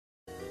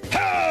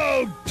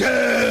How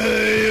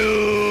dare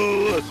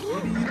you!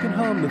 Maybe you can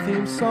hum the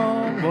theme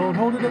song, won't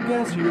hold it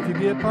against you if you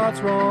get parts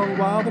wrong.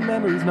 While the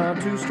memory's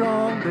not too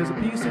strong, there's a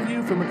piece of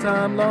you from a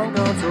time long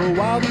gone. So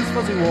while these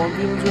fuzzy warm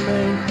feelings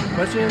remain, the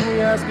question we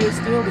ask is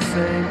still the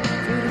same.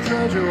 Is it a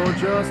treasure or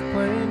just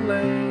plain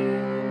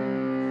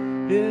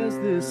lame? Is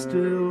this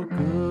still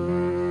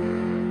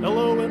good?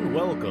 Hello and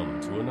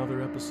welcome to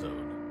another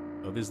episode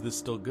of Is This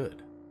Still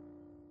Good?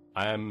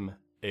 I'm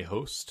a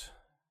host,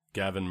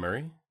 Gavin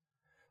Murray.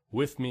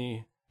 With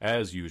me,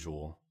 as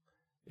usual,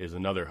 is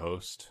another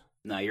host.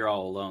 No, you're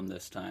all alone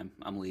this time.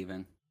 I'm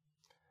leaving.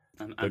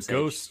 I'm The Sage.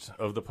 ghost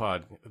of the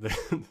pod,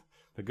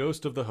 the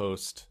ghost of the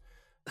host,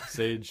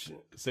 Sage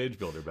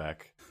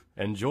Bilderback,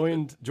 and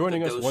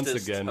joining us once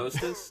again.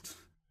 Hostess?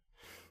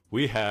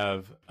 We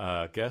have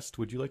a guest.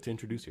 Would you like to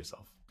introduce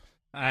yourself?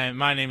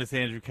 My name is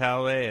Andrew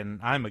Calloway,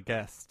 and I'm a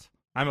guest.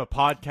 I'm a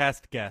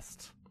podcast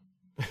guest.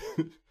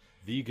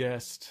 The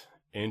guest,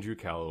 Andrew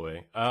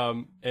Calloway.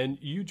 And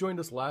you joined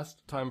us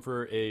last time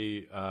for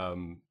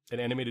an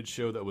animated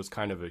show that was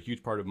kind of a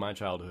huge part of my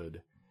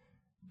childhood.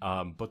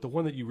 But the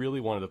one that you really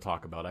wanted to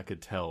talk about, I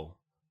could tell,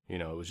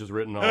 it was just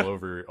written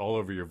all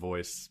over your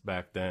voice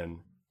back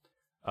then,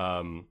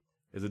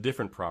 is a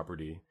different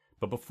property.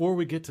 But before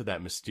we get to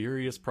that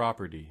mysterious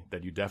property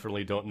that you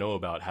definitely don't know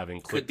about,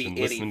 having clicked and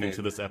listening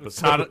to this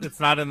episode. It's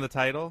not in the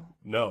title?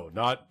 No,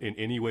 not in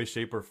any way,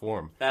 shape, or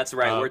form. That's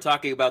right. We're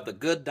talking about the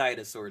good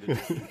dinosaur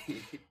today.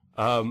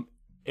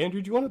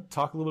 Andrew, do you want to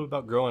talk a little bit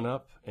about growing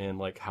up and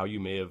like how you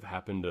may have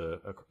happened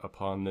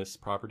upon this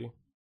property?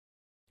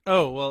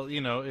 Oh, well,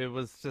 it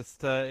was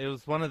just, it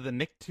was one of the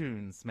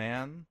Nicktoons,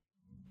 man.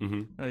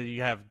 Mm-hmm.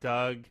 You have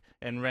Doug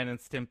and Ren and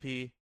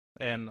Stimpy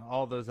and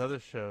all those other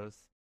shows.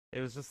 It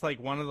was just like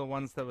one of the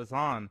ones that was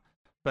on.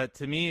 But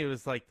to me, it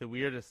was like the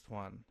weirdest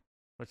one,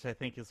 which I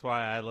think is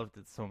why I loved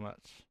it so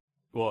much.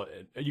 Well,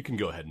 you can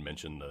go ahead and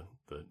mention the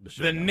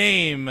show. The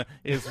name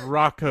is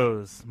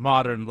Rocko's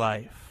Modern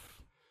Life.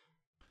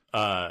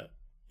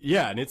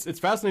 Yeah, and it's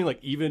fascinating,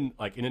 like, even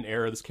like in an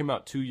era, this came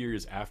out 2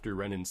 years after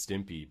Ren and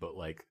Stimpy, but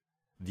like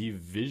the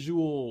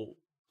visual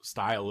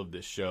style of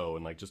this show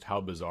and like just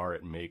how bizarre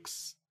it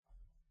makes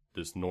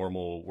this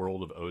normal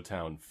world of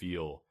O-Town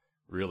feel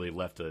really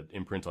left an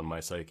imprint on my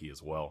psyche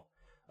as well.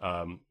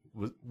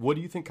 What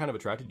do you think kind of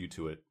attracted you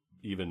to it,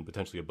 even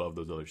potentially above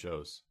those other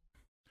shows?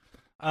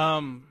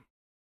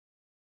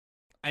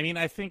 I mean,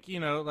 I think,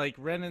 like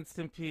Ren and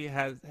Stimpy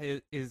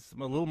is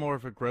a little more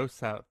of a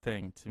gross out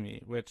thing to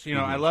me, which,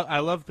 Mm-hmm. I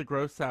love the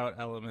gross out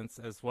elements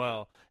as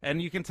well.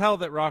 And you can tell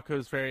that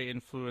Rocco's very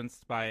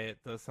influenced by it,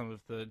 some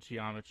of the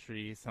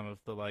geometry, some of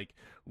the like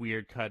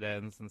weird cut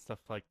ends and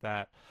stuff like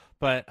that.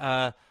 But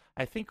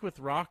I think with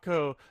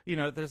Rocco,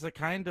 there's a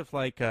kind of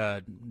like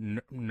a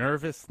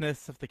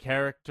nervousness of the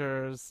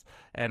characters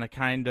and a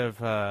kind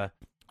of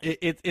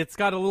it's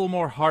got a little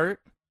more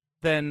heart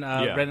than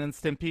Ren and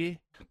Stimpy.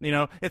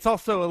 It's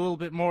also a little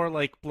bit more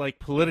like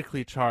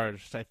politically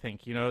charged, I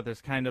think.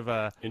 There's kind of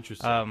a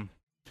Interesting.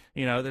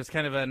 There's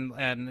kind of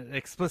an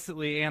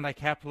explicitly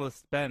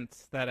anti-capitalist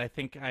bent that I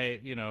think I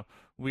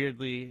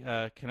weirdly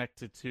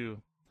connected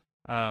to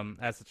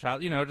as a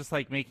child. Just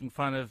like making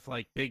fun of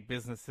like big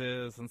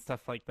businesses and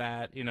stuff like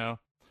that. Yeah,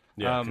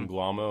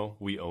 Conglommo,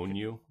 we own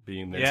you,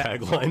 being their Yeah.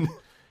 tagline.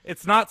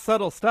 It's not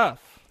subtle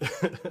stuff,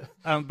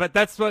 but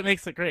that's what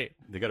makes it great.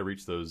 They got to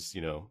reach those,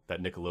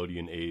 that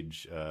Nickelodeon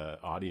age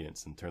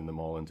audience and turn them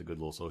all into good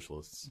little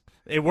socialists.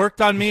 It worked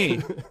on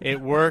me.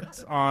 It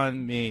worked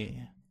on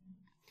me.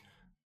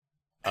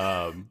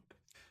 I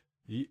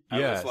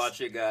Yes. was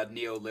watching a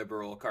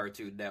neoliberal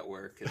Cartoon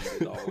Network, and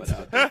it all went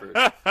out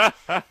different.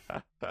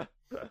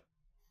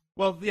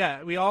 Well,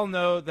 yeah, we all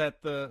know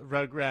that the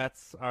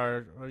Rugrats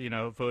are,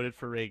 voted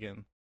for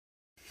Reagan.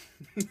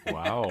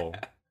 Wow.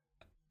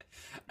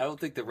 I don't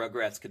think the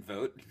Rugrats could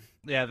vote.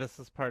 Yeah, this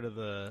is part of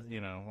the,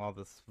 all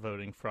this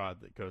voting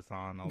fraud that goes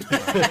on all the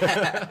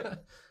time.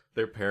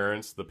 Their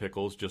parents, the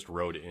Pickles, just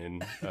wrote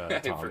in I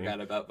Tommy. forgot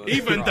about voting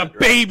Even the fraud, right?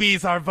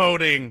 babies are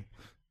voting!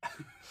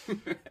 It's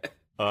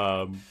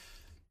okay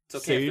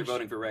if Sage, they're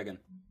voting for Reagan.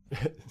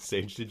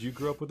 Sage, did you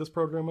grow up with this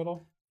program at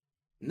all?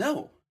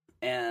 No.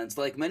 And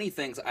like many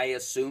things, I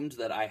assumed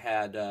that I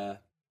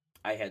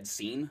had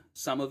seen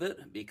some of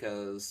it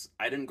because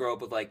I didn't grow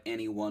up with like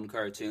any one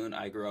cartoon.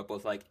 I grew up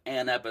with like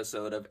an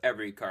episode of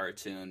every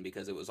cartoon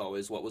because it was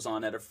always what was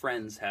on at a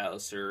friend's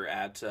house or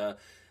at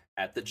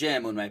the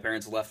gym when my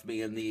parents left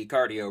me in the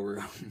cardio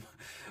room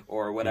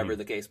or whatever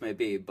the case may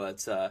be.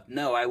 But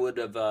no, I would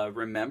have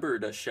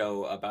remembered a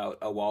show about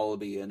a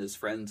wallaby and his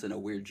friends in a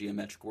weird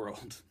geometric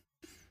world.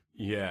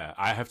 Yeah,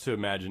 I have to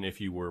imagine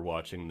if you were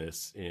watching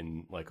this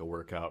in like a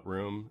workout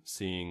room,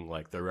 seeing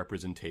like the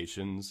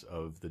representations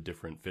of the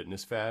different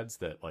fitness fads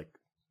that like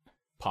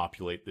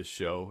populate this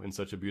show in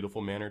such a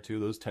beautiful manner too,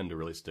 those tend to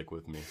really stick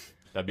with me.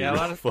 That'd be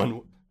really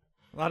fun.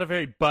 A lot of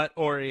very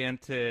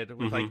butt-oriented,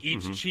 with like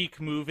each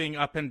cheek moving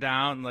up and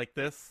down like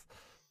this.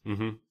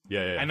 Mm-hmm.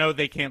 Yeah. I know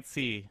they can't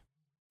see.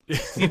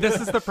 See, this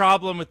is the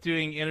problem with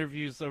doing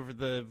interviews over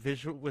the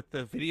visual with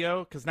the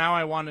video, because now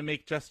I want to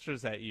make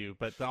gestures at you,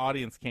 but the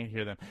audience can't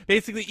hear them.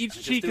 Basically,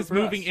 each cheek is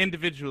moving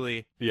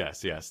individually.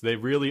 Yes. They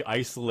really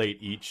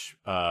isolate each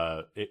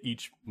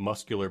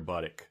muscular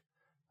buttock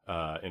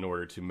in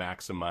order to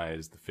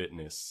maximize the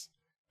fitness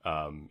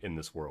in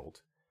this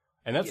world.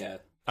 And that's,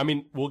 I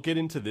mean, we'll get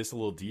into this a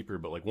little deeper,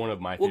 but like one of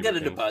my favorite We'll get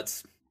into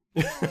things,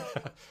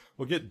 butts.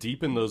 we'll get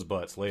deep in those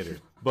butts later.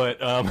 But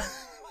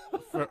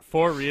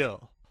For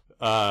real.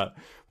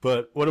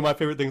 but one of my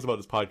favorite things about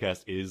this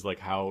podcast is like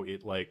how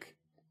it like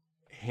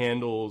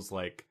handles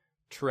like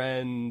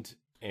trend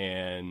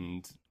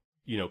and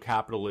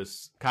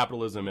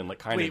capitalism and like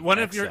kind of one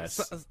excess.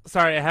 of your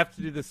sorry, I have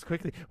to do this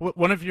quickly.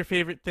 One of your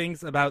favorite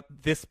things about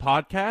this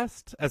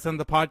podcast, as in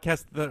the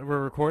podcast that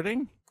we're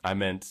recording? I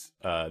meant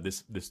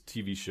this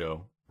TV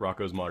show,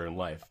 Rocko's Modern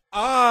Life.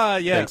 Ah,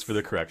 yes. Thanks for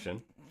the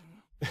correction.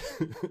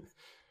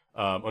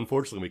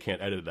 Unfortunately, we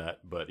can't edit that,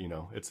 but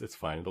it's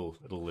fine. It'll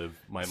live.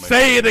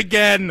 Say it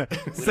again.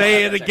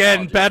 Say it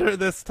again. Technology. Better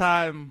this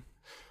time.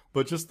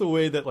 But just the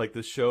way that like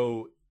the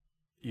show,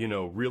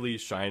 really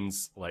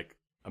shines like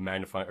a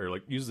magnifying or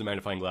like uses a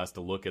magnifying glass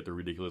to look at the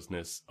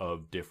ridiculousness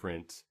of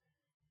different,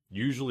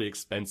 usually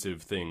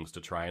expensive things to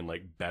try and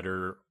like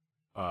better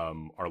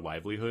our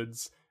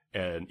livelihoods.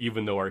 And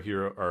even though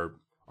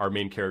our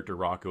main character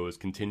Rocko is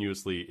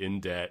continuously in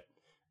debt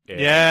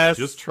and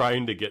just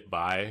trying to get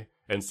by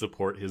and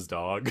support his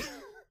dog.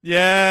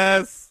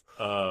 Yes.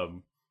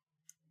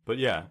 But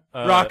yeah,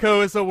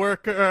 Rocko is a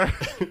worker.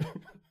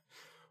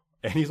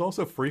 and he's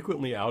also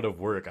frequently out of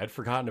work. I'd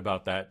forgotten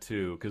about that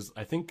too, because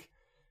I think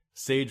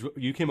Sage,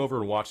 you came over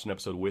and watched an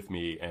episode with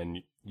me,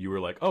 and you were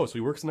like, "Oh, so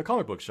he works in a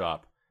comic book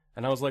shop,"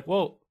 and I was like,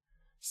 "Well,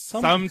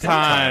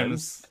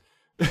 sometimes."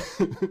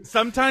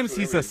 Sometimes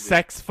he's a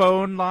sex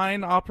phone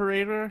line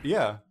operator.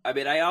 Yeah. I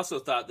mean, I also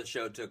thought the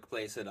show took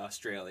place in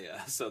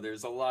Australia, so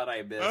there's a lot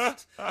I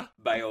missed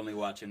by only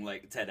watching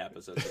like 10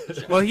 episodes of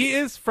the show. Well, he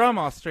is from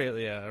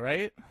Australia,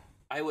 right?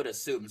 I would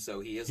assume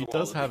so. He is. He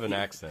does have an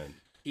accent.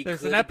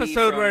 There's could an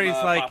episode be from, where he's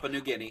like, Papua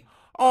New Guinea.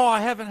 "Oh, I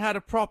haven't had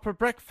a proper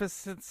breakfast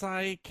since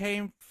I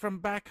came from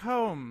back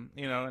home,"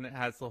 and it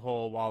has the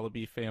whole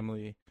Wallaby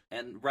family.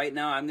 And right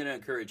now, I'm going to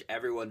encourage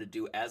everyone to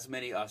do as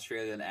many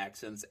Australian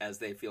accents as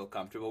they feel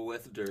comfortable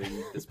with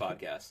during this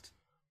podcast.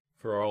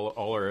 For all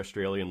our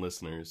Australian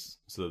listeners,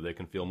 so that they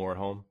can feel more at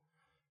home.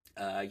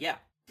 Yeah,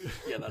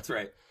 that's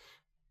right.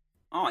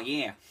 Oh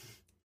yeah.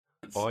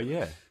 Oh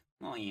yeah.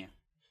 Oh yeah.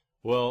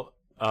 Well,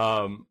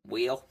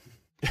 Wheel.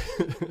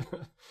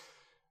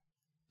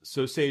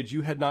 So Sage,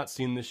 you had not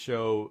seen this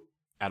show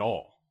at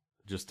all.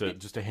 Just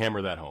to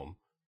hammer that home.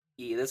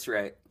 Yeah, that's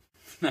right.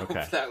 No,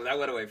 Okay. that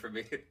went away from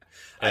me.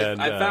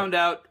 And, I found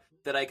out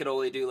that I could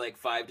only do like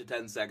 5 to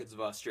 10 seconds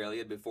of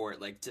Australian before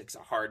it like takes a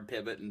hard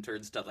pivot and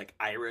turns to like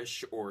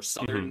Irish or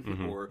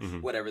Southern or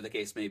whatever the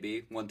case may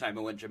be. One time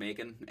I went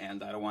Jamaican,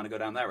 and I don't want to go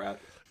down that route.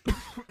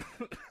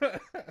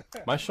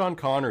 My Sean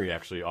Connery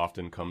actually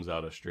often comes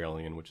out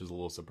Australian, which is a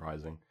little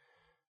surprising.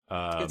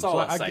 It's so all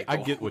a I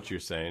cycle. get what you're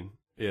saying,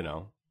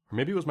 or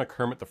maybe it was my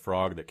Kermit the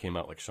Frog that came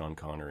out like Sean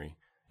Connery.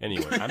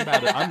 Anyway, I'm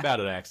bad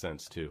at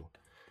accents too.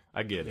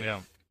 I get it.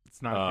 Yeah,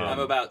 it's not good. I'm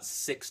about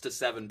 6 to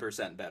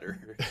 7%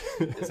 better,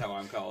 is how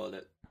I'm calling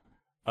it.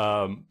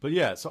 But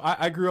yeah, so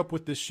I grew up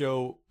with this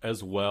show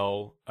as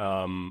well.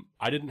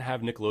 I didn't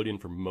have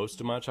Nickelodeon for most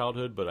of my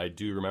childhood, but I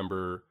do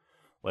remember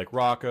like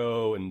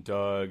Rocko and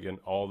Doug and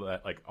all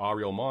that, like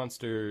Ariel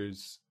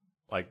Monsters,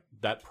 like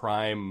that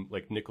prime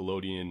like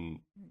Nickelodeon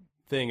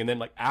thing. And then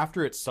like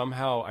after it,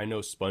 somehow I know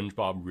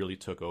SpongeBob really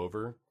took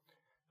over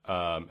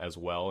as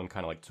well, and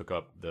kind of like took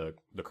up the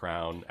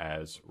crown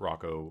as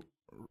Rocko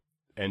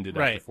ended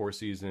after 4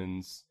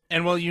 seasons.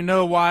 And well, you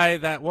know why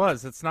that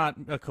was. It's not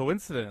a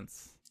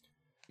coincidence.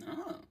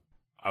 Oh.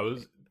 I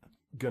was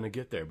gonna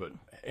get there, but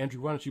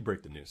Andrew, why don't you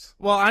break the news?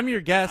 Well, I'm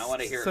your guest, I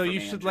wanna hear it so from you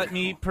should Andrew. let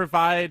me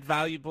provide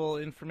valuable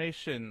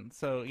information.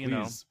 So,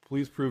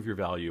 Please prove your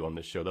value on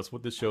this show. That's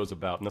what this show is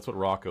about, and that's what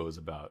Rocko is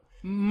about.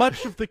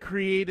 much of the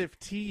creative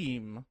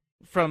team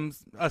from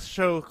a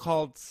show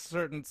called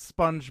Certain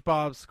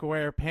SpongeBob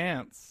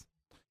SquarePants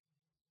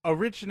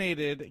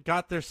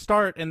got their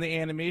start in the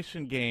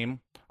animation game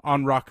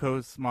on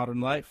Rocko's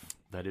Modern Life.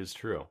 That is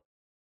true.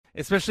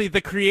 Especially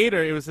the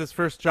creator, it was his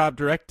first job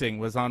directing,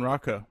 was on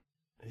Rocko.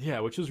 Yeah,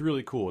 which is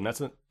really cool. And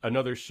that's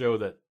another show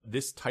that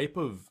this type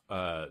of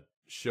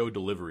show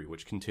delivery,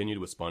 which continued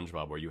with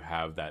SpongeBob, where you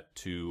have that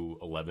 2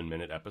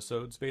 11-minute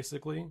episodes,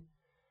 basically.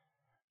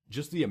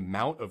 Just the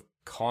amount of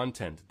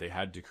content that they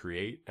had to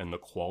create and the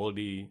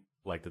quality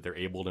like that they're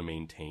able to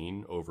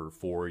maintain over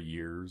 4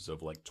 years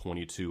of like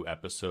 22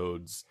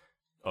 episodes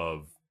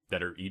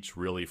that are each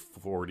really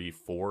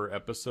 44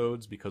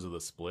 episodes because of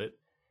the split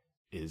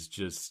is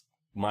just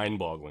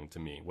mind-boggling to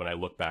me when I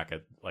look back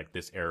at like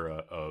this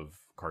era of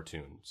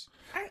cartoons.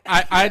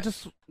 I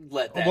just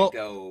Let that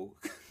go.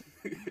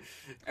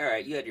 All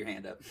right, you had your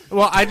hand up.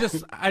 Well, I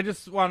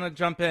just want to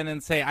jump in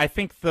and say I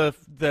think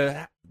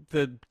the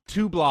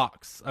 2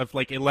 blocks of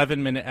like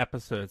 11-minute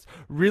episodes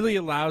really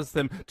allows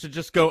them to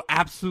just go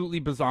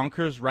absolutely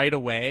bazonkers right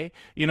away.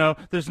 You know,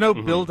 there's no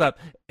build up,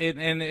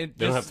 and it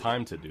They don't just, have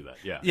time to do that.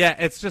 Yeah. yeah,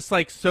 it's just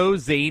like so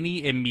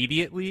zany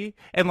immediately,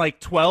 and like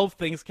 12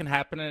 things can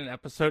happen in an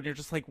episode, and you're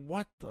just like,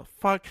 what the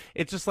fuck?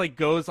 It just like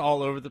goes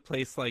all over the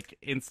place, like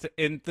instant.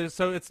 And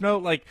so it's no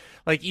like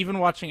even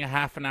watching a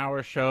half an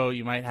hour show,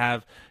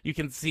 you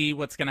can see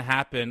what's gonna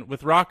happen.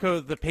 With Rocco,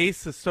 the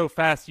pace is so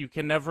fast, you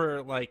can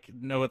never like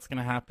know what's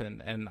gonna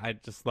happen, and I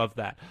just love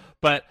that.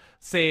 But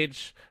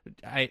Sage,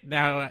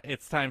 now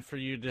it's time for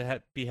you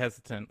to be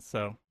hesitant,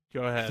 so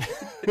go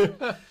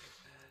ahead.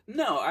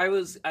 No, I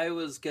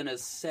was gonna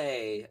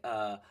say,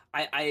 I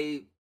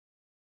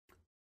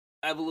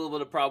have a little bit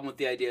of problem with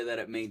the idea that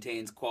it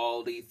maintains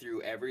quality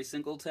through every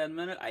single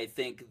 10-minute. I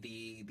think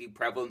the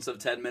prevalence of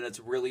 10 minutes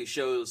really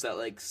shows that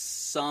like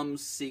some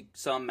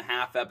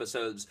half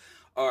episodes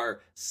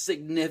are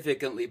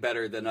significantly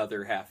better than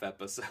other half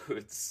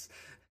episodes.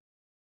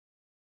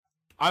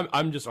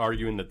 I'm just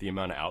arguing that the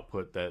amount of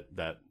output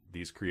that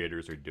these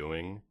creators are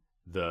doing,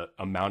 the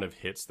amount of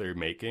hits they're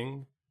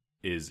making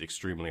is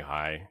extremely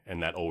high,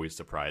 and that always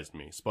surprised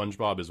me.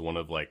 SpongeBob is one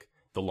of like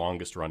the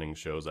longest running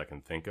shows I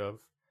can think of.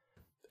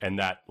 And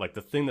that, like,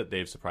 the thing that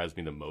they've surprised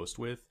me the most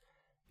with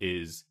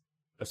is,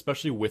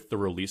 especially with the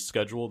release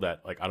schedule,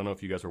 that, like, I don't know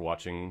if you guys were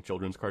watching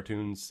children's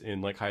cartoons in,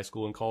 like, high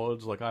school and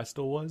college, like I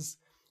still was,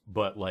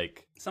 but,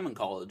 like... Some in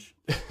college.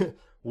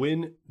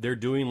 When they're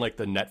doing, like,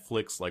 the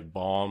Netflix, like,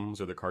 bombs,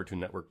 or the Cartoon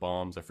Network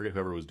bombs, I forget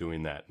whoever was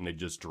doing that, and they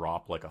just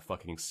drop, like, a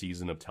fucking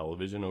season of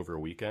television over a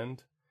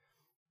weekend,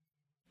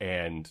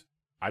 and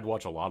I'd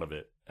watch a lot of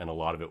it, and a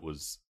lot of it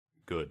was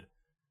good.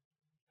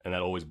 And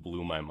that always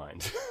blew my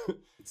mind.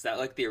 Is that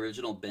like the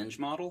original binge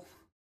model?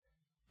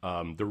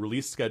 The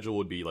release schedule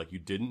would be like you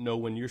didn't know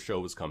when your show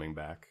was coming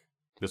back.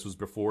 This was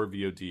before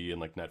VOD and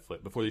like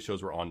Netflix, before these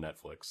shows were on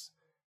Netflix,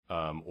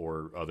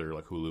 or other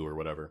like Hulu or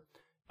whatever.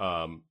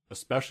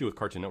 Especially with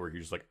Cartoon Network,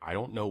 you're just like, I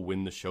don't know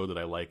when the show that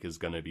I like is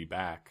gonna be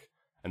back.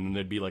 And then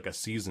there'd be like a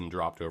season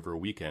dropped over a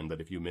weekend that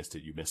if you missed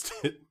it, you missed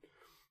it.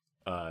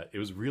 It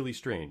was really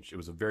strange. It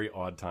was a very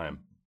odd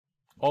time.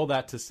 All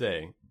that to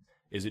say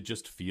is it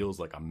just feels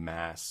like a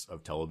mass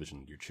of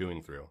television you're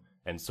chewing through,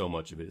 and so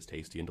much of it is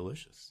tasty and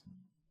delicious.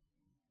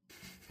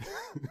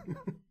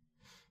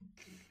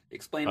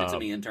 Explain it to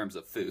me in terms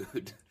of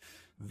food.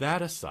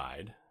 That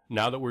aside,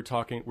 now that we're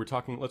talking,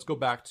 let's go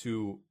back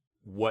to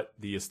what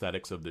the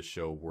aesthetics of this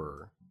show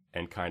were,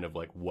 and kind of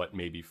like what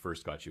maybe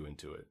first got you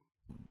into it.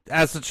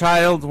 As a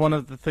child, one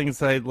of the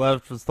things I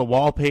loved was the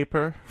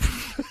wallpaper.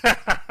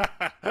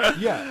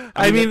 Yeah.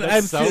 I mean,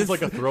 that sounds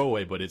like a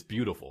throwaway, but it's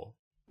beautiful.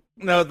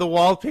 No, the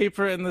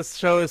wallpaper in this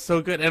show is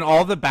so good, and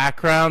all the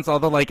backgrounds, all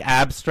the like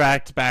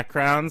abstract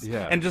backgrounds,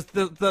 Yeah. and just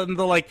the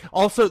like,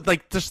 also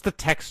like just the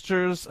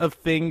textures of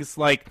things,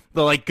 like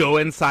the like go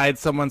inside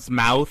someone's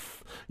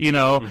mouth, you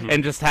know,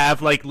 and just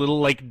have like little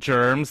like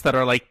germs that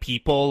are like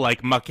people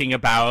like mucking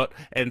about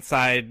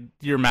inside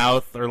your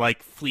mouth, or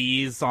like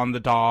fleas on the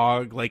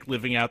dog, like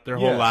living out their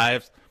whole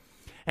lives.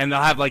 And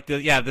they'll have like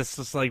this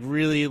just like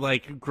really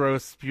like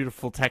gross,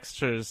 beautiful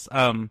textures.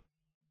 Well,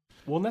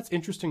 and that's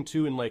interesting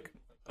too, in like,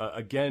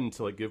 again,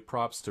 to like give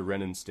props to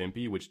Ren and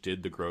Stimpy, which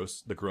did the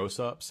gross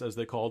ups, as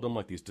they called them,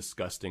 like these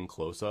disgusting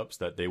close ups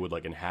that they would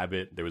like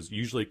inhabit. There was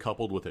usually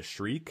coupled with a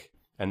shriek,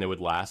 and they would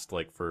last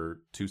like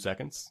for 2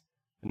 seconds,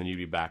 and then you'd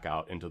be back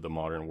out into the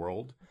modern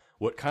world.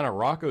 What kind of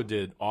Rocco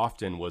did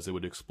often was it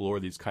would explore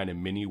these kind of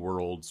mini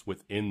worlds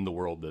within the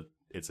world that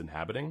it's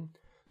inhabiting.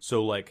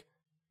 So like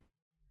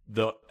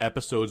the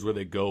episodes where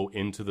they go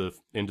into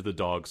the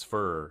dog's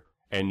fur,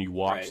 and you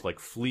watch like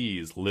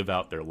fleas live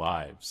out their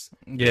lives.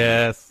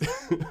 Yes.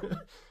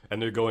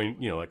 And they're going,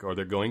 you know, like, or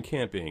they're going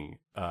camping.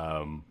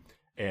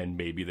 And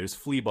maybe there's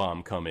flea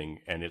bomb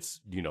coming, and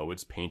it's, you know,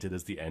 it's painted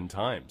as the end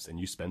times, and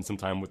you spend some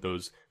time with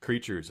those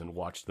creatures and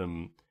watch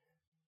them,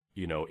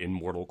 you know, in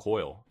mortal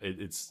coil.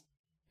 It's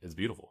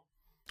beautiful.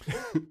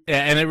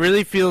 Yeah, and it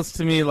really feels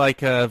to me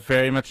like a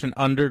very much an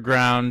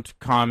underground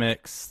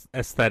comics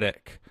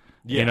aesthetic.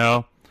 Yeah. You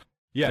know?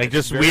 Yeah. Like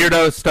just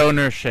weirdo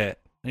stoner shit,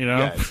 you know?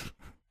 Yeah,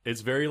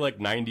 it's very like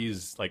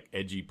 90s like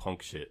edgy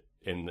punk shit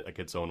in like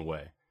its own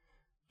way.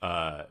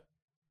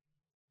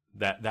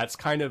 That's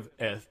kind of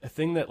a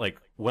thing that, like,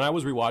 when I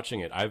was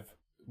rewatching it, I've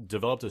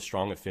developed a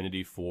strong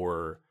affinity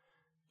for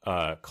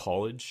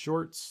college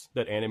shorts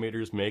that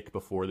animators make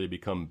before they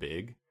become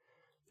big.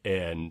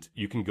 And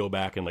you can go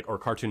back and like, or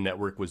Cartoon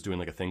Network was doing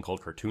like a thing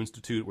called Cartoon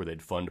Institute, where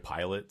they'd fund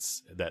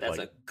pilots that's like,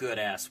 a good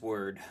ass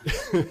word.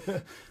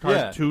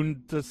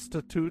 Cartoon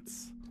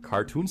Institutes.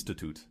 Cartoon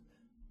Institute.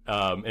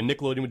 And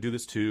Nickelodeon would do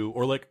this too,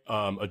 or like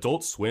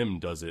Adult Swim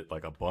does it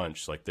like a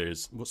bunch. Like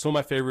there's some of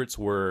my favorites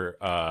were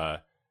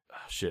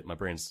shit, my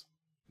brain's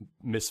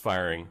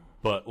misfiring,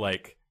 but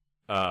like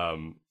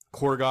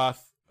Korgoth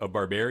of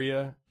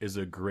Barbaria is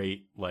a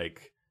great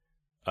like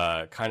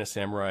kind of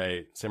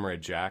Samurai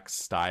Jack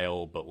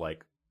style, but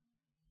like,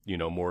 you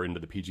know, more into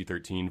the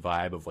PG-13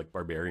 vibe of like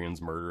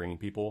barbarians murdering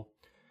people.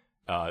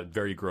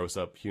 Very gross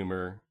up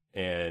humor.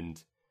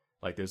 And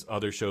Like there's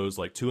other shows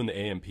like 2 in the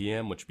AM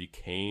PM, which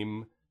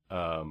became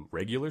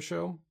regular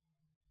show,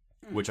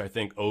 which I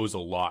think owes a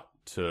lot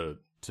to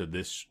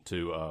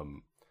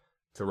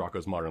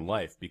Rocko's Modern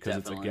Life, because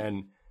Definitely. it's,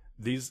 again,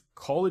 these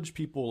college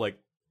people, like,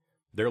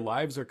 their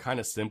lives are kind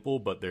of simple,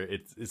 but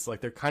it's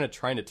like they're kind of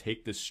trying to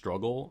take this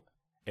struggle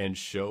and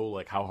show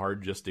like how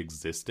hard just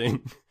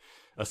existing,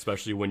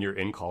 especially when you're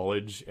in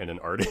college and an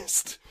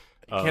artist.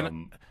 So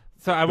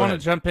I want to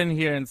ahead. jump in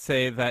here and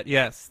say that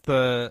yes,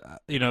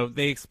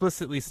 they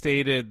explicitly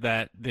stated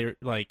that they're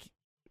like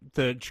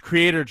the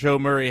creator Joe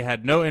Murray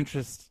had no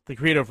interest. The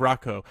creator of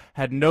Rocko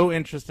had no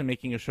interest in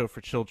making a show for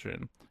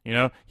children. You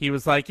know, he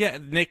was like, yeah.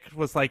 Nick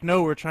was like,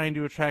 no, we're trying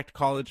to attract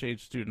college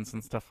age students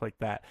and stuff like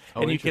that.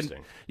 Oh, and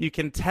interesting. you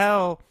can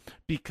tell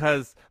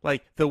because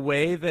like the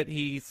way that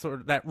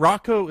that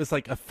Rocko is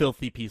like a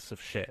filthy piece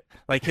of shit.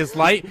 Like his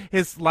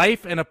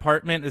life and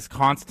apartment is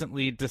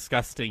constantly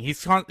disgusting.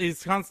 He's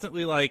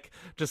constantly like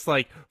just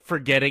like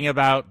forgetting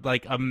about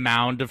like a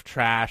mound of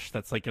trash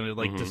that's like gonna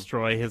like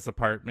destroy his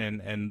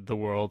apartment and the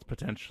world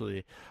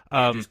potentially.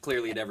 He's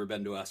clearly never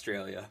been to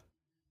Australia.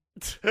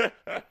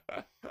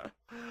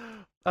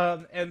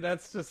 And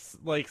that's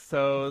just like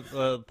so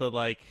the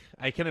like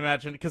I can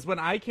imagine, because when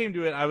I came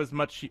to it I was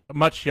much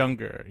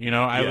younger, you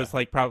know. I was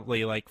like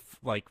probably like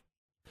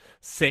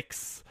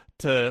 6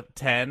 to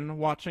 10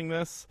 watching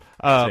this,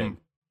 Same.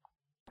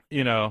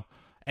 you know,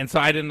 and so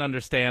I didn't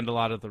understand a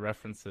lot of the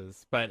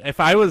references. But if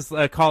I was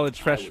a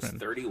college I was freshman,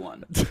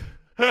 31.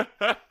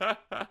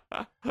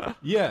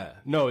 Yeah,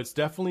 no, it's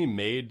definitely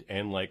made,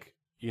 and like,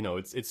 you know,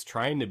 it's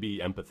trying to be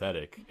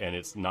empathetic, and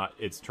it's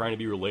trying to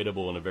be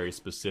relatable in a very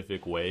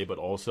specific way, but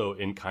also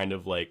in kind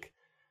of like,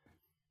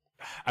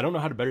 I don't know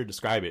how to better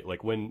describe it.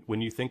 Like when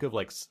you think of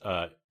like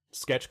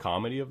sketch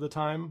comedy of the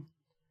time,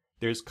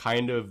 there's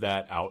kind of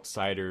that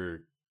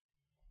outsider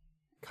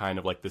kind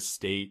of like the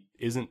state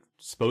isn't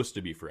supposed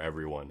to be for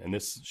everyone. And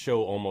this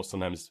show almost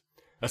sometimes,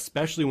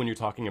 especially when you're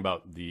talking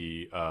about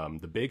the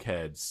big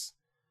heads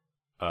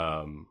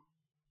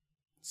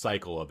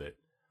cycle of it,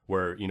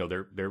 where, you know,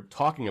 they're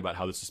talking about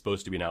how this is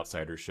supposed to be an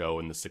outsider show,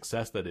 and the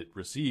success that it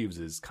receives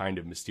is kind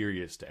of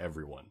mysterious to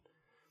everyone.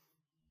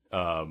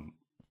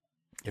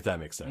 If that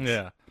makes sense.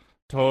 yeah,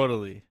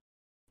 totally.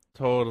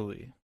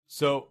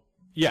 So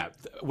yeah,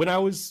 when I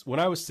was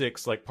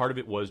 6, like part of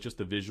it was just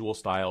the visual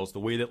styles, the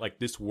way that like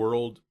this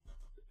world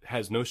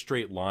has no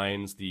straight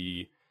lines,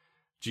 the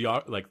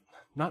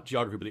not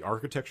geography, but the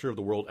architecture of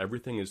the world,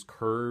 everything is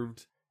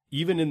curved.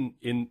 Even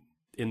in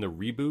the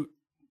reboot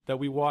that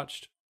we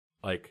watched,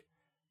 like,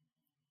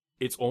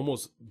 it's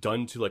almost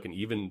done to like an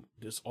even,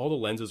 just all the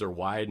lenses are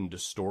wide and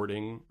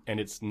distorting, and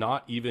it's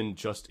not even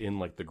just in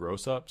like the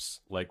gross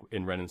ups like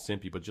in Ren and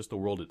Stimpy, but just the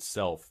world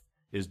itself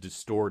is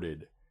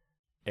distorted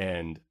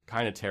and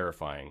kind of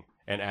terrifying.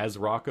 And as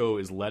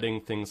Rocko is letting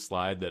things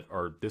slide that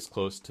are this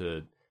close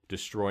to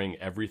destroying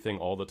everything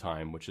all the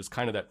time, which is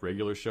kind of that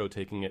regular show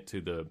taking it to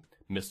the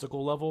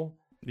mystical level,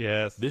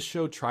 Yes. this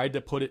show tried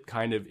to put it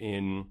kind of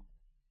in,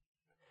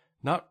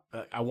 not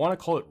I want to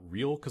call it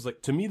real, because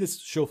like to me this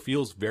show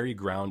feels very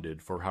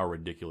grounded for how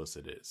ridiculous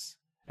it is,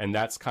 and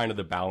that's kind of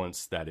the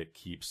balance that it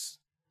keeps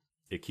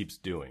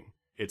doing.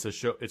 It's a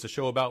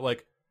show about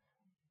like,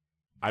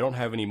 I don't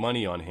have any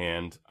money on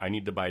hand, I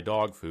need to buy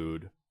dog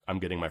food, I'm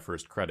getting my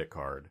first credit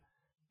card,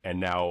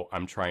 and now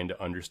I'm trying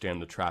to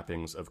understand the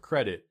trappings of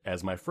credit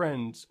as my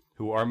friends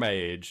who are my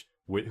age,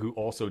 who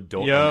also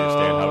don't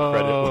understand how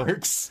credit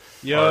works,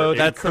 are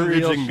that's some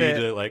real encouraging me shit.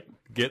 to like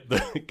get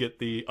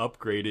the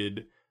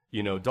upgraded,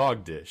 you know,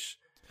 dog dish.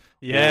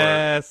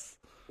 Yes.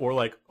 Or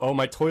like, oh,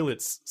 my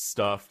toilet's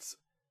stuffed,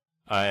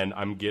 and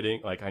I'm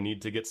getting like, I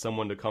need to get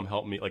someone to come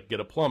help me, like get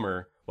a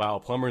plumber. Wow,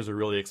 plumbers are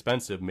really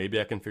expensive. Maybe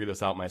I can figure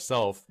this out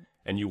myself.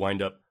 And you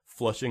wind up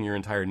flushing your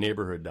entire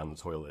neighborhood down the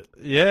toilet.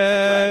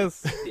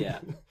 Yes. Yeah,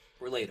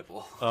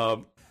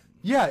 relatable.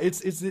 Yeah,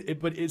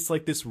 but it's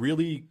like this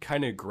really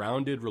kind of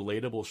grounded,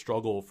 relatable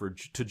struggle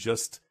to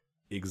just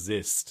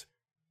exist,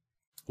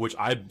 which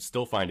I'm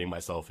still finding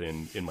myself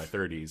in my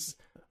 30s.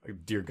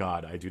 Dear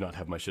God, I do not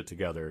have my shit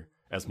together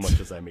as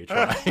much as I may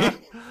try.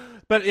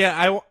 But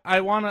yeah,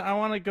 I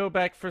wanna go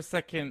back for a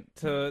second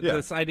to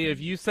this idea of,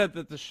 you said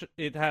that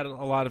it had a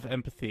lot of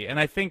empathy, and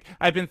I think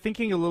I've been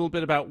thinking a little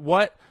bit about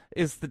what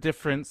is the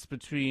difference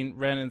between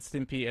Ren and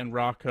Stimpy and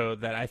Rocko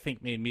that I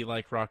think made me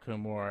like Rocko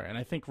more, and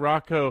I think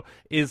Rocko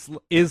is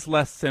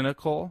less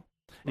cynical.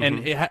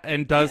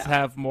 And does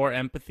have more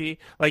empathy.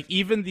 Like,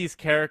 even these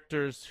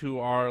characters who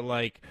are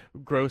like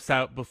gross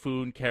out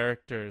buffoon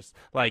characters,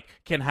 like,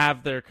 can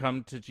have their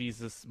come to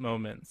Jesus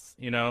moments,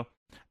 you know.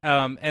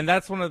 And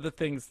that's one of the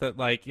things that,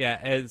 like,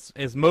 as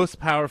most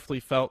powerfully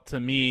felt to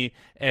me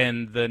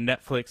in the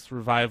Netflix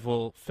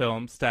revival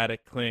film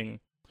Static Cling,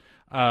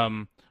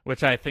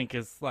 which I think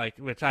is like,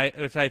 which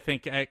I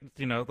think,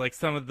 you know, like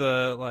some of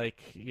the, like,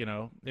 you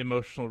know,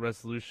 emotional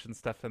resolution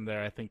stuff in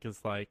there, I think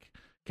is like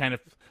kind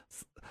of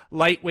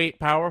lightweight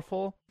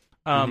powerful,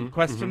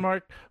 question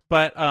mark,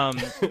 but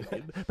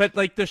but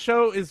like the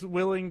show is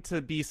willing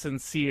to be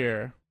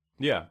sincere,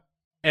 Yeah.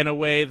 in a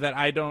way that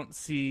I don't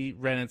see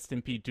Ren and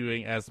Stimpy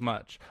doing as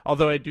much.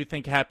 Although I do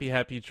think Happy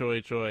Happy Joy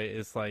Joy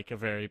is like a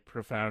very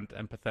profound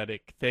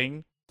empathetic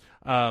thing.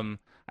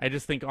 I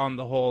just think on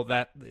the whole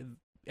that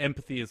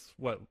empathy is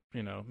what,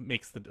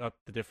 makes the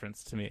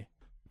difference to me.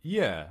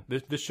 Yeah,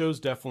 the show's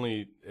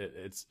definitely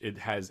it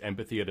has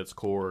empathy at its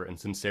core and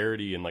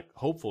sincerity and like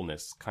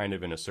hopefulness kind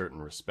of in a certain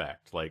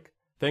respect. Like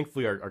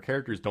thankfully our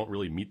characters don't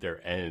really meet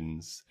their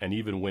ends, and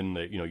even when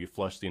you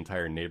flush the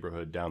entire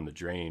neighborhood down the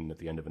drain at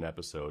the end of an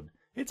episode,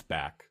 it's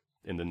back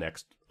in the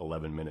next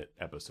 11-minute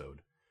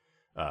episode.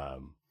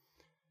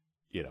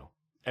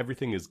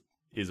 Everything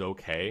is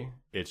okay.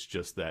 It's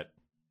just that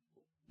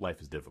life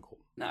is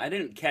difficult. Now, I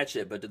didn't catch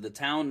it, but did the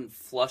town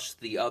flush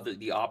the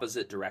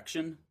opposite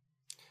direction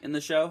in the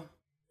show?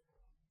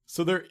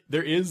 So there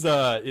is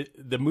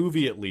the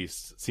movie at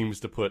least seems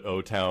to put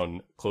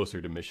O-Town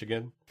closer to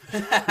Michigan.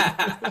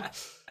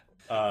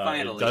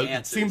 Finally,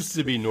 it seems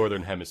to be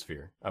Northern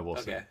Hemisphere, I will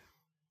say.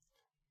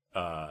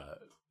 Okay.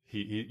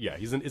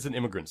 It's an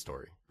immigrant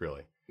story,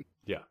 really.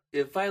 Yeah.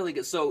 It finally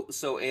gets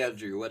so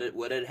Andrew.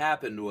 What had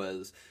happened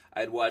was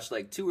I'd watched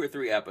like 2 or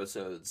 3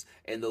 episodes,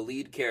 and the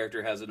lead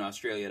character has an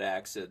Australian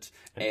accent,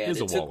 and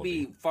it took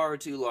me far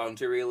too long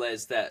to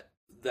realize that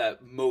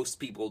most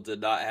people did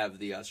not have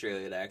the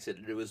Australian accent,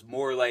 and it was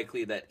more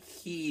likely that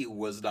he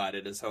was not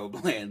in his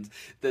homeland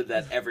than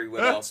that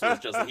everyone else was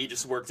he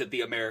just worked at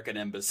the American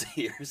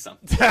embassy or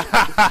something.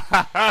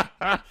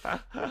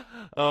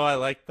 Oh, I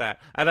like that.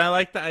 And I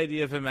like the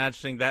idea of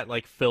imagining that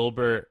like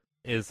Filbert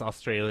is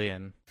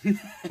Australian.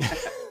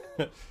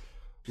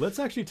 Let's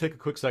actually take a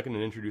quick second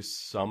and introduce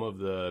some of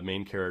the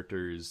main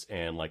characters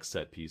and like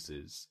set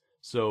pieces.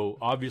 So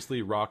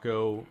obviously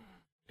Rocco,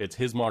 it's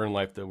his modern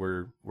life that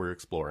we're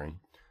exploring.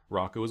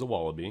 Rocco is a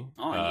wallaby.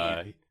 Oh,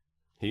 yeah.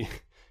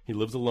 He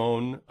lives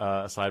alone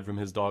aside from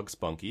his dog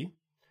Spunky,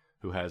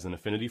 who has an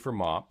affinity for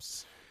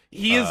mops.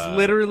 He is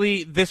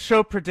literally, this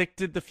show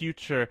predicted the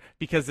future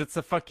because it's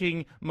a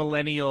fucking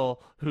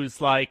millennial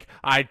who's like,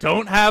 I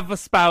don't have a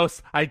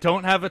spouse, I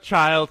don't have a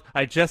child,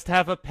 I just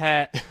have a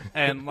pet,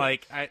 and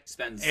like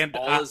spends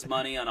all his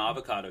money on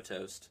avocado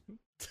toast.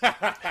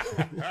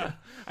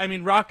 I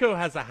mean, Rocco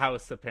has a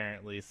house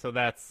apparently, so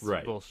that's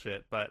right.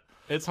 Bullshit. But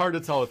it's hard to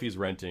tell if he's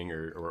renting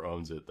or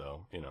owns it,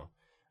 though.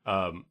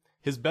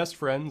 His best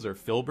friends are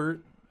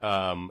Filbert,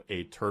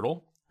 a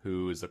turtle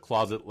who is a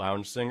closet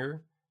lounge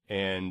singer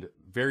and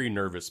very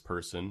nervous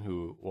person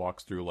who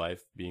walks through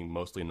life being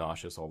mostly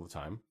nauseous all the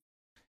time.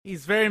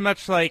 He's very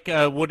much like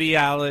a Woody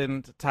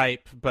Allen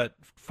type, but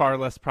far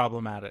less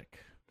problematic.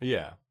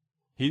 Yeah,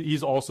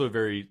 he's also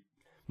very.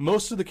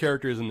 Most of the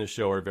characters in this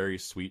show are very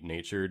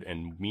sweet-natured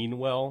and mean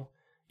well,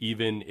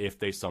 even if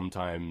they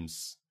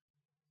sometimes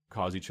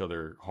cause each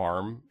other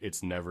harm.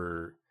 It's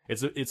never.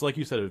 It's like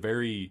you said, a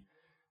very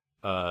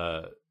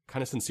kind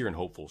of sincere and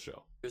hopeful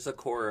show. There's a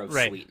core of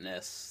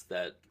sweetness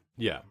that.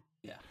 Yeah.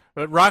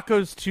 But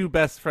Rocco's 2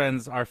 best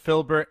friends are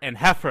Filbert and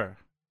Heifer.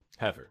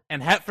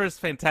 And Heifer's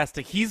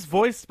fantastic. He's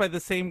voiced by the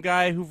same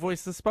guy who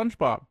voices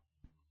SpongeBob.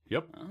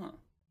 Yep. Uh-huh.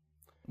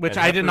 Which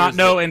I did not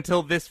know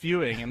until this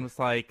viewing, and was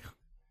like,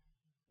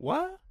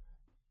 what?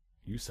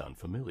 You sound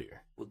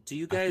familiar. Well, do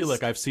you guys... I feel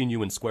like I've seen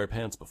you in square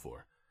pants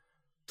before.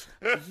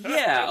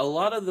 Yeah, a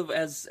lot of the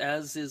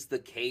as is the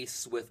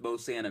case with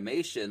most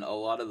animation, a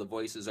lot of the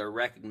voices are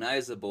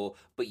recognizable,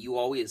 but you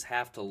always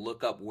have to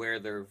look up where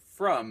they're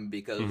from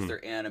because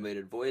they're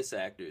animated voice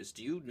actors.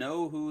 Do you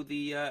know who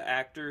the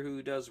actor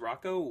who does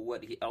Rocco,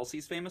 else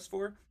he's famous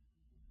for?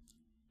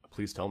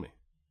 Please tell me.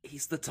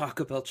 He's the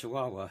Taco Bell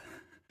Chihuahua.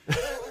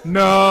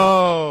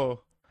 No.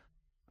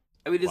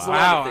 I mean, it's a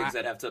lot of things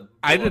I'd have to.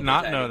 I did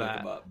not know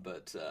that.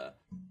 But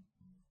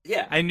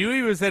yeah, I knew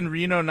he was in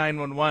Reno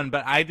 911,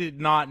 but I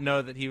did not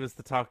know that he was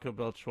the Taco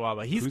Bell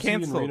Chihuahua. He's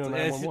canceled. Reno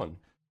 911?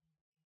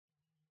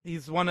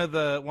 He's one of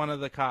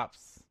the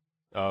cops.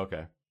 Oh,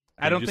 okay.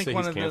 I don't think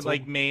one of the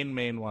like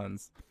main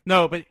ones.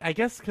 No, but I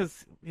guess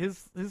because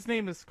his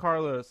name is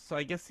Carlos, so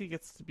I guess he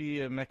gets to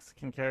be a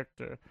Mexican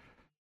character.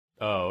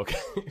 Oh, okay.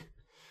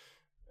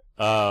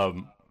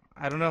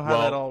 I don't know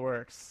how that all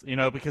works,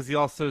 because he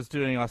also is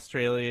doing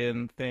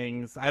Australian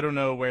things. I don't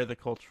know where the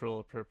cultural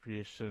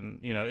appropriation,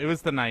 it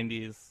was the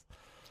 90s.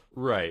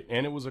 Right,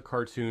 and it was a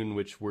cartoon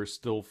which we're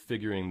still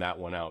figuring that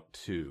one out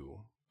too,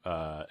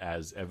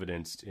 as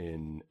evidenced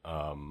in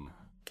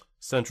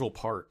Central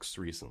Park's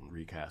recent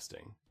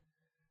recasting.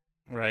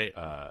 Right.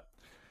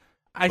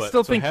 I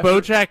still think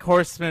BoJack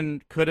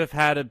Horseman could have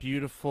had a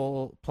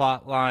beautiful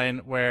plot line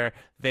where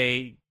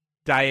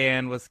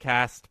Diane was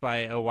cast by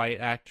a white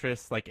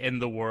actress, like in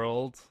the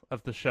world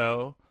of the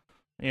show,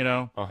 and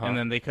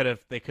then they could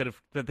have,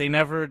 but they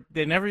never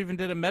even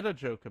did a meta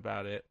joke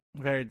about it.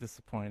 Very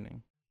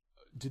disappointing.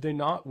 Did they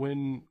not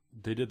when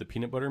they did the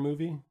Peanut Butter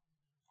movie,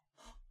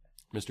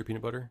 Mr.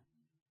 Peanut Butter?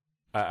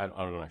 I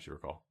don't actually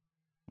recall.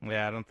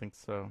 Yeah, I don't think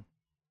so.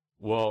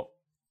 Well,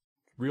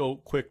 real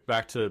quick,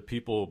 back to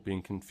people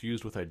being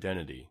confused with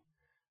identity.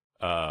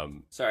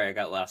 Sorry, I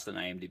got lost on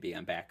IMDb.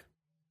 I'm back.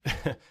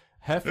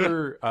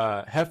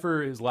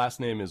 Heifer, his last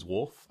name is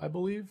Wolf, I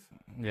believe.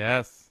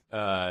 Yes.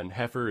 And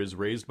Heifer is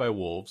raised by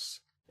wolves.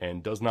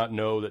 and does not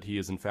know that he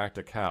is in fact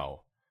a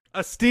cow.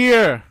 A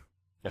steer.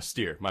 A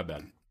steer, my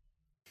bad.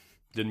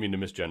 Didn't mean to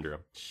misgender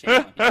him.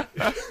 Shame on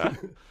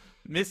you.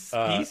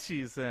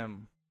 Misspecies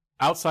him.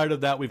 Outside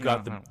of that, we've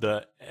got Uh-huh.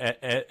 the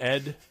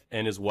Ed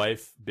and his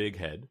wife, Big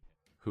Head,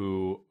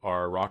 who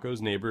are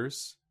Rocco's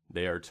neighbors.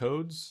 They are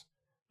toads.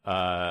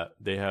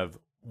 They have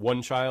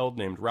one child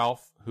named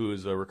Ralph, who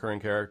is a recurring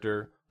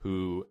character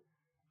who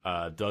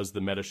does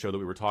the meta show that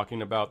we were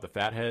talking about, the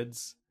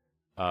Fatheads.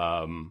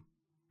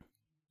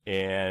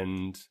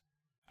 And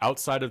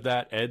outside of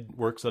that, Ed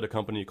works at a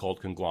company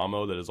called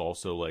Conglamo that is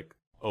also like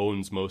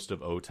owns most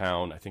of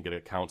O-Town. I think it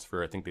accounts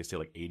for, I think they say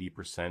like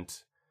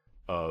 80%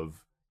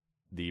 of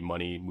the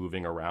money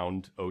moving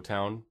around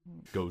O-Town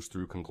goes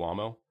through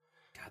Conglamo.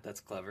 God, that's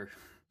clever.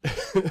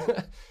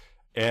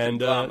 And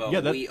Glombo,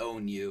 yeah, we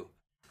own you.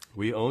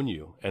 we own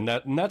you, and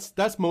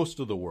that's most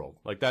of the world.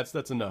 Like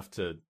that's enough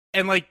to.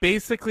 And like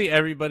basically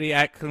everybody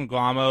at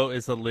Conglamo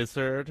is a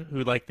lizard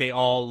who like they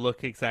all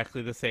look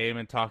exactly the same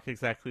and talk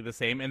exactly the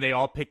same, and they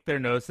all pick their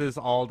noses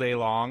all day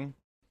long.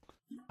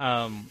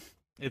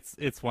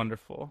 It's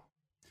wonderful.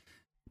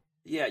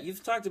 Yeah,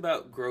 you've talked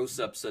about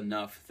gross-ups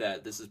enough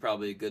that this is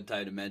probably a good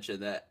time to mention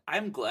that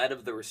I'm glad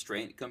of the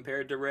restraint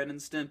compared to Ren and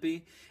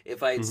Stimpy.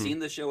 If I had seen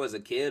the show as a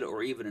kid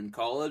or even in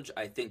college,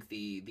 I think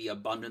the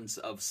abundance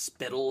of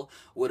spittle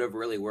would have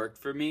really worked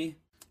for me.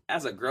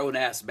 As a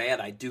grown-ass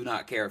man, I do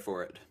not care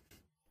for it.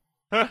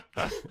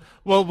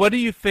 Well, what do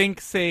you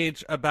think,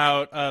 Sage,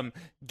 about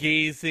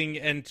gazing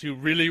into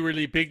really,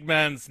 really big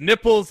man's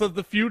nipples of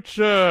the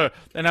future,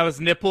 and how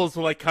his nipples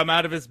will like come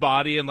out of his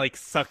body and like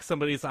suck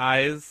somebody's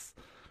eyes?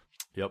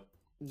 Yep.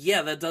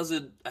 Yeah, that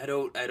doesn't. I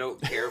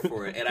don't care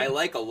for it, and I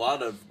like a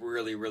lot of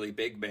really, really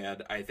big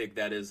man. I think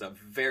that is a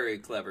very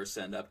clever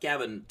send up.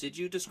 Gavin, did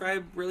you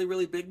describe really,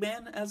 really big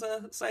man as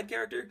a side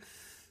character?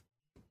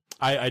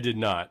 I did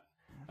not.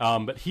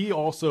 But he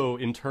also,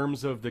 in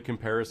terms of the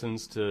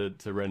comparisons to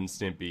Ren and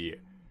Stimpy,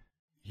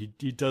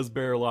 he does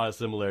bear a lot of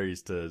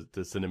similarities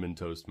to Cinnamon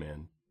Toast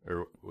Man.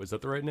 Or was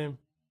that the right name?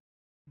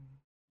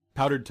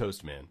 Powdered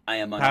Toast Man. I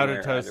am unaware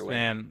Powdered Toast either way.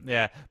 Man,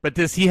 yeah. But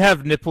does he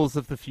have nipples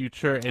of the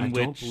future in I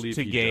don't which believe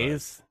to he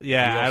gaze? does.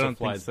 Yeah, He I also don't think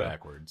flies so.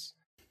 backwards.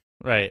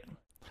 Right.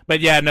 But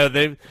yeah, no,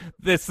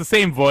 it's the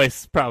same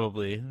voice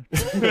probably.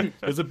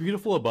 There's a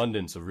beautiful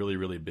abundance of really,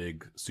 really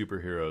big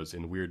superheroes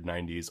in weird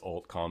 90s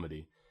alt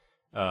comedy.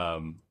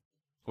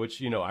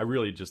 Which, I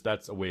really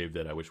that's a wave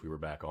that I wish we were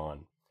back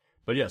on.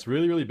 But yes,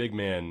 really, really big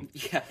man.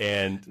 Yeah.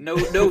 And No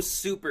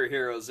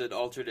superheroes in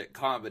alternate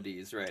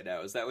comedies right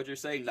now. Is that what you're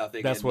saying?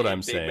 Nothing. That's in what Big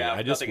I'm saying. Mouth,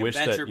 I just nothing wish in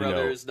that, Venture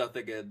Brothers,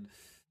 nothing in.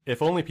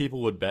 if only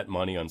people would bet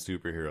money on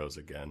superheroes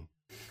again.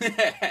 This is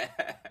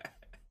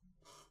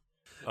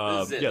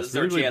it. Yes, This is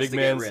our really, really chance big to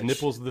get man's rich.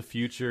 nipples of the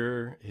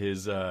future,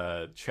 his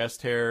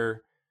chest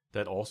hair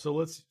that also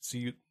lets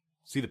see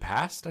the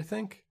past, I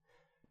think.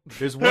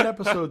 There's one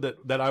episode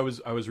that I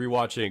was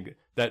rewatching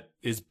that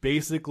is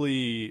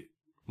basically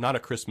not a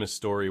Christmas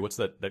story. What's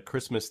that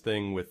Christmas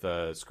thing with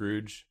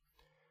Scrooge?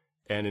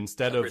 And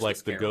instead A of like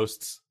Christmas the Carol.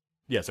 ghosts,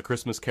 yes, a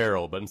Christmas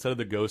Carol, but instead of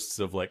the ghosts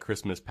of like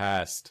Christmas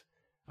past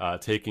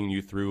taking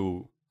you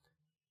through,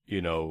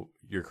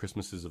 your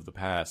Christmases of the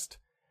past,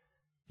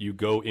 you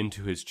go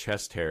into his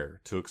chest hair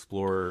to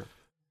explore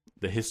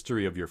the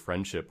history of your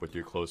friendship with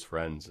your close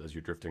friends as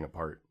you're drifting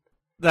apart.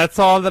 That's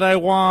all that I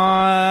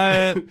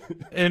want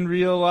in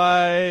real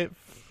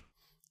life.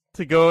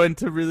 To go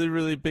into really,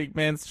 really big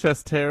man's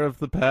chest hair of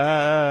the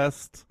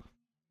past.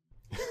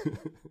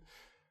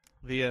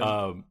 The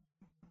end.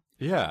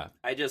 Yeah.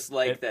 I just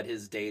like that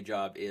his day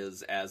job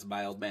is as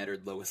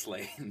mild-mannered Lois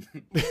Lane.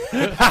 I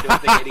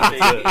don't think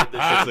anything in the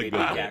That's show a made good me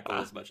one. cackle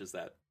as much as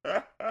that.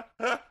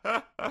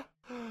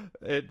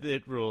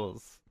 It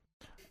rules.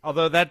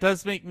 Although that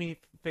does make me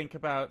think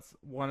about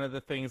one of the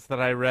things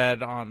that I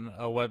read on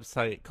a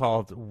website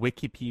called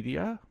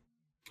Wikipedia.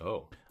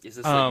 Oh. Is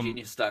this like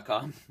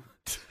Genius.com?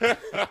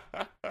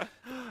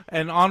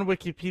 And on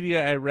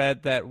Wikipedia, I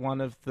read that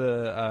one of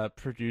the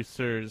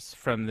producers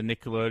from the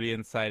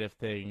Nickelodeon side of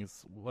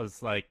things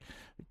was like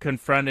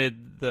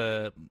confronted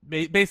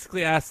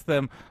basically asked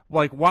them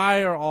like,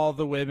 why are all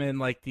the women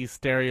like these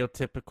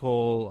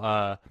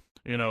stereotypical,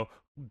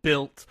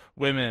 built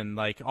women?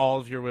 Like all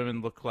of your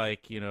women look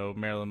like,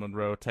 Marilyn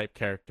Monroe type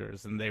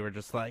characters. And they were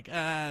just like,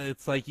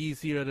 it's like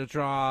easier to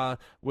draw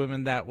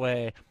women that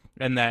way.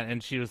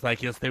 And she was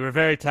like, yes, they were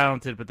very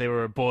talented, but they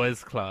were a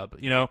boys' club,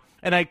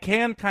 And I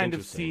can kind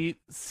of see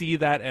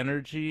that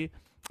energy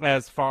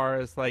as far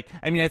as like,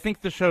 I mean, I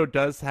think the show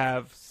does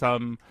have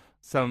some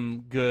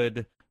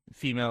good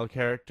female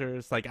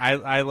characters. Like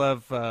I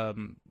love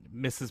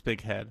Mrs.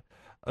 Big Head,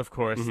 of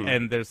course,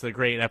 and there's a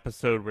great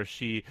episode where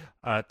she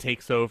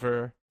takes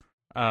over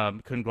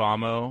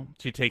Conglamo.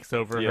 She takes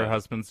over her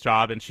husband's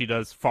job, and she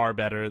does far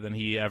better than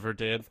he ever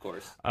did. Of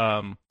course.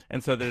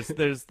 And so there's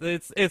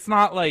it's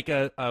not like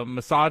a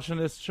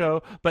misogynist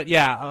show, but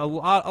yeah, a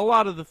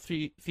lot of the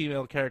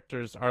female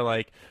characters are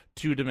like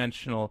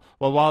two-dimensional.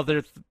 Well, while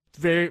they're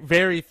very,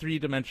 very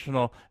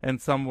three-dimensional in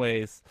some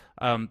ways.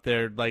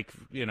 They're like,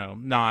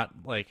 not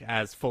like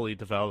as fully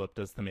developed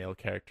as the male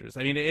characters.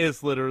 I mean, it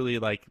is literally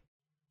like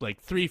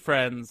three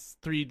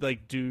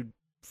like dude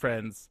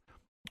friends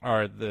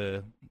are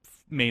the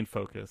main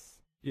focus.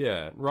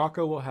 Yeah,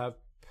 Rocco will have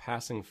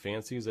passing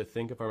fancies, I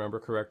think, if I remember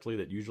correctly,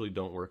 that usually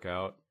don't work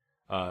out.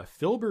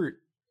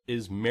 Filbert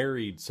is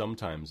married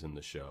sometimes in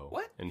the show.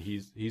 What? And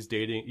he's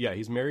dating. Yeah,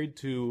 he's married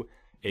to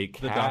a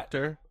cat. The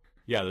doctor,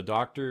 Yeah, the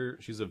doctor.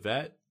 She's a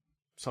vet.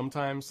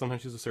 Sometimes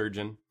she's a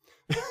surgeon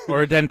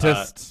or a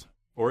dentist,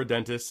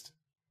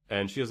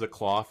 and she has a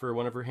claw for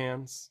one of her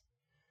hands.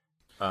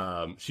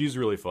 She's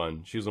really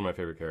fun. She's one of my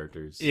favorite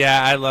characters.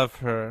 Yeah, I love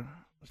her.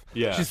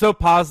 Yeah, She's so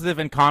positive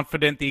and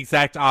confident. The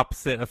exact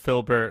opposite of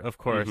Filbert, of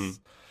course. Mhm.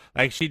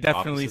 Like she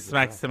definitely Opposite of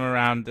smacks that. him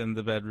around in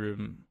the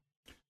bedroom.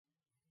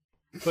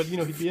 but he'd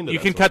be into You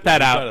that can sort cut of thing.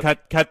 that You out. gotta-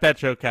 Cut that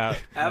joke out.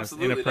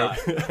 Absolutely not.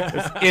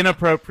 It's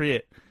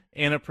inappropriate.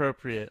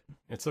 Inappropriate.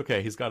 It's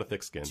okay. He's got a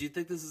thick skin. Do you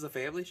think this is a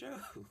family show?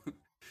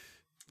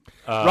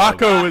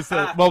 Rocco is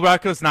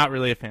Rocco's not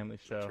really a family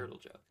show. Turtle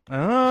joke.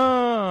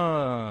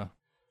 Oh.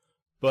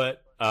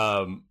 But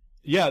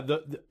yeah,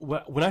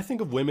 when I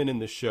think of women in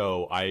the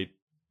show, I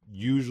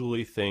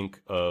usually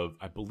think of,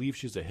 I believe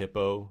she's a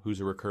hippo who's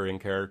a recurring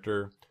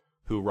character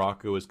who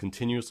Rocco is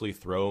continuously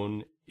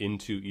thrown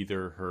into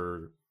either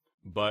her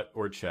butt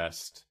or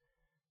chest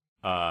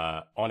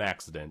on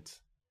accident.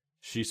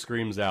 She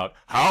screams out,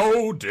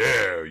 "How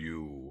dare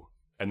you!"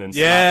 and then slaps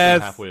Yes.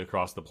 him halfway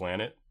across the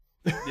planet.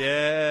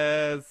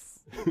 Yes.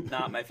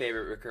 Not my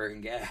favorite recurring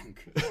gag.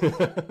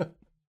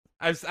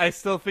 I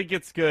still think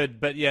it's good,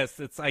 but yes,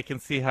 I can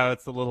see how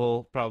it's a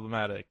little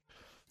problematic.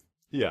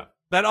 Yeah.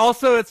 But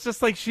also, it's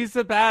just like she's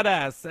a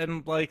badass,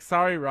 and like,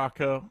 sorry,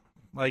 Rocco,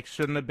 like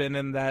shouldn't have been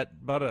in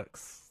that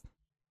buttocks.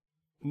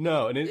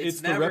 No, and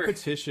it's the never-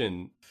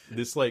 repetition.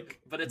 This like,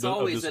 But it's of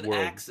always this an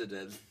world.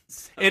 accident.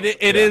 So It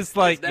is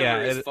like it's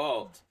never his it,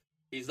 fault.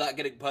 He's not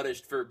getting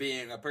punished for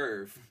being a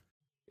perv.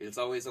 It's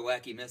always a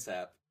wacky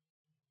mishap.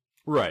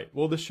 Right.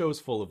 Well, the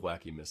show's full of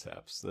wacky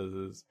mishaps. This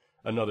is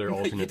another You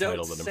alternate don't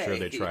title that I'm sure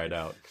they say. tried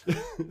out.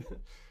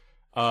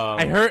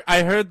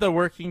 I heard the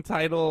working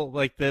title,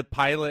 like the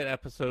pilot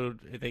episode,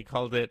 they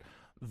called it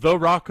 "The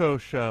Rocco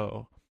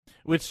Show,"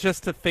 which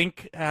just to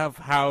think of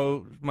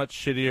how much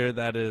shittier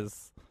that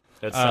is.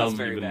 That sounds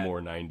very even bad. more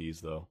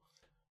 90s, though.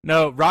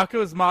 No,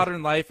 Rocco's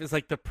Modern Life is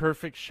like the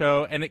perfect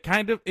show, and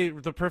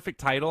the perfect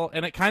title,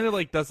 and it kind of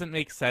like doesn't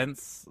make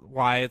sense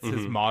why it's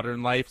his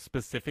modern life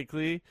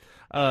specifically.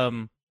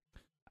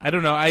 I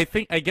don't know. I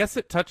guess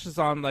it touches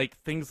on like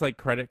things like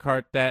credit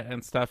card debt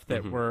and stuff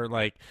that were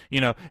like,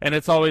 and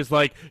it's always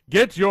like,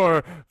 get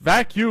your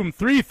vacuum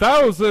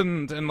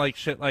 3000 and like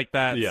shit like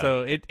that. Yeah.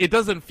 So it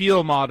doesn't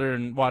feel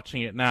modern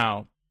watching it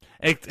now,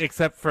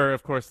 except for,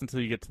 of course, until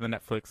you get to the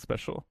Netflix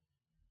special.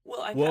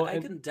 Well, I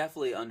and- can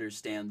definitely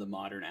understand the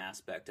modern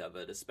aspect of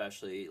it,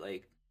 especially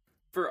like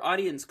for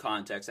audience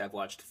context. I've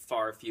watched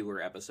far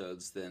fewer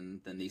episodes than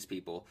these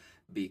people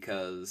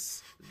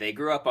because they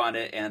grew up on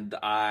it, and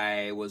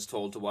I was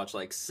told to watch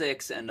like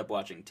 6, end up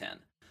watching 10.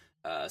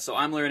 So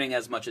I'm learning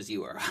as much as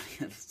you are,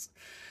 audience.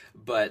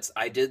 But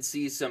I did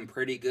see some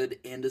pretty good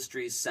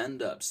industry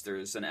send-ups.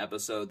 There's an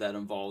episode that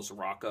involves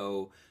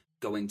Rocco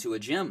going to a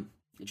gym,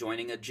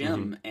 joining a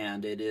gym,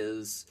 and it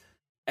is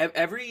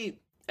every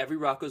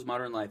Rocco's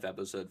Modern Life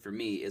episode for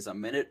me is a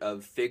minute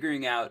of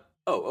figuring out,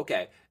 oh,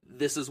 okay,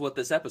 this is what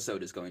this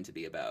episode is going to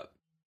be about.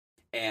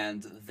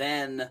 And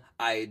then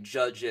I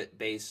judge it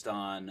based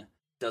on,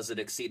 does it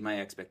exceed my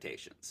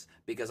expectations?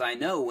 Because I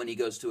know when he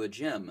goes to a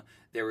gym,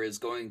 there is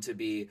going to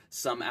be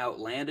some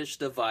outlandish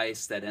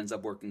device that ends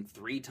up working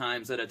 3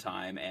 times at a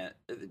time, and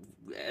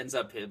ends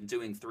up him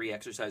doing 3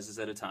 exercises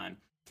at a time.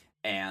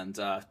 And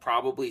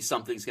probably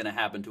something's going to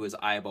happen to his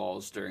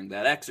eyeballs during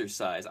that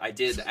exercise. I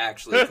did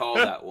actually call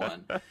that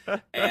one.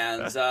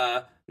 And,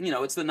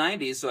 it's the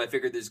 90s, so I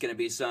figured there's going to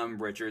be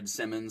some Richard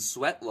Simmons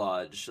sweat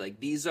lodge. Like,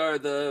 these are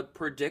the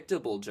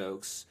predictable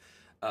jokes.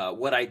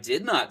 What I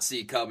did not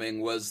see coming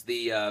was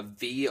the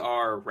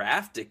VR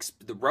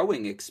the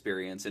rowing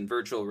experience in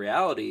virtual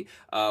reality,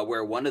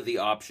 where one of the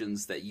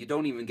options that you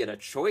don't even get a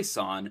choice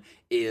on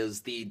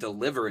is the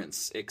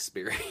Deliverance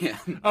experience.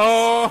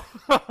 Oh,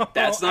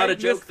 That's not a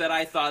joke that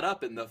I thought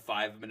up in the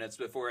 5 minutes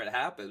before it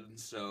happened,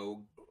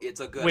 so it's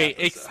a good Wait,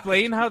 episode.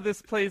 explain how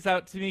this plays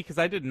out to me, because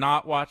I did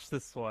not watch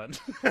this one.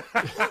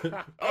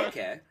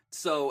 Okay,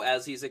 so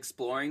as he's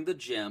exploring the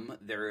gym,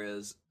 there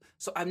is...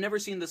 So I've never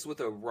seen this with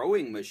a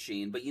rowing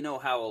machine, but you know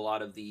how a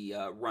lot of the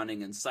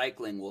running and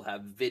cycling will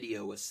have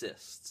video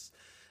assists,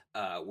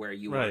 where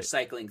you are Right.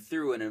 cycling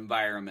through an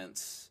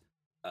environment,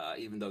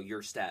 even though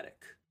you're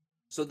static.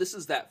 So this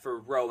is that for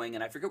rowing,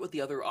 and I forget what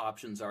the other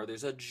options are.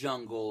 There's a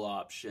jungle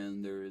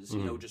option. There's,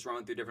 just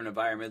rowing through different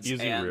environments.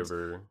 Easy and,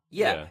 River.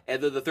 Yeah,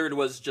 and then the third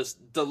was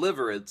just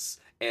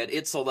Deliverance, and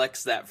it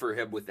selects that for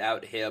him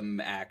without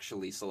him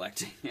actually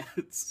selecting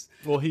it.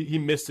 Well, he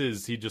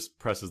misses. He just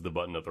presses the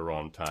button at the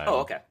wrong time.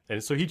 Oh, okay.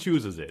 And so he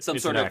chooses it. Some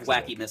It's sort an of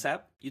accident. wacky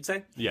mishap, you'd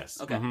say? Yes.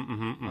 Okay.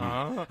 Mhm.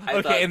 Oh. I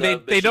Okay, thought and the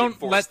they machine don't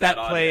forced let that that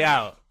on play him.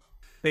 out.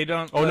 They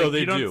don't. Oh like, no, they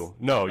you don't- do.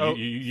 No, Oh.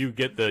 you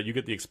get the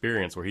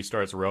experience where he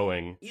starts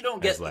rowing. You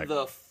don't get as, like-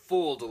 the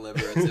full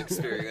Deliverance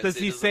experience. Does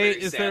It he is a say?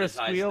 very Is there a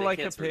sanitized squeal thing. like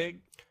a Kids were- pig?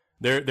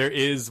 There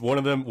is one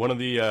of the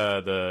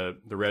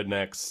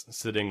rednecks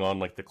sitting on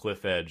like the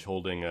cliff edge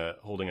holding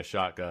a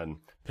shotgun,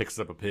 picks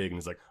up a pig and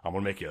he's like, "I'm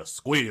gonna make you a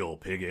squeal,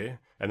 piggy,"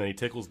 and then he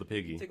tickles the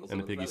piggy, Tickles and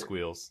the him with piggy feather.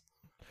 squeals.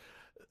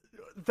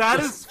 That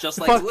is Just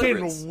like fucking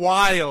Deliverance.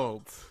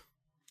 wild.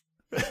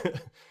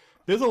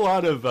 There's a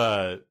lot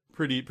of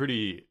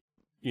pretty,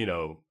 you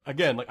know,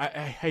 again, like I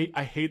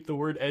hate the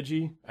word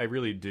edgy, I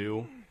really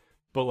do,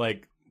 but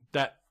like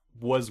that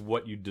was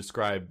what you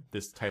describe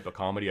this type of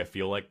comedy. I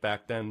feel like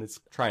back then it's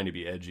trying to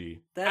be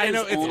edgy. That I is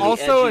know, it's only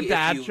also a edgy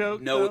dad if you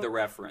joke, know though. the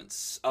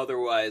reference.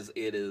 Otherwise,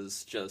 it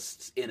is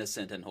just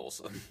innocent and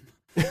wholesome.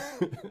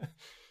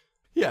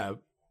 Yeah,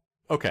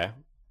 okay,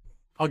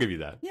 I'll give you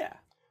that. Yeah.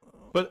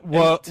 But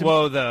Whoa, and to-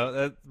 whoa,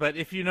 though. But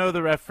if you know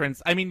the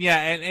reference, I mean, yeah,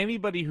 and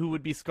anybody who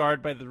would be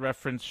scarred by the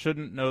reference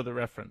shouldn't know the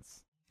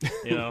reference.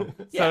 You know,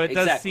 Yeah, so it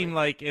does exactly. seem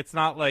like it's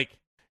not like,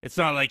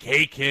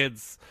 hey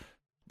kids,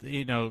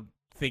 you know,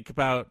 think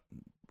about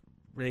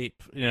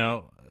rape. You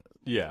know,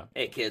 yeah.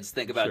 Hey kids,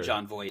 think about Sure.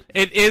 John Voight.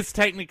 it is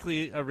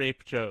technically a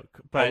rape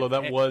joke, but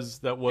Although that was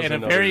in a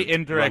another very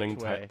indirect running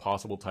way.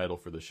 possible title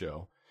for the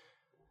show.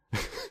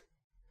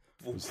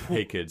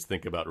 Hey kids,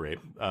 think about rape.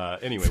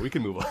 Anyway, we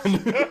can move on.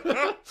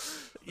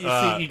 you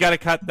see, you got to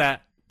cut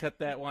that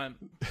one.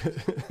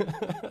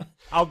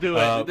 I'll do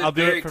it. We've been I'll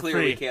do very it for clear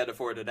free. we can't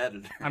afford an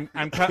editor.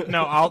 I'm cut.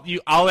 No,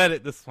 I'll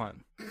edit this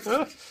one.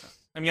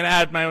 I'm gonna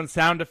add my own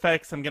sound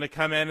effects. I'm gonna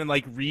come in and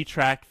like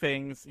retrack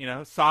things. You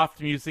know, soft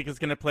music is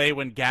gonna play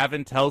when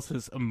Gavin tells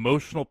his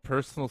emotional,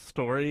 personal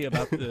story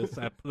about this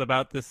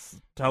about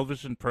this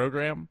television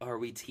program. Are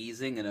we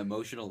teasing an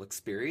emotional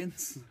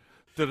experience?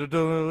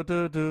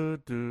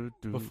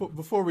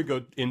 Before we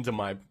go into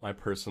my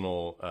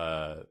personal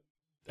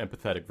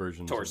empathetic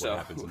versions Torso. of what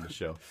happens in the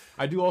show,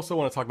 I do also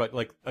want to talk about,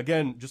 like,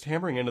 again, just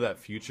hammering into that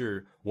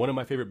future. One of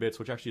my favorite bits,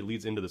 which actually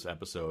leads into this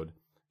episode,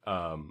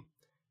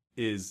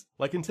 is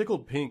like in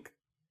Tickled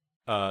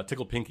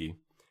Pinky,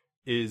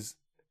 is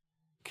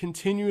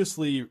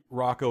continuously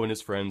Rocco and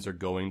his friends are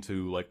going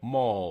to like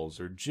malls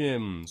or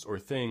gyms or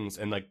things,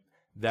 and like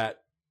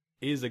that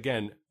is,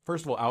 again,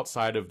 first of all,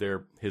 outside of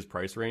his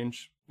price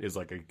range, is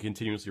like a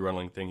continuously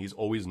running thing. He's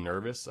always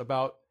nervous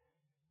about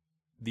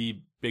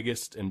the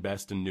biggest and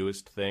best and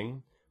newest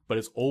thing, but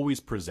it's always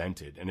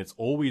presented and it's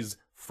always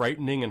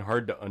frightening and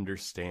hard to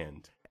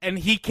understand. And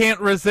he can't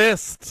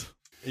resist.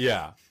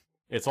 Yeah.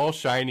 It's all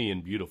shiny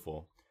and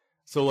beautiful.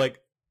 So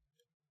like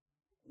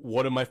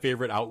one of my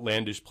favorite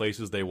outlandish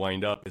places they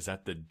wind up is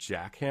at the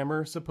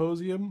Jackhammer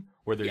Symposium,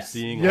 where they're Yes.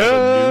 seeing all the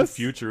new Yes.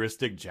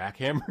 futuristic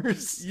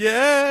jackhammers.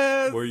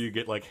 Yes. Where you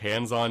get like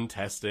hands-on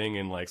testing,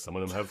 and like some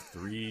of them have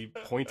 3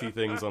 pointy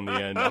things on the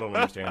end. I don't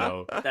understand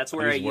how. That's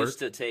where I these work. used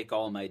to take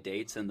all my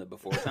dates in the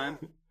before time,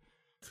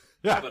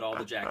 Yeah, but all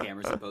the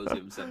Jackhammer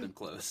Symposiums have been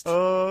closed.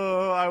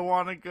 Oh, I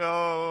want to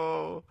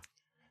go.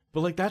 but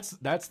like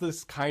that's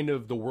this kind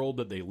of the world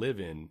that they live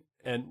in,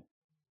 and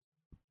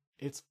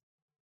it's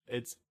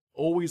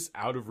always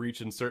out of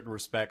reach in certain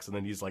respects, and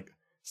then he's like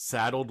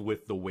saddled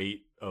with the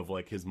weight of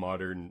like his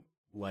modern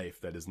life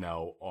that is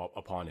now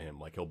upon him.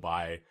 Like he'll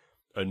buy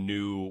a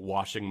new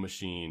washing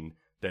machine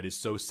that is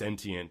so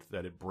sentient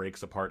that it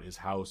breaks apart his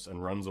house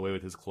and runs away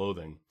with his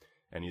clothing,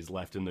 and he's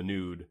left in the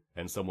nude,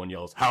 and someone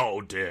yells,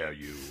 "How dare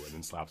you!" and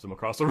then slaps him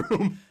across the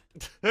room.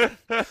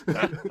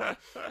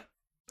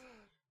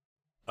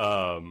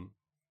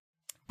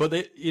 But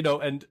they, you know,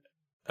 and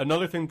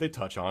another thing they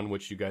touch on,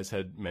 which you guys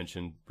had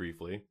mentioned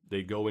briefly,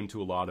 they go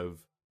into a lot of,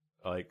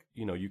 like,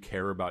 you know, you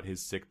care about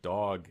his sick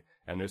dog,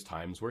 and there's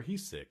times where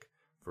he's sick.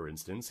 For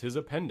instance, his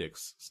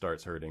appendix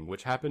starts hurting,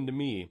 which happened to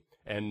me,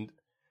 and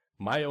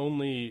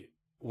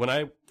when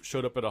I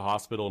showed up at a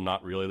hospital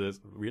not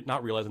realizing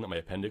that my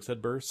appendix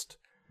had burst,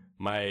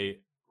 my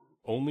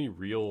only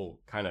real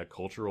kind of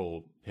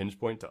cultural hinge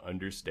point to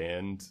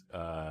understand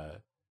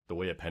the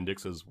way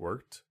appendixes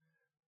worked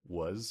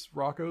was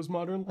Rocco's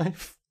modern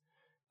life,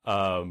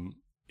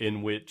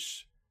 in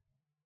which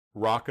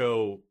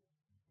Rocco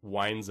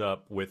winds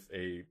up with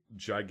a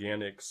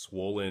gigantic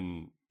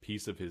swollen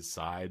piece of his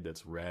side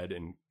that's red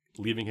and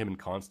leaving him in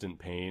constant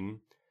pain.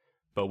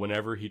 But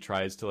whenever he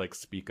tries to like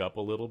speak up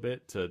a little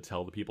bit to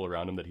tell the people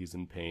around him that he's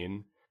in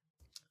pain,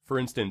 for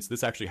instance,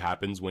 this actually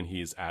happens when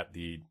he's at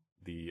the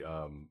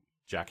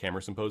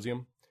Jackhammer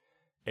Symposium,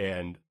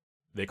 and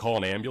they call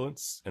an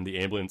ambulance, and the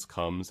ambulance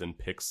comes and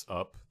picks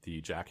up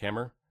the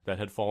jackhammer that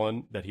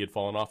he had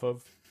fallen off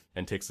of,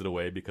 and takes it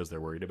away because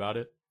they're worried about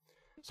it.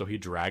 So he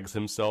drags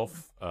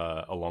himself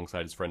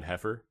alongside his friend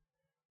Heifer.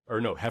 Or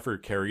no, Heifer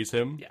carries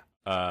him.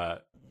 Yeah.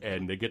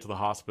 And they get to the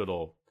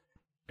hospital,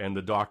 and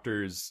the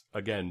doctors,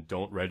 again,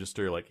 don't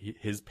register, like,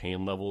 his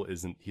pain level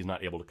he's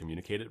not able to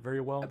communicate it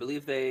very well. I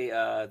believe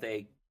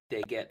they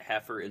get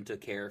Heifer into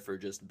care for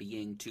just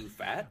being too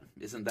fat.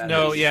 Isn't that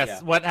No, his- yes.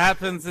 yeah. What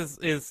happens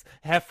is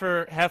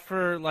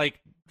Heifer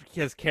like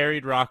has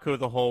carried Rocco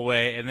the whole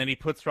way, and then he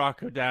puts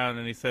Rocco down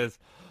and he says,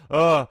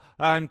 "Oh,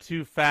 I'm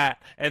too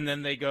fat," and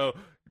then they go,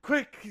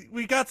 "Quick,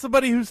 we got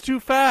somebody who's too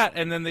fat,"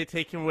 and then they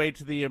take him away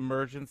to the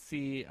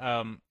emergency.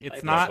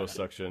 It's not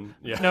liposuction.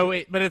 Yeah. No,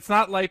 wait, but it's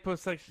not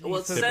liposuction.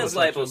 Well, it says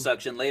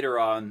liposuction. Later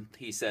on,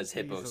 he says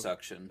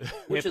hipposuction,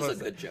 which is a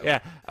good joke. Yeah.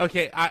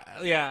 Okay.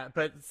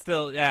 But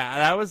still,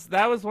 yeah.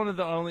 That was one of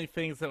the only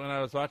things that when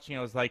I was watching,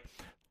 I was like,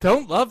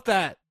 "Don't love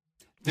that."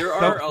 There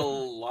are a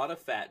lot of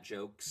fat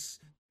jokes.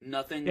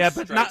 Nothing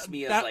strikes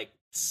me as like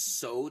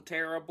so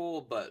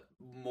terrible, but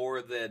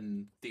more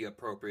than the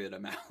appropriate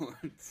amount.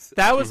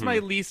 That was my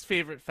least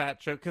favorite fat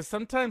joke, because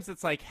sometimes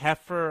it's like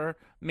Heifer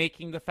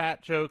making the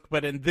fat joke,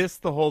 but in this,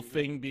 the whole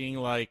thing being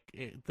like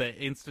the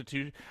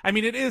institution. I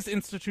mean, it is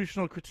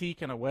institutional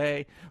critique in a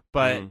way,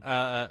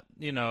 but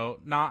you know,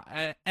 not.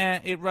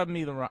 It rubbed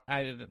me the wrong.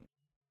 I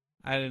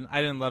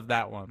didn't love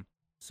that one.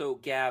 So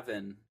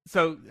Gavin.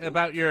 So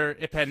about your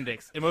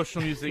appendix,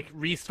 emotional music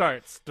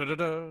restarts.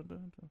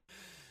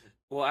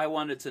 Well, I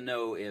wanted to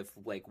know if,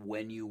 like,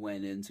 when you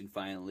went in to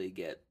finally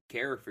get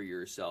care for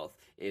yourself,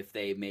 if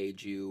they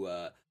made you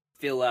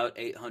fill out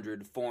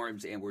 800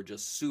 forms and were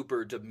just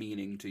super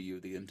demeaning to you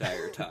the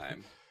entire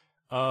time.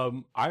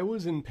 I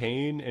was in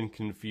pain and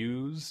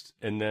confused,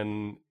 and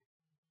then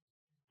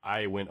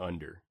I went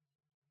under.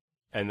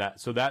 And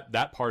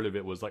that part of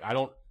it was like,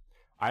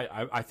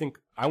 I think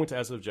I went to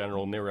SF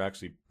General, and they were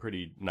actually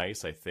pretty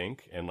nice, I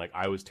think. And like,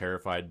 I was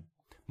terrified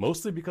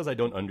mostly because I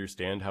don't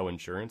understand how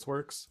insurance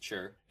works.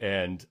 Sure.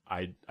 And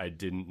I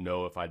didn't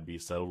know if I'd be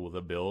settled with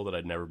a bill that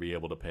I'd never be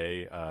able to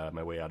pay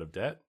my way out of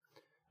debt.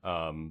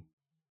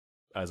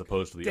 As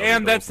opposed to the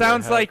Damn, that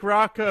sounds like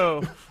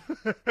Rocco.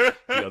 The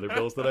other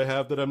bills that I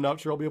have that I'm not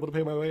sure I'll be able to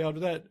pay my way out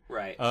of debt.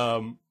 Right.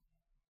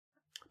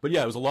 But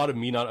yeah, it was a lot of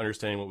me not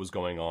understanding what was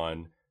going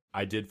on.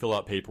 I did fill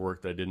out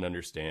paperwork that I didn't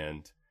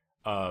understand.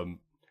 The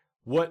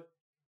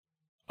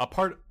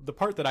part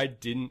that I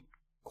didn't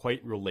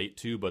quite relate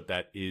to, but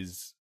that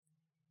is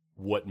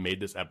what made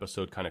this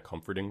episode kind of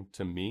comforting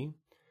to me,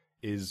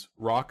 is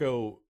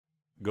Rocco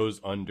goes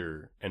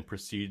under and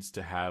proceeds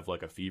to have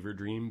like a fever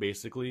dream,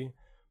 basically,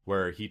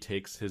 where he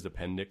takes his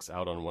appendix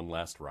out on one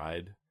last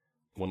ride,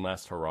 one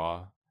last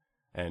hurrah,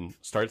 and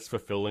starts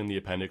fulfilling the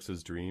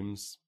appendix's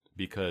dreams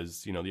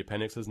because, you know, the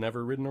appendix has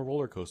never ridden a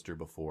roller coaster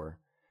before.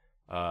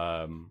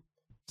 But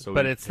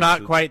it's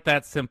not quite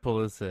that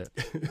simple, is it?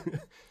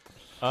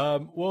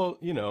 Well,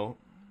 you know,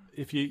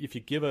 if you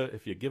give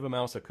a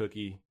mouse a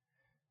cookie,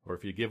 or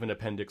if you give an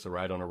appendix a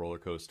ride on a roller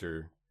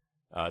coaster,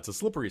 it's a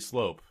slippery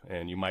slope,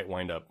 and you might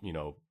wind up, you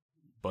know,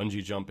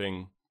 bungee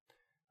jumping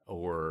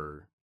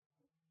or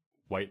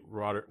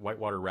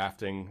whitewater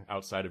rafting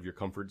outside of your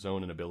comfort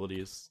zone and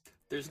abilities.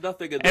 There's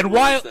nothing in the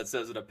rules that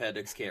says an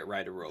appendix can't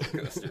ride a roller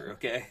coaster,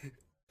 okay?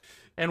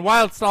 And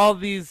whilst all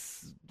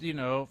these, you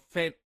know,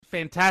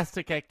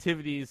 fantastic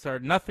activities are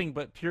nothing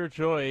but pure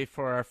joy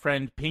for our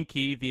friend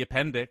Pinky, the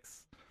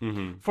appendix,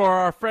 for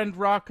our friend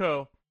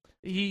Rocco,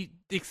 he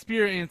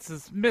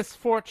experiences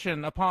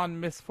misfortune upon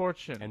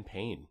misfortune. And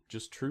pain.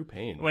 Just true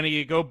pain. When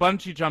he go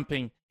bungee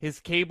jumping, his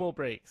cable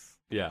breaks.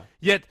 Yeah.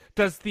 Yet,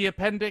 does the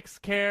appendix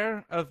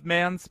care of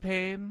man's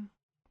pain?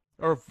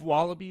 Or of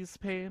Wallaby's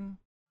pain?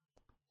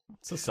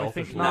 It's a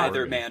selfish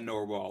neither man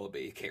nor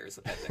Wallaby cares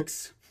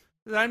appendix.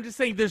 I'm just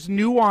saying there's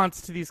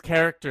nuance to these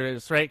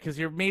characters, right? Because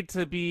you're made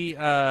to be,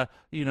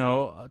 you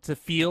know, to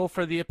feel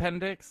for the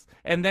appendix.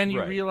 And then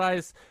you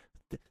realize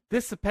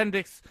this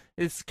appendix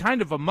is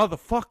kind of a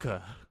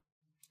motherfucker.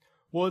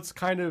 Well, it's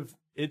kind of,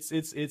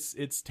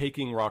 it's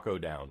taking Rocco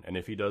down. And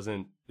if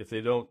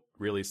they don't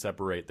really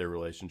separate their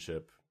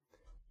relationship,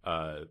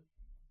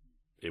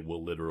 it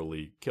will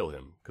literally kill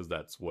him. Because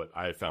that's what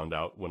I found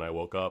out when I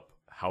woke up,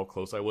 how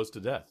close I was to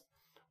death.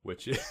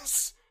 Which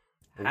is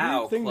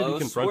how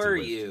close were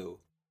you?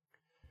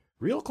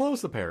 Real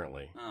close,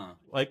 apparently.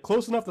 Like,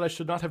 close enough that I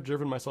should not have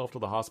driven myself to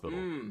the hospital.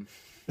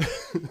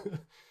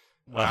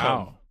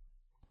 Wow.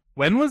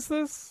 When was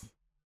this?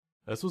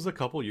 This was a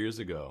couple years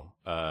ago.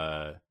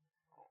 I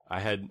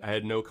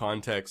had no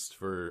context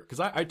for, because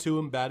I too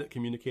am bad at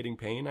communicating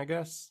pain, I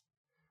guess,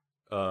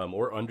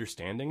 or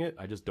understanding it.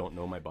 I just don't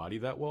know my body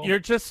that well. You're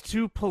just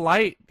too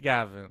polite,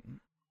 Gavin.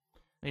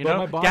 You know,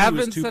 my body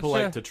Gavin's was too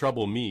polite to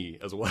trouble me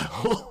as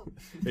well.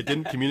 It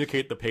didn't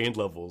communicate the pain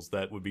levels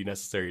that would be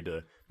necessary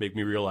to make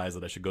me realize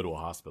that I should go to a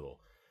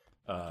hospital.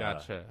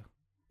 Gotcha.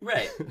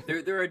 Right.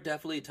 There are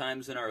definitely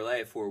times in our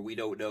life where we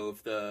don't know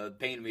if the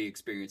pain we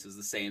experience is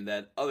the same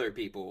that other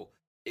people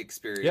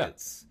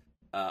experience.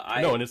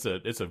 Yeah. No, and it's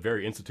a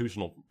very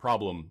institutional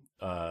problem.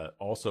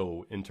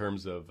 Also, in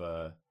terms of,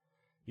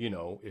 you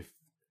know,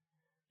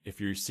 if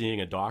you're seeing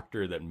a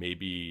doctor that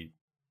maybe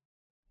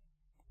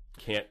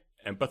can't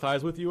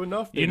empathize with you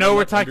enough,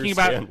 we're talking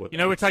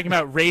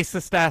about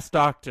racist ass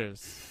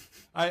doctors.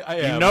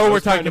 We're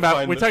talking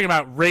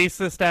about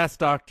racist ass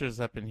doctors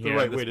up in here. The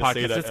right way to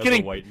say that it's as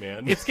getting, a white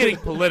man. It's getting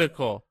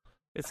political.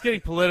 It's getting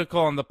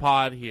political on the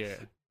pod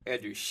here.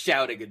 Andrew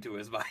shouting into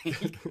his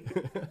mic.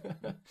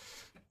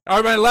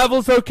 Are my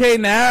levels okay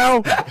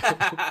now?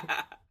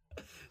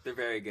 They're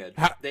very good.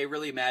 They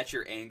really match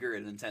your anger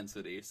and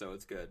intensity, so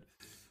it's good.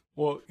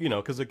 Well,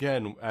 because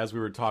again, as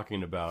we were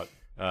talking about,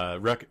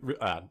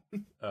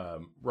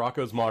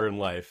 Rocco's Modern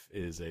Life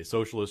is a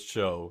socialist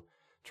show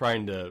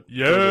trying to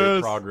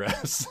further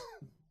progress.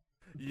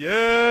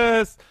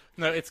 Yes.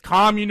 No, it's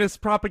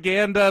communist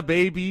propaganda,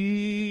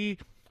 baby.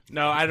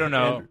 No, I don't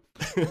know.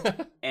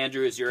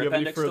 Andrew, is your Do you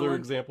have any appendix still further in?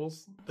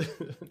 examples?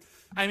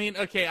 I mean,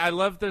 okay, I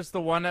love there's the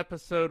one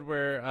episode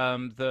where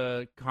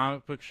the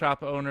comic book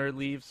shop owner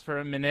leaves for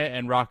a minute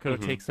and Rocco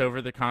takes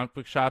over the comic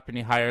book shop and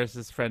he hires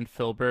his friend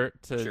Filbert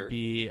to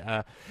be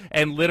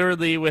and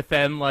literally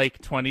within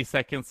like 20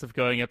 seconds of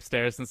going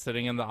upstairs and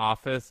sitting in the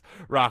office,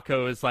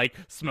 Rocco is like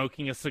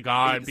smoking a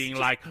cigar and being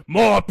like,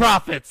 "More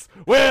profits!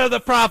 Where are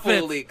the profits?"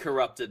 Fully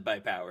corrupted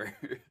by power.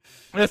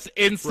 That's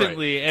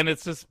instantly, and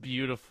it's just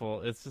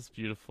beautiful. It's just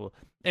beautiful.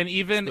 And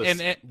even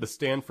the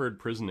Stanford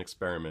prison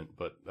experiment,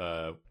 but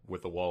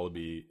with a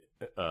wallaby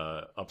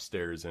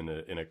upstairs in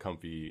a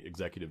comfy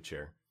executive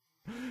chair.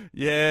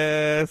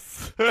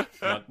 Yes.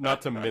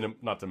 not to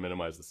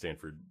minimize the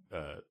Stanford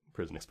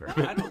prison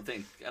experiment. I don't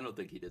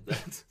think he did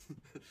that.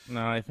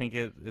 No, I think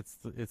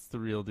it's the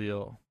real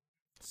deal.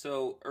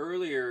 So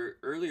earlier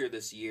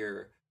this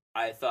year,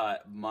 I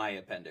thought my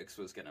appendix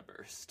was gonna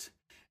burst.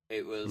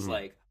 It was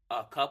like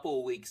a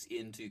couple weeks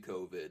into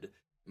COVID.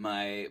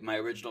 My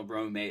original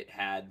roommate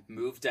had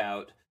moved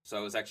out, so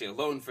I was actually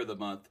alone for the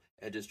month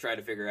and just trying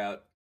to figure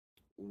out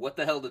what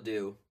the hell to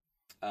do,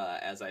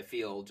 as I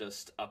feel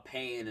just a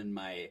pain in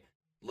my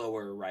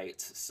lower right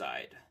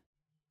side.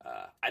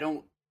 I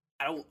don't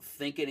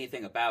think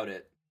anything about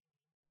it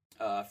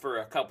for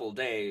a couple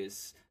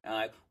days. And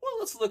I'm like, well,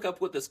 let's look up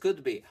what this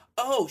could be.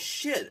 Oh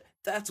shit,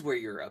 that's where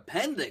your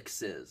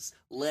appendix is.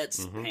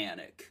 Let's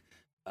panic.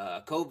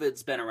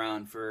 COVID's been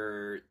around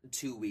for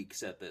 2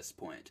 weeks at this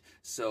point,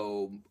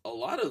 so a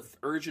lot of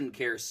urgent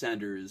care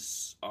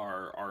centers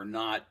are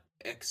not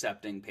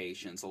accepting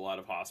patients. A lot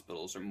of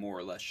hospitals are more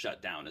or less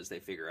shut down as they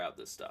figure out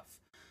this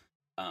stuff.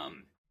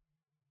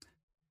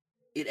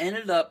 It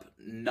ended up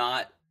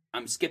not...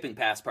 I'm skipping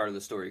past part of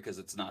the story because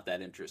it's not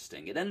that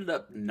interesting. It ended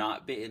up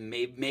not being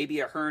maybe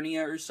a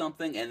hernia or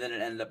something, and then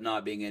it ended up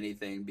not being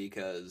anything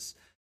because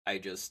I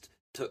just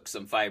took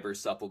some fiber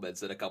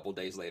supplements, and a couple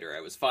days later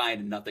I was fine,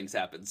 and nothing's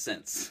happened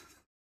since.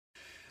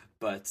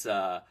 But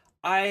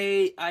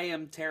I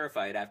am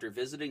terrified after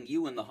visiting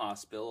you in the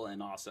hospital,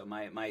 and also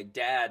my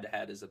dad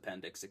had his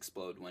appendix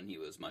explode when he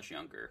was much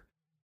younger.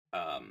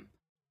 I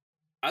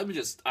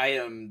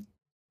am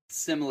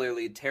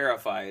similarly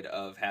terrified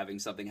of having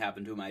something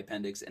happen to my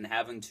appendix and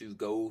having to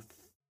go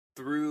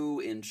through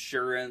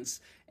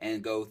insurance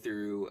and go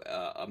through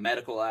a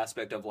medical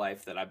aspect of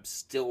life that I'm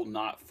still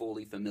not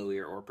fully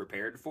familiar or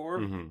prepared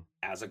for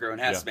as a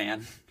grown-ass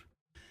man.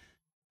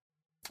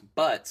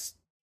 But,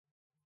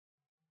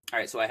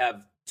 alright, so I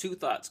have two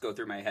thoughts go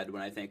through my head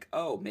when I think,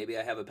 oh, maybe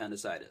I have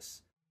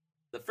appendicitis.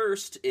 The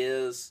first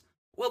is,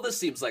 well, this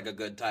seems like a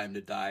good time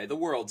to die. The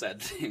world's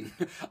ending.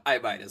 I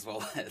might as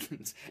well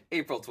end.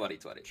 April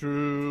 2020.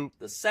 True.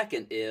 The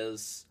second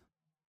is,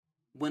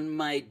 when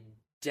my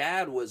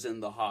dad was in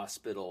the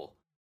hospital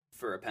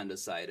for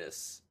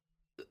appendicitis,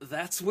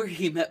 that's where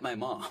he met my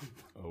mom.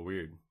 Oh,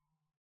 weird.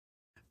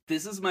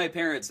 This is my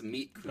parents'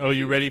 meet. Oh,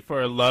 you ready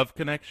for a love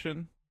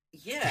connection?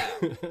 Yeah.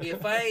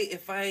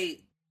 If I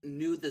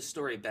knew this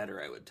story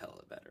better, I would tell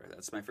it better.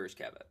 That's my first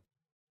caveat.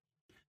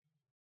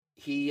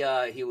 He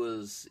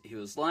was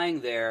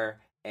lying there,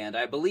 and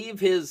I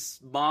believe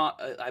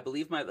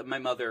my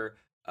mother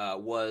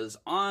was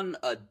on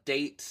a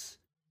date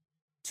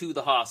to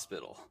the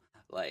hospital.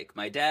 Like,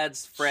 my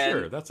dad's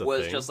friend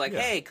was just like,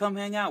 hey, come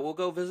hang out, we'll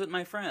go visit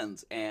my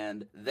friends.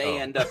 And they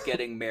end up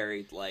getting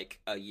married, like,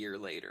 a year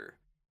later.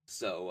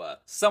 So,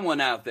 someone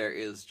out there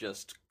is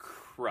just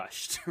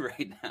crushed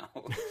right now.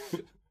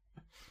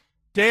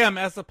 Damn,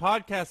 as a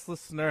podcast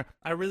listener,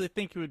 I really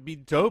think it would be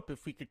dope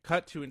if we could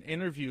cut to an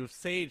interview of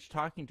Sage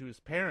talking to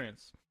his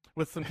parents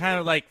with some kind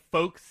of, like,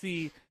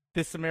 folksy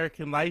This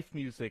American Life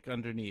music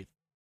underneath.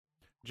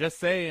 Just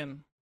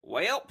saying.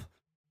 Well,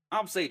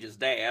 I'm Sage's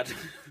dad.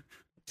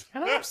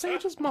 And I'm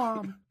Sage's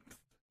mom.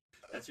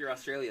 That's your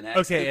Australian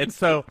accent. Okay, and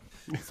so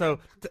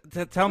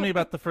tell me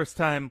about the first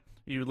time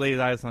you laid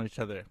eyes on each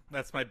other.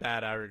 That's my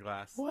bad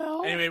hourglass.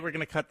 Well, anyway, we're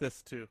gonna cut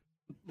this too.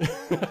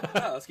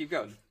 Let's keep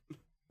going.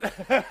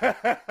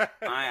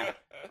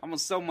 I'm in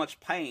so much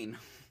pain.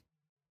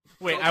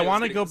 Wait, I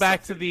want to go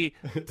back to the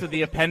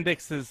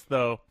appendixes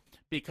though,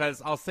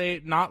 because I'll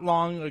say not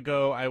long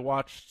ago I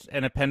watched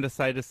an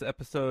appendicitis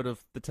episode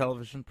of the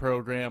television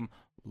program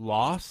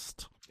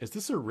Lost. Is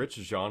this a rich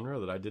genre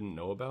that I didn't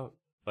know about?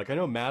 Like, I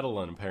know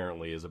Madeline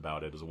apparently is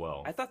about it as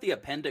well. I thought the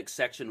appendix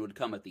section would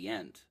come at the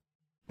end.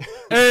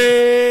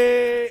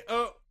 Hey!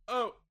 Oh,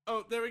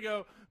 there we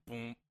go.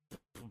 Boom,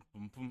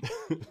 boom, boom, boom.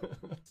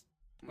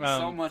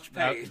 So much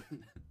pain.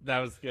 That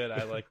was good.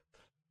 I like.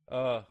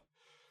 But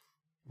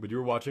you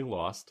were watching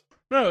Lost.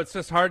 No, it's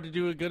just hard to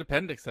do a good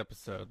appendix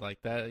episode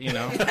like that, you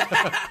know.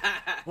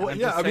 Well, I'm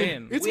yeah, just I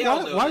saying. mean, it's We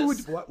all know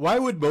why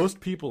would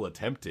most people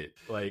attempt it?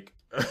 Like,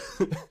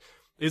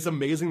 it's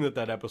amazing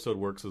that episode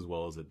works as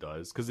well as it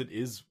does, because it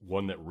is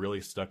one that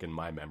really stuck in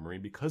my memory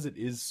because it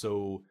is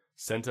so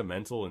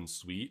sentimental and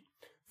sweet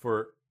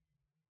for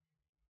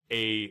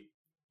a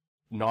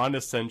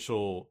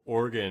non-essential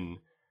organ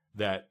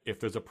that if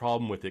there's a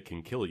problem with it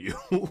can kill you.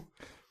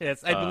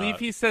 Yes, I believe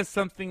he says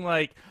something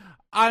like,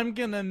 I'm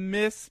gonna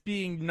miss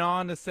being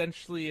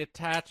non-essentially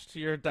attached to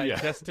your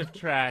digestive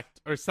tract,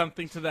 or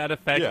something to that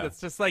effect. Yeah.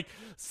 It's just like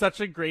such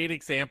a great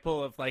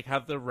example of like how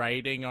the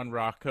writing on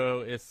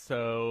Rocco is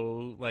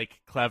so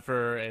like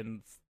clever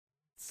and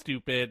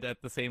stupid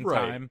at the same Right.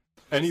 time.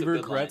 And he Some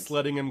good regrets lines.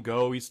 letting him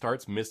go. He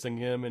starts missing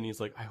him, and he's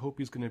like, I hope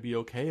he's going to be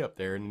okay up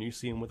there. And you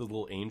see him with his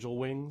little angel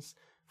wings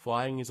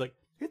flying. He's like,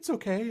 it's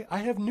okay. I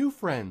have new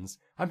friends.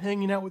 I'm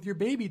hanging out with your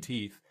baby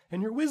teeth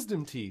and your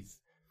wisdom teeth.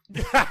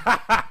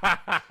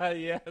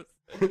 Yes.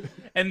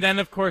 And then,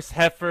 of course,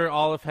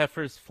 all of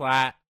Heifer's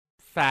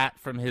fat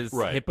from his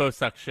Right.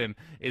 hipposuction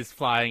is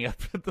flying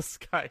up in the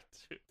sky,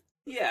 too.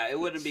 Yeah, it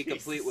wouldn't be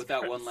complete Jesus without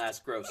Christ. one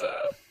last gross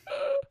up.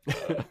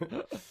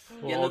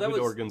 Well, Yeah, no, all that good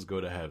was- organs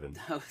go to heaven.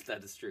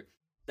 That is true.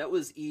 That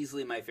was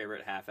easily my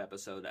favorite half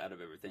episode out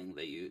of everything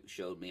that you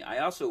showed me. I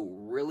also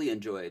really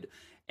enjoyed,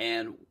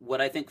 and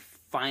what I think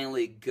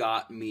finally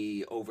got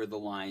me over the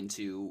line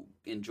to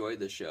enjoy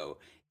the show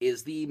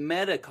is the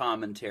meta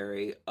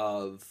commentary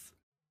of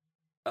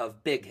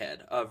Big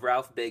Head, of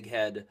Ralph Big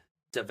Head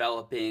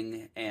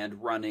developing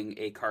and running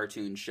a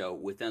cartoon show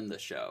within the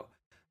show.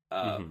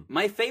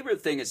 My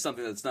favorite thing is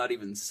something that's not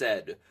even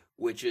said,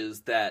 which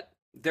is that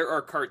there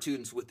are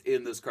cartoons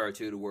within this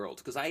cartoon world.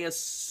 Because I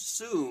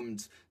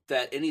assumed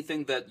that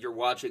anything that you're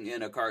watching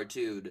in a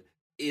cartoon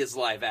is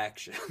live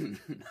action.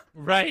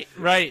 Right.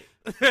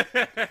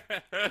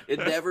 It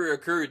never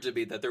occurred to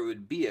me that there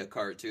would be a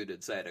cartoon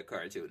inside a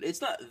cartoon.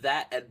 It's not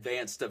that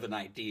advanced of an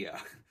idea.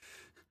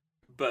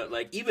 But,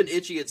 like, even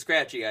Itchy and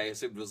Scratchy, I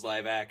assumed was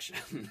live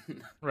action.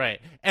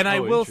 Right. And I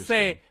Oh, will interesting.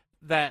 say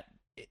that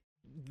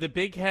the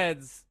big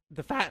heads,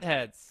 the fat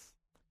heads,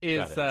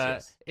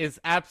 Yes. is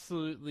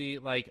absolutely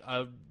like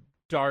a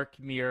dark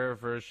mirror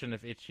version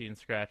of Itchy and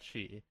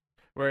Scratchy,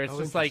 where it's Oh,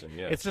 just like interesting,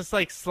 yeah. it's just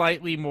like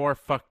slightly more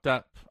fucked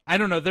up. I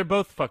don't know, they're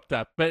both fucked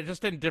up, but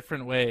just in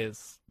different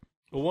ways.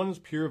 Well, one is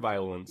pure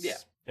violence, Yeah.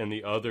 and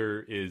the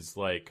other is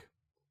like,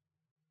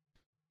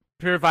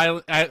 Pure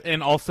violence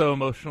and also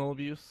emotional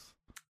abuse.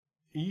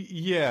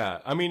 yeah.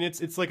 I mean,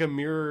 it's like a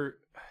mirror,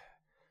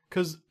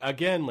 because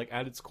again, like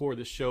at its core,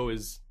 this show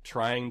is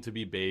trying to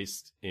be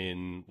based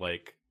in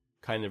like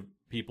kind of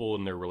people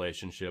and their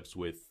relationships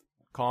with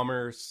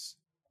commerce,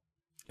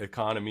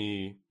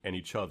 economy, and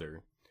each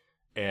other.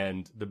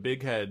 And the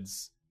big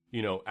heads,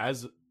 you know,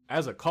 as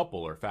a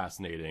couple are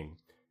fascinating.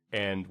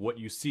 And what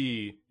you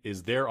see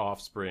is their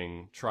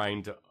offspring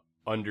trying to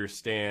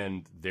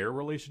understand their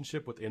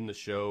relationship within the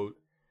show.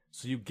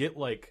 So you get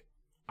like,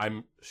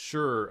 I'm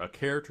sure, a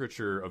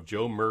caricature of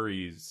Joe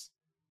Murray's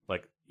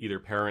like either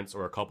parents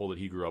or a couple that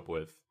he grew up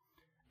with.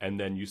 And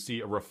then you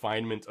see a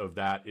refinement of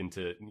that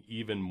into an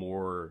even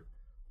more,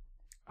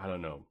 I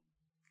don't know,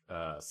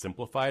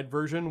 simplified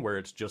version where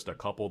it's just a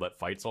couple that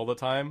fights all the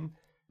time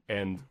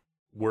and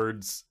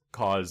words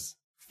cause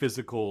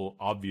physical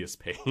obvious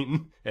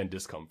pain and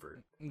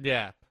discomfort.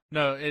 Yeah.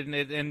 No,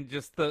 and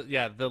just the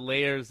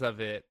layers of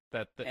it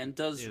And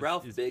does is-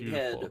 Ralph is Big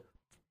Head beautiful.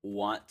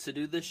 want to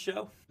do this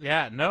show?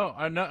 Yeah, no.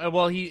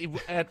 Well, he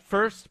at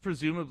first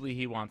presumably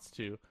he wants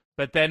to,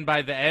 but then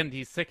by the end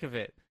he's sick of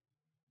it.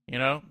 You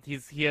know,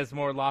 he has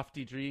more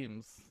lofty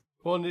dreams.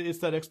 Well, and it's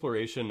that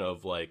exploration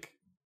of like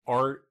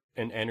art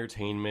and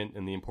entertainment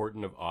and the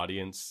importance of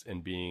audience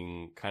and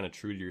being kind of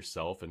true to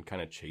yourself and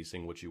kind of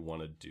chasing what you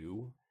want to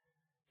do.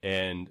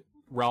 And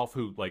Ralph,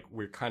 who like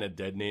we're kind of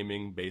dead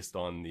naming based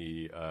on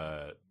the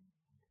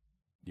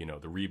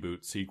the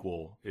reboot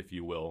sequel, if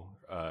you will.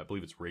 I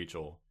believe it's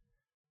Rachel,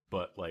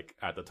 but like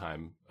at the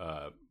time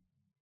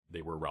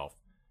they were Ralph.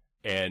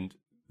 And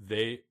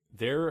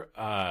their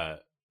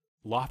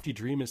lofty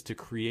dream is to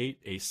create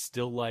a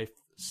still life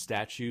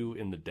statue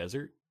in the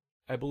desert,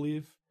 I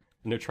believe.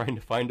 And they're trying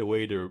to find a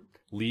way to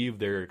leave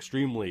their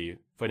extremely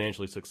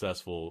financially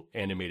successful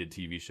animated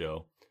TV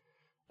show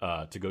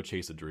to go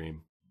chase a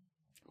dream.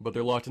 But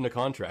they're locked into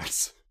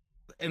contracts.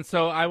 And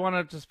so I want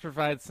to just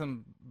provide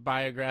some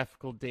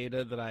biographical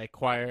data that I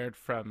acquired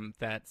from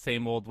that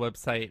same old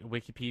website,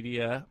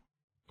 Wikipedia.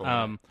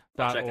 I'll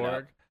check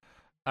it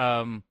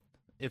 .org.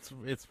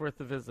 It's worth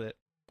a visit.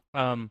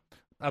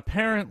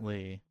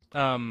 Apparently,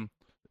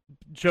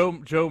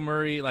 Joe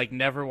Murray like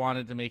never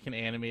wanted to make an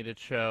animated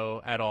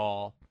show at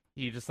all.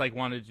 He just like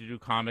wanted to do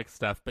comic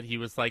stuff, but he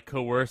was like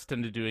coerced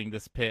into doing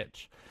this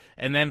pitch.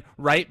 And then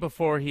right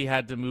before he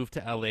had to move to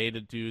LA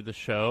to do the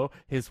show,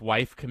 his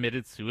wife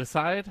committed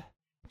suicide.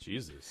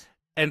 Jesus.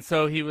 And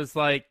so he was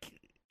like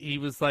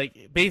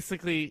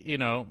basically, you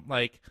know,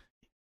 like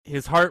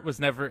his heart was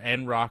never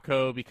in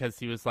Rocco because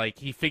he was like,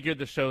 he figured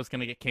the show was going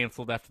to get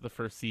canceled after the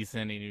first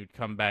season and he'd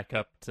come back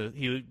up to,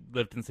 he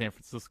lived in San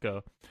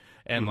Francisco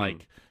and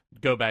like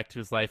go back to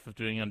his life of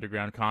doing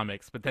underground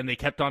comics. But then they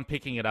kept on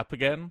picking it up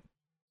again.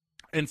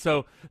 And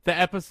so the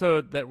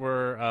episode that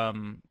we're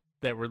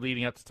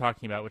leading up to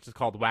talking about, which is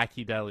called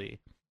Wacky Deli,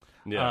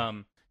 Yeah.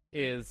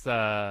 is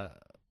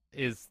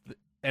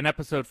an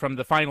episode from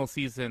the final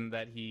season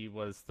that he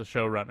was the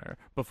showrunner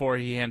before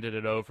he handed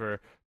it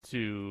over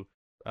to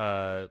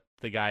the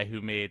guy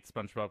who made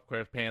SpongeBob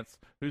SquarePants,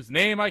 whose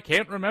name I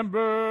can't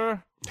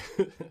remember.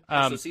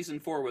 So season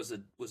 4 was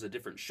a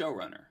different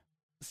showrunner.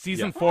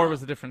 Season 4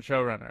 was a different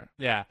showrunner.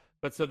 Yeah,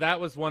 but so that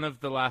was one of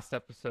the last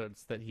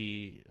episodes that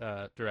he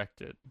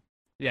directed.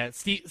 Yeah,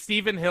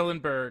 Steven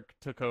Hillenburg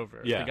took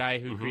over. Yeah. The guy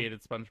who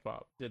created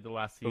SpongeBob did the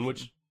last season.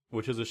 And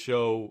which is a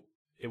show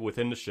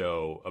within the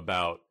show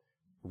about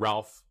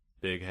Ralph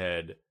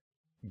Bighead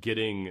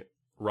getting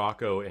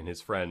Rocco and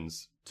his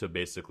friends to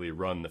basically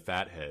run the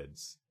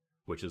Fatheads,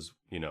 which is,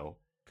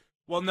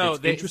 Well, no,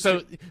 it's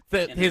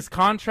his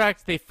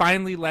contract, they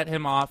finally let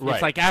him off. Right.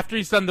 It's like after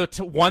he's done the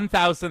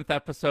 1000th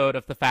episode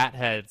of the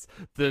Fatheads,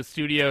 the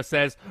studio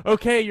says,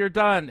 okay, you're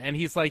done. And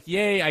he's like,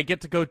 yay, I get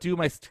to go do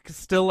my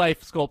still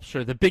life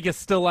sculpture, the biggest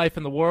still life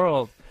in the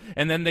world.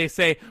 And then they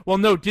say, well,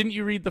 no, didn't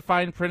you read the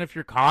fine print of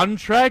your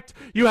contract?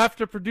 You have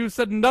to produce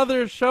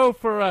another show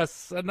for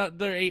us,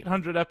 another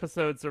 800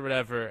 episodes or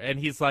whatever. And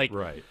he's like,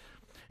 right.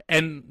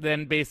 And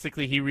then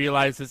basically he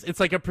realizes it's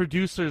like a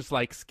producer's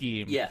like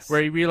scheme. Yes.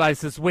 Where he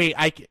realizes, wait,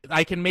 I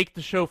can make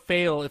the show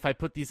fail if I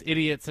put these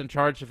idiots in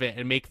charge of it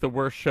and make the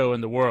worst show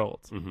in the world.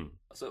 Mm-hmm.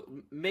 So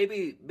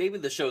maybe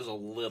the show's a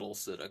little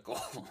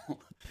cynical.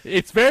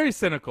 It's very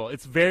cynical.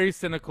 It's very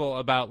cynical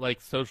about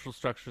like social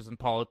structures and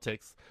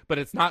politics, but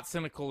it's not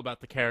cynical about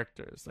the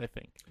characters, I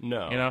think.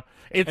 No.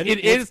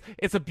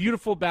 It's a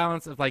beautiful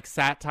balance of like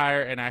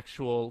satire and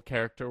actual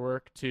character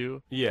work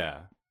too. Yeah.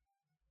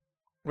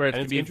 Where And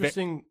it's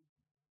interesting.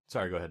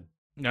 Sorry, go ahead.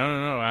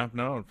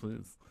 No,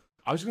 please.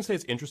 I was just gonna say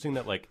it's interesting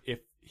that like if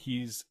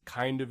he's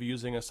kind of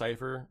using a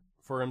cipher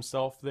for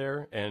himself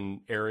there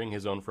and airing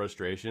his own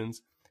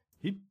frustrations,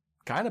 he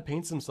kind of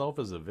paints himself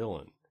as a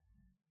villain.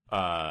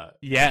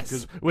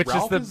 Yes, which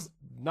Ralph is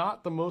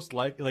not the most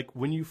like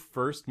when you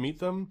first meet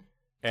them,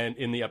 and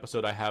in the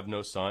episode I Have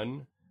No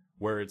Son,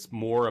 where it's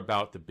more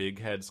about the big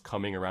heads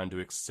coming around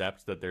to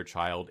accept that their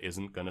child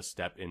isn't gonna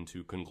step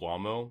into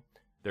Conglommo.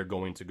 They're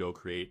going to go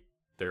create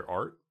their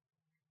art,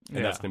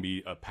 and that's going to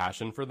be a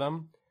passion for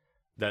them,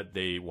 that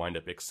they wind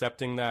up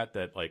accepting that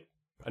like,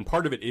 and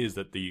part of it is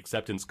that the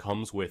acceptance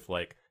comes with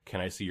like,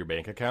 can I see your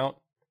bank account?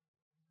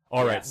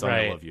 All right, son,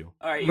 I love you.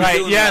 All right, you're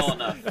doing yes, well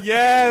enough.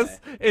 yes,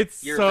 Anyway.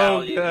 it's You're so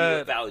good. good.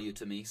 You're value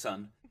to me,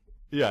 son.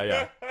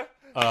 Yeah.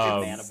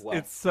 Man of wealth.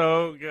 It's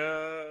so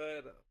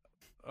good.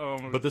 Oh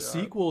my But the God.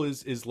 sequel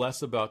is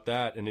less about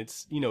that, and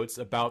it's it's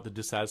about the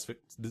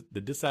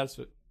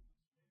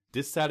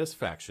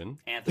dissatisfaction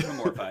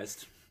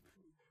Anthropomorphized.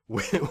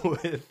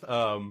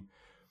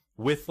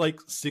 with like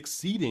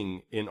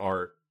succeeding in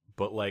art,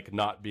 but like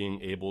not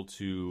being able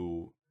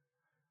to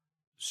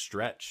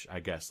stretch,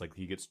 I guess. Like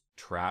he gets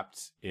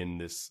trapped in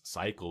this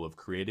cycle of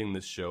creating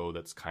this show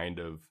that's kind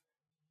of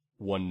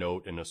one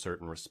note in a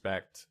certain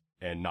respect,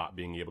 and not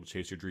being able to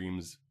chase your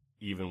dreams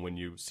even when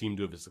you seem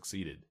to have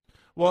succeeded.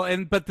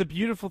 Well, but the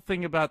beautiful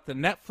thing about the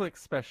Netflix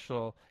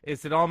special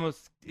is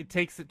it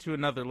takes it to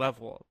another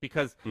level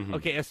because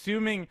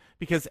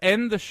because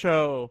end the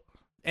show,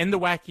 end the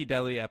Wacky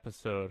Deli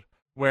episode,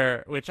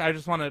 which I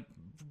just want to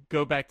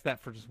go back to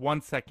that for just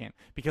 1 second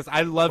because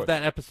I love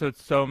that episode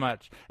so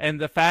much, and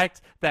the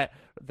fact that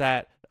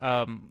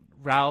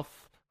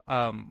Ralph,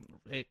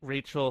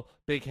 Rachel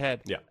Bighead,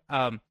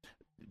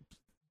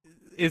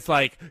 is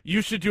like,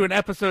 you should do an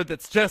episode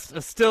that's just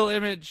a still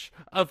image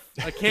of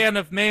a can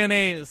of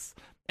mayonnaise,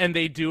 and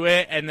they do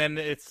it, and then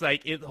it's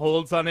like it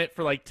holds on it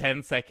for like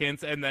 10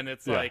 seconds, and then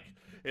it's like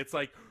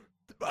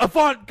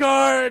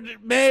avant-garde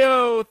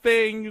mayo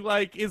thing,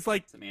 like is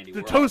like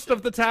the toast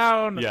of the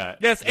town. Yeah.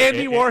 Yes,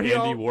 Andy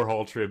Warhol. Andy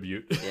Warhol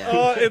tribute. Yeah.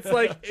 Oh, it's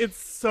like, it's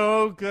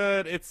so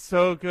good. It's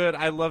so good.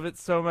 I love it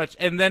so much.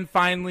 And then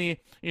finally,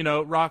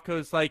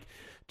 Rocco's like,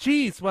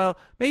 geez, well,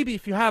 maybe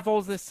if you have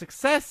all this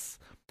success,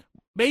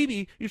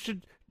 maybe you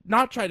should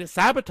not try to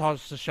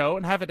sabotage the show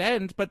and have it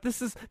end, but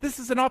this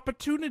is an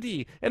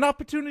opportunity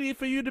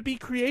for you to be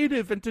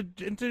creative and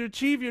to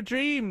achieve your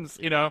dreams,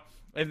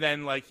 And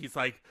then like he's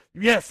like,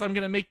 yes, I'm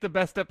gonna make the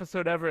best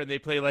episode ever, and they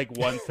play like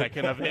 1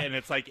 second of it, and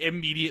it's like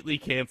immediately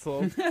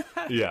canceled.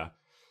 Yeah.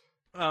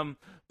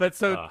 But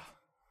so.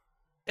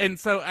 And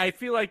so I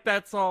feel like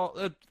that's all.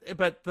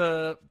 But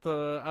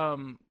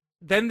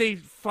then they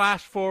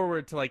flash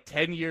forward to like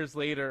 10 years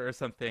later or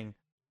something,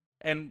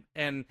 and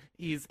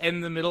he's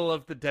in the middle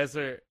of the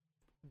desert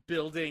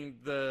building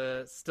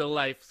the still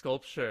life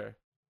sculpture,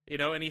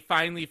 and he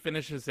finally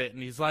finishes it,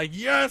 and he's like,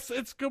 yes,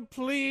 it's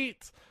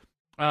complete.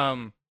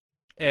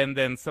 And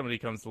then somebody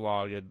comes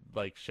along and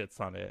like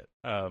shits on it.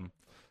 And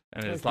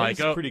it's like,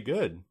 this is pretty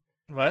good.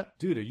 What?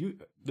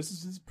 Dude, this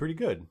is pretty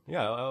good.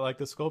 Yeah, I like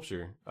this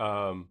sculpture.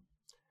 Are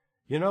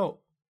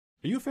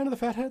you a fan of the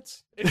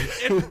Fatheads?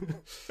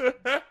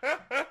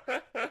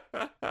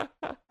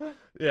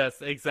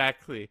 Yes,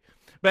 exactly.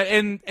 But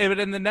in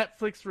the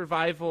Netflix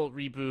revival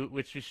reboot,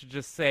 which we should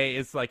just say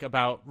is like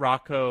about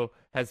Rocco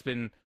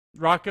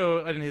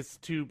and his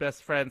two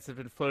best friends have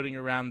been floating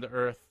around the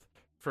Earth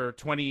for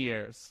 20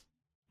 years.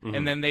 Mm-hmm.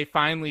 And then they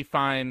finally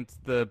find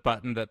the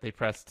button that they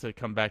press to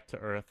come back to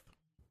Earth.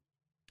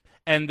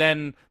 and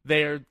then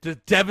they're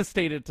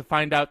devastated to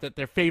find out that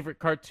their favorite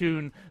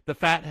cartoon, The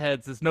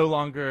Fatheads, is no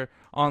longer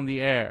on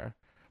the air,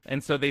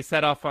 and so they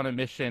set off on a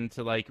mission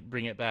to like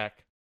bring it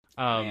back.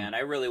 Man, I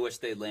really wish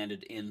they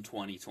landed in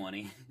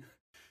 2020.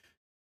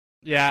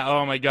 Yeah,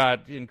 oh my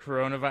god, in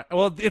coronavirus.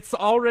 Well, it's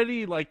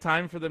already like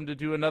time for them to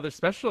do another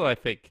special, I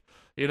think.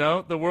 You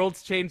know, the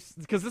world's changed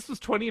because this was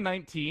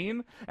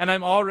 2019, and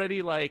I'm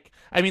already like,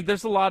 I mean,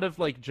 there's a lot of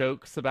like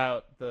jokes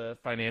about the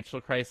financial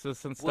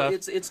crisis and stuff. Well,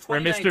 it's where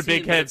 2019, Mr.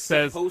 Big Head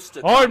says, supposed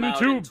to come "I'm out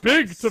too in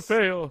big to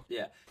fail."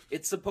 Yeah,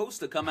 it's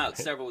supposed to come out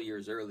several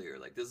years earlier.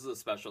 Like, this is a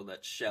special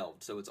that's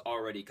shelved, so it's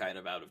already kind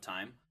of out of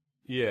time.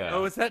 Yeah.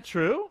 Oh, is that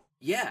true?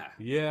 Yeah.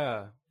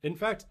 Yeah. In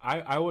fact,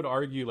 I would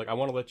argue, like, I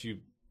want to let you,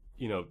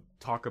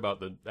 talk about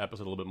the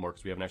episode a little bit more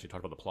because we haven't actually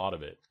talked about the plot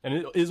of it. And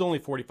it is only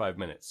 45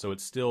 minutes, so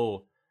it's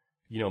still,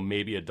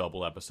 maybe a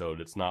double episode.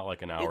 It's not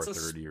like an hour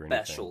 30 or anything.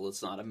 It's a special.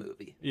 It's not a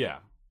movie. Yeah.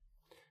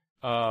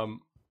 But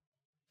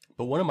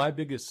one of my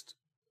biggest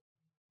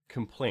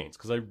complaints,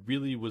 because I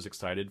really was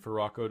excited for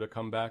Rocco to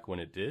come back when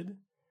it did,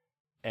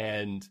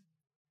 and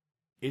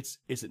it's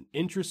an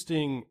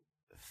interesting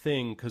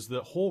thing because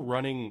the whole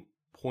running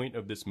point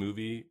of this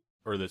movie,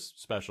 or this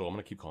special, I'm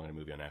going to keep calling it a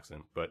movie on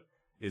accident, but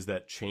is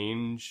that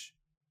change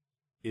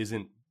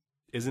isn't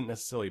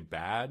necessarily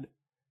bad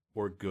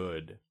or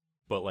good,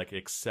 but like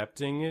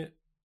accepting it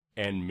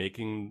and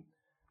making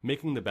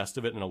the best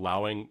of it and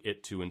allowing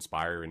it to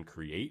inspire and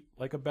create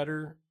like a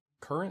better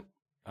current.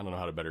 I don't know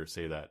how to better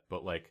say that,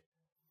 but like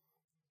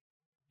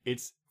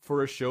it's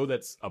for a show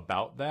that's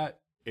about that,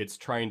 it's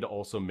trying to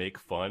also make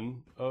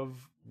fun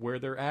of where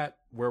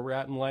we're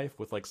at in life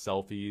with like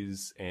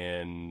selfies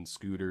and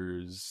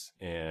scooters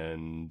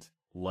and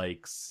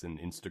likes and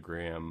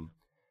Instagram.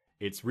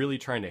 It's really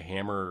trying to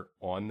hammer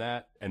on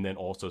that and then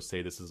also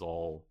say this is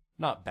all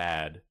not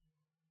bad,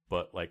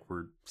 but like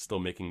we're still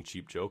making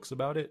cheap jokes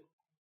about it.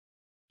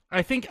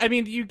 I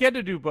mean, you get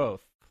to do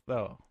both,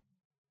 though.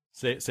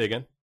 Say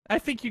again? I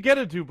think you get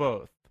to do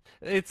both.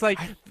 It's like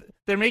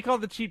they make all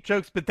the cheap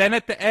jokes, but then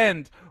at the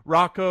end,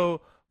 Rocco,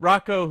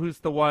 who's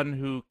the one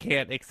who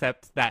can't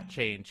accept that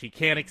change. He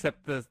can't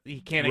accept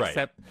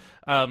accept,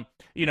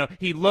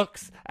 he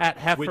looks at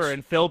Heifer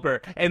and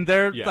Filbert, and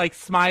they're like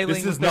smiling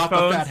this with is their not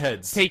phones, the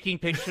Fatheads. taking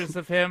pictures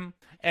of him,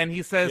 and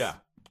he says, Yeah.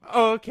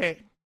 "Oh,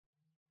 okay."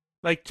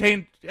 Like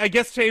change, I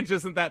guess change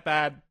isn't that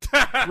bad.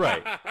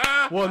 Right.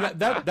 Well,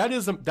 that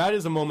is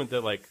a moment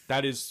that like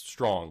that is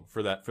strong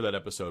for that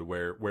episode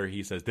where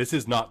he says this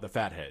is not the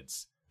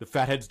Fatheads. The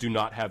Fatheads do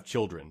not have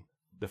children.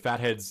 The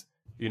Fatheads,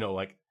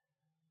 like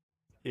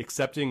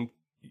accepting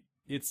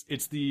it's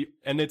the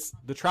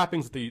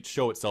trappings that the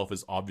show itself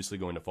is obviously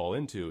going to fall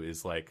into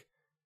is like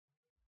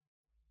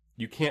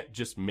you can't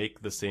just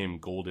make the same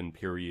golden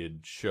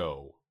period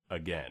show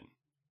again.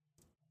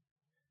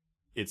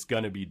 It's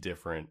going to be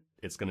different.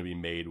 It's going to be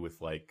made with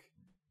like,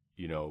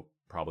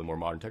 probably more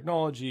modern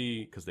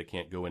technology because they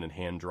can't go in and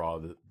hand draw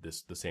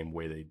the same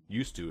way they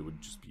used to. It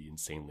would just be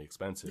insanely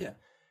expensive. Yeah.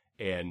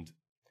 And,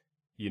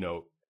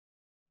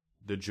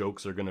 the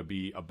jokes are going to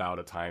be about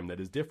a time that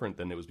is different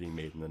than it was being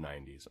made in the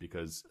 90s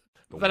because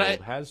the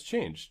world has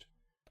changed.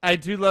 I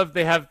do love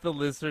they have the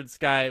Lizards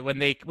guy when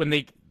the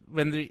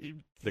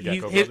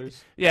Gecko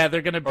Brothers? Yeah,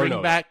 they're going to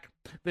bring back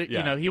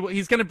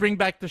he's going to bring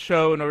back the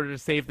show in order to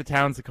save the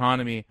town's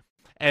economy.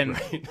 And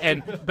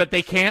right. But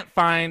they can't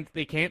find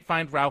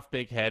Ralph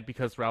Bighead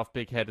because Ralph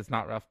Bighead is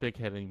not Ralph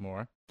Bighead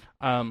anymore.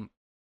 And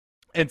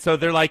so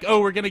they're like,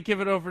 "Oh, we're going to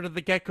give it over to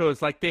the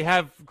Geckos. Like they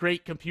have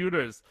great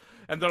computers."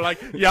 And they're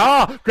like,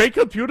 "Yeah, great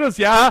computers.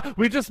 Yeah,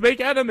 we just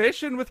make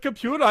animation with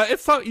computer.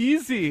 It's so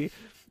easy."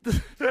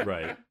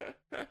 Right.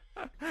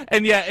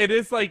 And yeah, it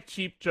is like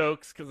cheap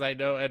jokes because I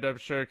know, and I'm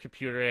sure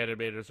computer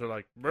animators are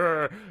like,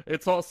 "Brr,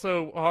 it's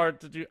also hard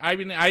to do." I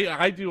mean,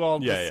 I do all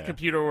this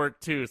computer work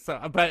too,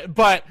 so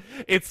but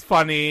it's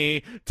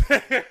funny.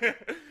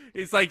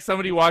 It's like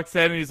somebody walks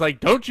in and he's like,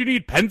 "Don't you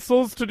need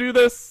pencils to do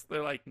this?"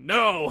 They're like,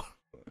 "No."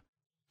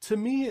 To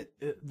me,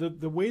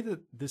 the way that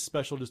this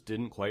special just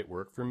didn't quite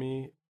work for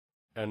me,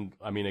 and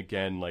I mean,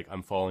 again, like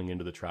I'm falling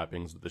into the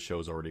trappings that the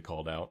show's already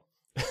called out.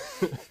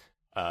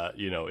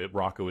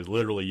 Rocco is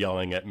literally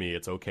yelling at me.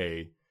 It's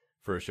okay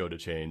for a show to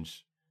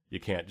change. You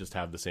can't just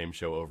have the same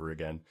show over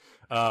again.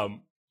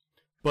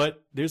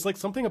 But there's like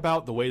something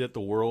about the way that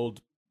the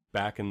world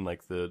back in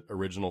like the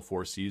original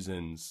 4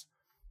 seasons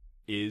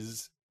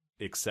is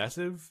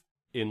excessive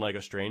in like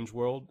a strange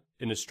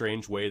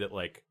way that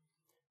like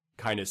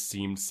kind of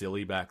seemed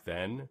silly back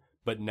then.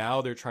 But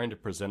now they're trying to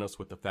present us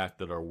with the fact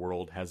that our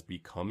world has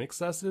become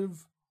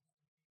excessive.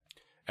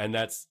 And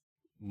that's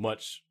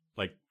much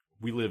like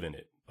we live in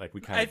it. Like we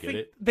kind of get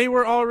it. They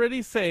were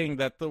already saying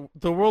that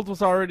the world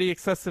was already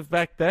excessive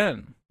back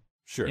then.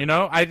 Sure.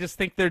 I just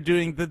think they're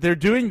doing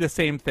the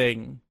same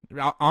thing.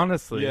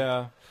 Honestly.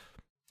 Yeah.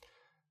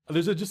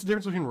 There's just a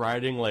difference between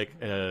riding like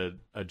a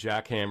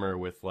jackhammer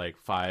with like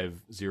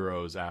 5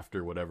 zeros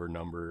after whatever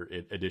number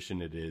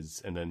edition it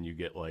is, and then you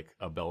get like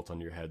a belt on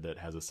your head that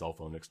has a cell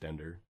phone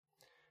extender.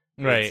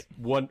 Right.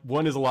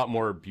 One is a lot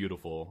more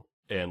beautiful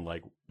and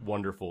like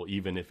wonderful,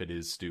 even if it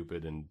is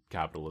stupid and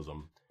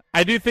capitalism.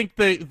 I do think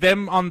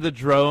them on the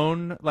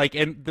drone, like,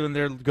 and when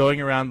they're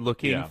going around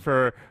looking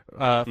for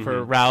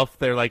Ralph,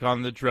 they're like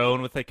on the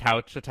drone with a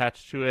couch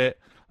attached to it.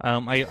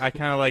 I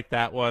kind of like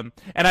that one,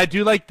 and I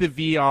do like the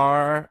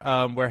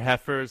VR where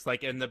Heifer's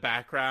like in the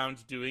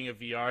background doing a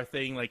VR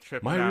thing, like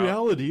tripping out. My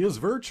reality is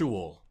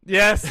virtual.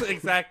 Yes,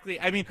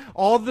 exactly. I mean,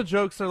 all the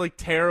jokes are like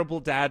terrible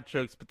dad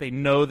jokes, but they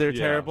know they're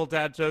terrible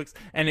dad jokes,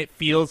 and it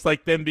feels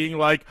like them being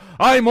like,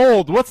 "I'm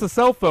old. What's a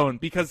cell phone?"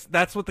 Because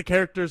that's what the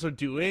characters are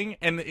doing,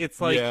 and it's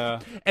like,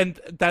 and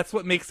that's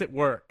what makes it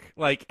work.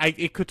 Like,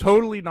 it could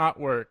totally not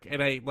work,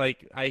 and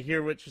I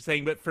hear what you're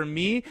saying, but for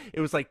me,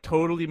 it was like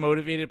totally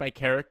motivated by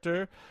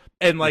character,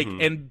 and like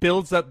and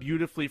builds up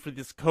beautifully for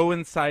this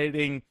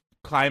coinciding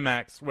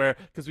climax where,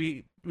 because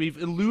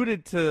we've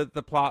alluded to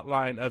the plot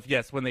line of,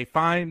 yes, when they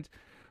find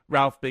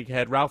Ralph Big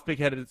Head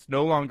is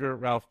no longer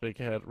Ralph Big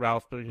Head.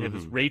 Ralph Big Head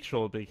is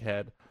Rachel Big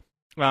Head.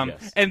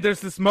 And there's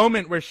this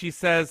moment where she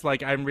says,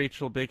 like, I'm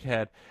Rachel Big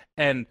Head,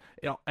 and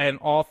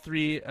all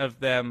three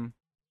of them,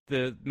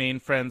 the main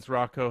friends,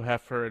 Rocco,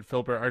 Heifer, and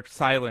Filbert, are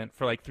silent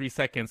for like 3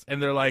 seconds,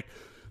 and they're like,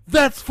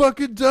 "That's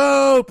fucking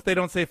dope." They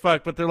don't say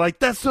fuck, but they're like,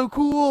 "That's so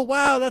cool.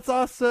 Wow, that's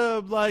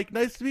awesome. Like,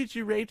 nice to meet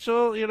you,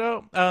 Rachel." You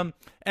know, and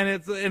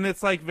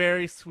it's like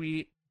very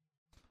sweet.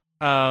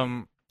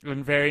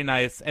 And very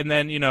nice. And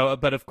then, you know,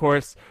 but of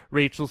course,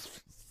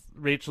 Rachel's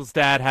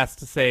dad has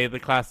to say the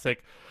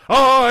classic,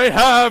 "I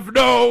have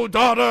no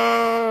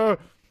daughter,"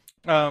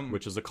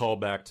 which is a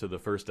callback to the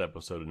first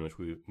episode in which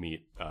we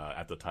meet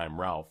at the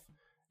time Ralph,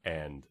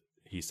 and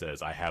he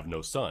says, "I have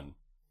no son,"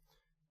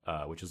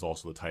 which is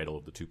also the title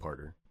of the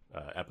two-parter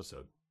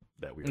episode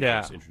that we were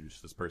going to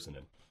introduce this person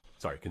in.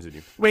 Sorry,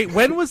 continue. Wait,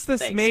 when was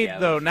this made,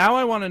 Gavin. though? Now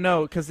I want to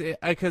know, because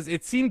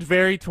it seemed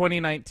very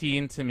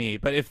 2019 to me.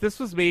 But if this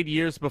was made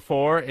years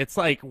before, it's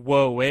like,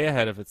 whoa, way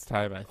ahead of its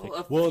time, I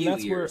think. Well, and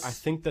that's where I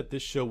think that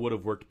this show would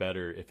have worked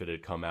better if it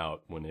had come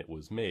out when it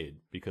was made,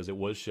 because it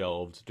was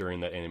shelved during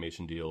that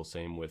animation deal.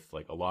 Same with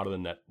like a lot of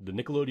the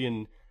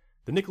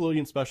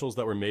Nickelodeon specials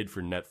that were made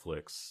for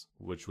Netflix,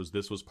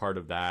 this was part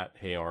of that.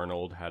 Hey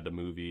Arnold had a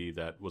movie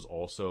that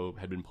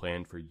had been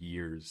planned for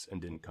years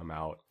and didn't come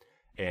out.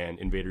 And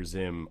Invader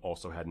Zim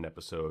also had an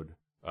episode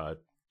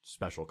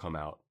special come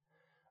out.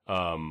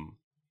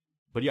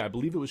 But yeah, I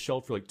believe it was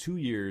shelved for like 2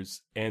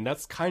 years. And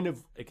that's kind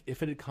of, like,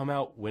 if it had come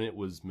out when it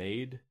was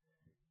made,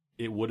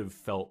 it would have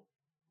felt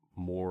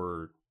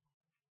more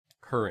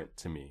current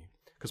to me.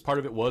 Because part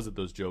of it was that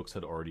those jokes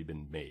had already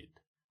been made.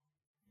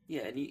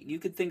 Yeah, and you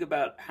could think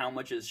about how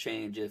much has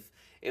changed.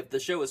 If the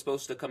show was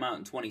supposed to come out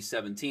in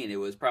 2017, it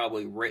was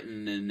probably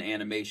written and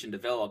animation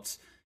developed,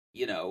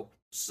 you know,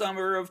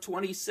 summer of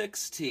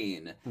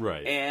 2016.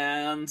 Right.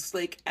 And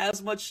like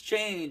as much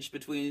change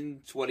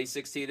between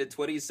 2016 and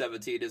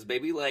 2017 as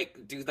maybe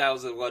like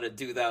 2001 and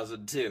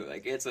 2002.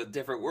 Like, it's a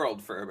different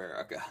world for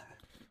America.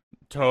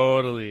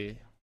 Totally.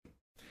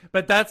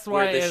 But that's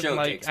why Where the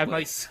show takes I'm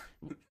place.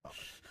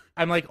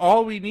 like,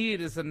 all we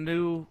need is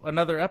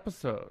another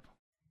episode.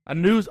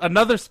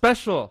 Another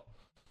special.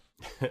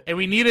 And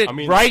we need it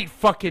right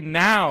fucking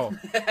now.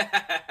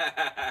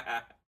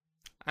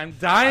 I'm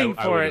dying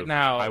for it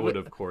now. I would,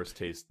 of course,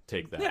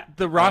 take that. Yeah.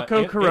 The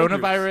Rocco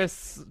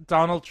coronavirus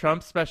Donald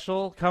Trump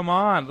special. Come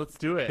on, let's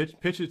do it.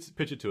 Pitch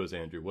it to us,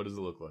 Andrew. What does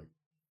it look like?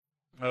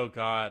 Oh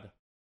God.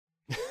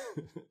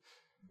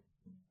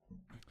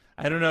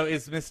 I don't know.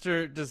 Does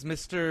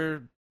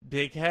Mr.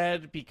 Big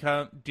Head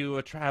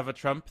have a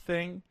Trump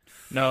thing?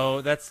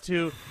 No, that's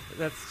too.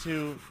 Let's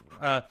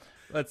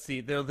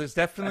see. There's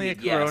definitely a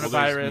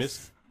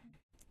coronavirus.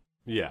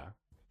 Yeah.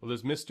 Well,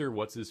 there's Mr.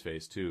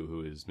 What's-His-Face, too,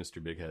 who is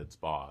Mr. Big Head's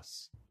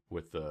boss,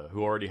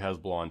 who already has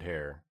blonde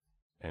hair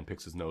and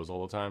picks his nose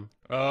all the time.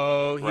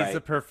 Oh, he's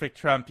the perfect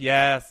Trump.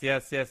 Yes.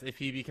 If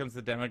he becomes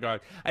a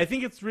demagogue. I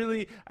think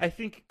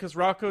because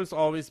Rocco's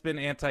always been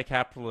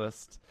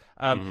anti-capitalist.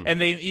 And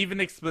they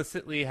even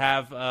explicitly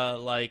have,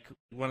 like,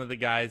 one of the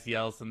guys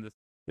yells,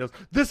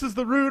 "This is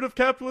the root of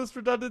capitalist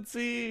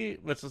redundancy,"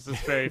 which is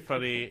just very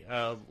funny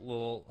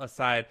little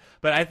aside.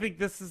 But I think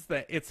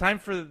it's time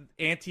for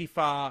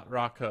Antifa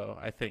Rocco,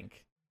 I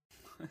think.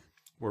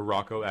 Where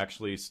Rocco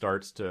actually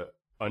starts to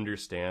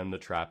understand the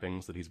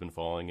trappings that he's been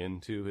falling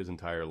into his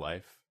entire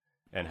life,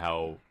 and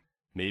how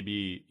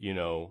maybe I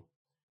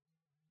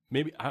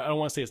don't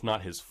want to say it's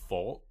not his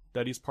fault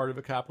that he's part of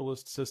a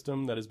capitalist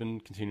system that has been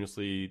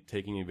continuously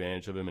taking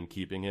advantage of him and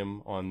keeping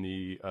him on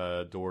the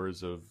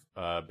doors of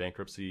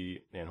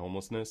bankruptcy and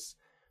homelessness,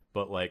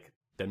 but like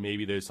that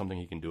maybe there's something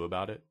he can do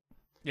about it.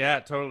 Yeah,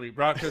 totally.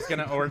 Rocco's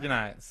gonna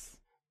organize.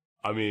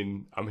 I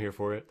mean, I'm here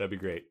for it. That'd be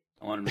great.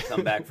 I want him to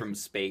come back from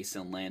space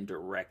and land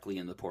directly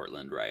in the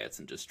Portland riots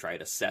and just try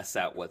to suss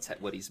out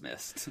what he's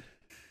missed.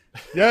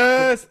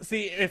 Yes.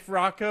 See, if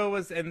Rocco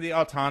was in the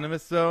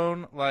autonomous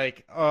zone,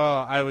 like,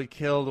 I would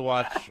kill to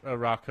watch a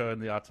Rocco in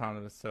the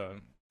autonomous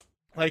zone.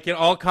 Like,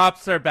 all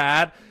cops are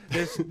bad.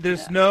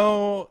 There's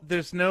no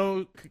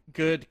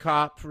good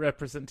cop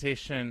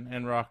representation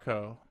in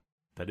Rocco.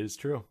 That is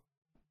true.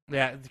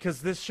 Yeah,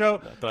 because this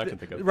show, that I can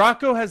think of.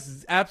 Rocco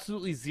has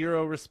absolutely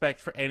zero respect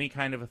for any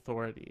kind of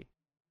authority,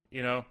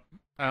 you know,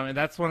 and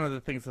that's one of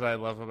the things that I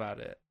love about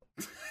it.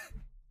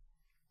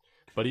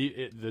 But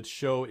the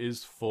show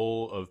is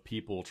full of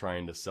people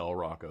trying to sell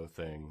Rocco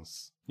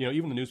things. You know,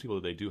 even the news people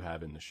that they do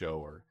have in the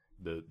show, are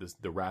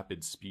the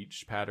rapid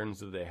speech patterns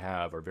that they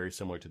have are very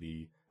similar to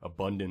the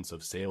abundance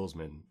of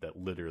salesmen that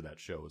litter that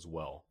show as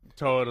well.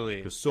 Totally.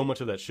 Because so much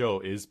of that show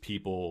is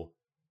people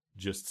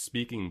just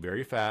speaking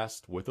very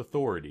fast with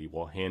authority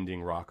while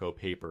handing Rocco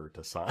paper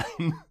to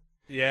sign.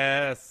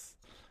 Yes.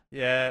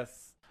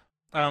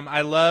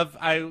 I love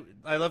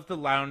the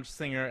Lounge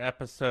Singer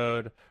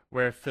episode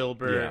where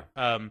Filbert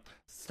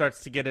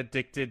starts to get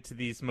addicted to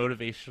these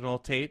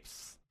motivational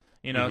tapes,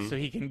 you know, so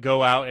he can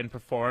go out and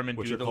perform and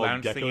Which do are the called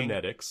lounge singing.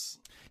 Geckonetics.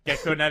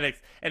 Geckonetics.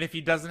 And if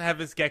he doesn't have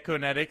his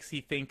Geckonetics,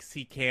 he thinks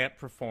he can't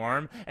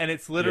perform. And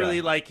it's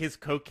literally like his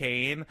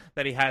cocaine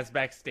that he has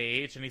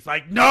backstage. And he's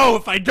like, no,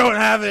 if I don't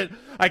have it,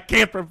 I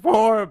can't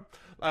perform.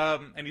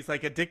 And he's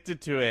like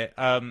addicted to it.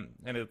 And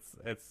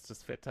it's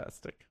just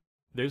fantastic.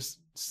 There's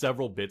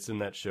several bits in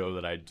that show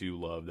that I do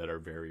love that are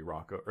very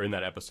Rocco, or in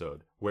that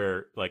episode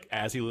where, like,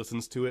 as he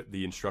listens to it,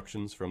 the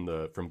instructions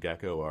from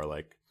Gecko are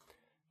like,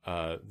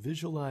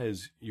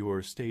 visualize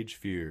your stage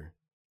fear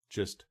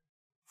just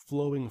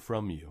flowing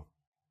from you.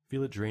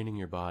 Feel it draining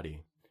your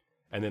body.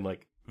 And then,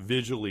 like,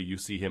 visually you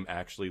see him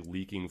actually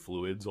leaking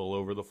fluids all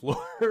over the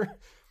floor.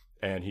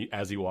 And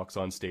as he walks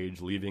on stage,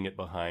 leaving it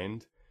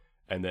behind.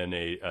 And then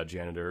a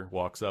janitor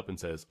walks up and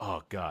says,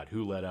 oh, God,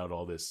 who let out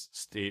all this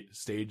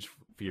stage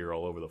fear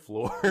all over the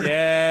floor?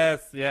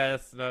 Yes.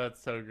 No,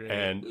 it's so great.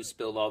 And who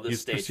spilled all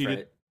this stage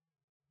fright?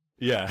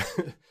 Yeah.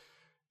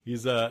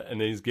 And then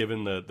he's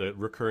given the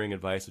recurring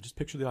advice of just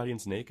picture the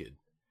audience naked.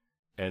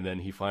 And then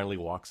he finally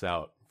walks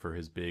out for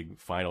his big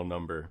final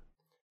number.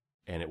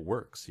 And it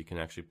works. He can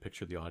actually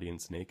picture the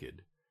audience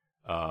naked.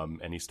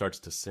 And he starts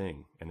to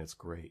sing, and it's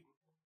great.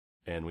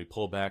 And we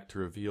pull back to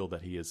reveal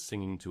that he is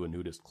singing to a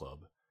nudist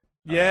club.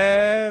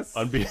 Yes.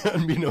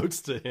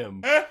 Unbeknownst to him,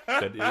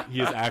 that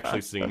he is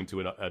actually singing to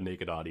a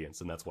naked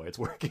audience, and that's why it's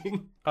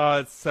working. Oh,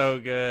 it's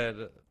so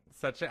good.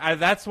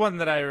 That's one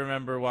that I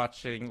remember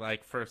watching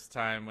like first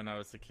time when I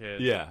was a kid.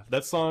 Yeah,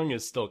 that song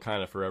is still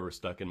kind of forever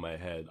stuck in my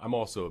head. I'm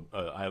also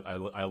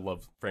I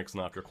love Frank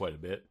Sinatra quite a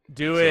bit.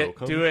 Do it,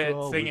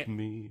 sing it.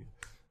 Me.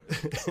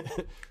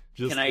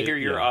 Can I hear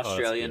your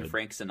Australian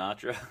Frank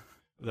Sinatra?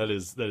 That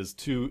is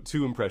two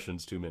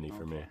impressions too many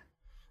for me.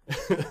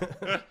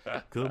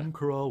 Come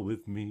crawl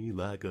with me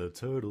like a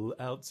turtle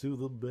out to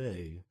the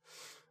bay.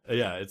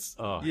 Yeah, it's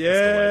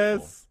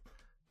yes. It's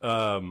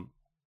delightful.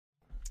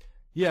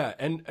 Yeah,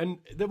 and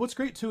what's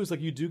great too is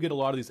like you do get a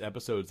lot of these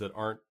episodes that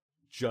aren't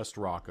just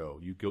Rocco.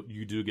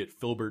 You do get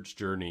Filbert's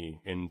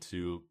journey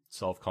into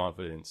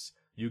self-confidence.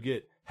 You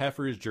get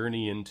Heifer's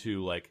journey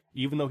into, like,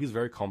 even though he's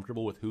very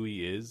comfortable with who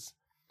he is,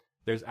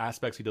 there's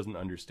aspects he doesn't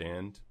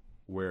understand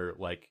where,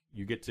 like,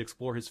 you get to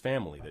explore his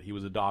family, that he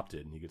was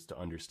adopted, and he gets to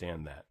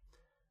understand that.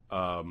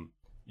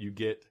 You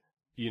get,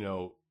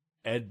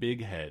 Ed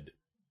Bighead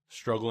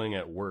struggling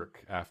at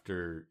work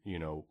after,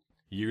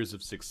 years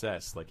of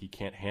success. Like, he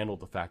can't handle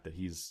the fact that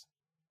he's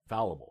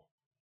fallible.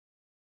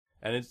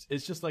 And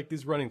it's just like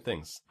these running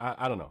things.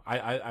 I don't know.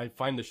 I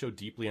find the show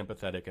deeply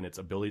empathetic, and its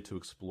ability to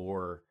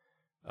explore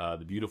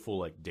the beautiful,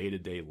 like,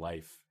 day-to-day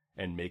life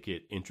and make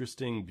it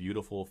interesting,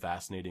 beautiful,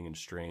 fascinating, and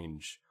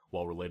strange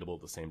while relatable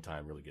at the same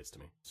time really gets to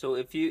me. So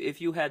if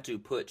you had to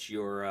put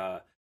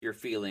your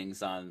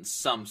feelings on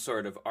some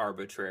sort of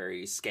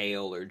arbitrary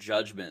scale or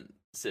judgment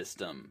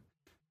system,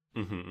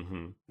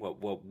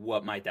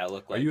 what might that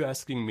look like? Are you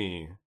asking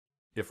me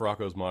if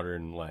Rocco's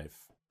Modern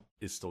Life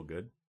is still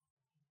good?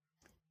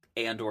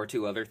 And or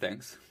two other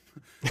things.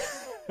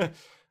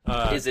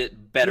 Is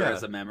it better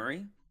as a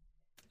memory?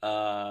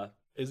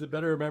 Is it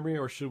better a memory,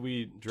 or should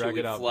we drag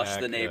it out flush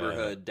back, the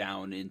neighborhood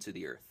down into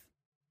the earth?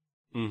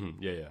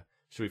 Yeah.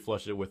 Should we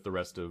flush it with the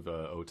rest of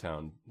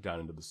O-Town down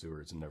into the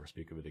sewers and never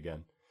speak of it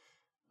again?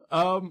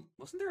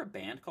 Wasn't there a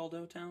band called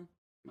O-Town?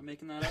 Am I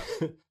making that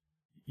up?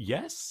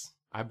 Yes.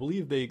 I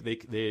believe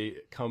they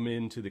come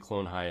into the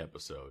Clone High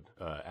episode.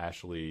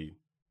 Ashley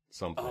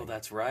something. Oh,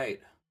 that's right.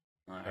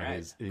 All right.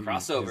 His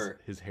crossover.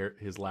 His hair,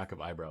 his lack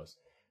of eyebrows.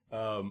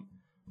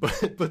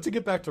 But to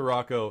get back to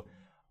Rocco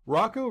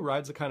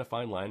rides a kind of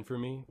fine line for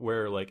me,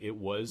 where, like, it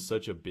was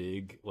such a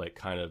big, like,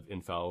 kind of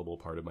infallible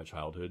part of my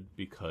childhood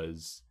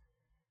because,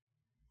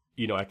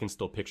 I can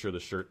still picture the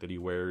shirt that he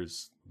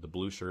wears, the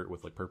blue shirt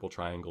with, like, purple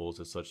triangles,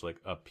 as such, like,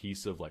 a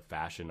piece of, like,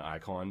 fashion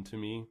icon to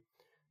me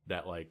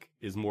that, like,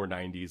 is more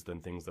 90s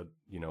than things that,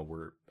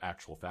 were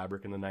actual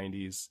fabric in the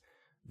 90s.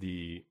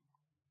 The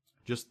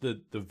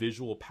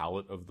visual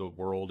palette of the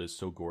world is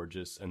so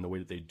gorgeous, and the way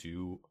that they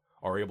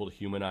are able to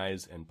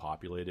humanize and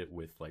populate it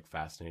with, like,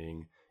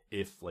 fascinating,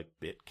 if, like,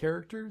 bit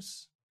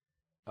characters.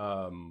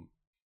 So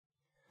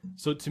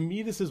to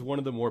me, this is one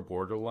of the more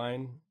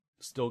borderline,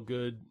 still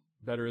good,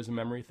 better as a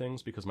memory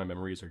things, because my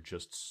memories are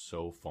just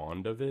so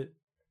fond of it.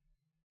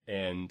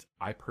 And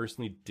I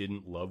personally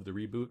didn't love the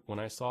reboot when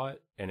I saw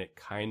it, and it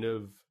kind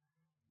of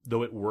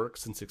though it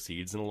works and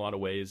succeeds in a lot of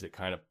ways, it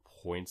kind of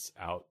points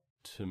out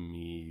to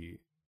me,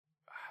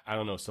 I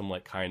don't know, some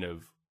like kind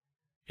of,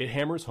 it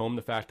hammers home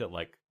the fact that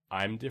like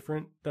I'm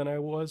different than I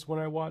was when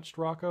I watched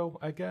Rocco,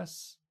 I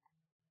guess.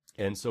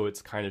 And so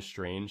it's kind of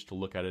strange to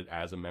look at it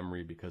as a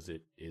memory because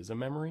it is a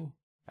memory.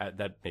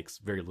 That makes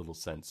very little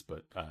sense,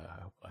 but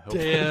I hope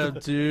Damn,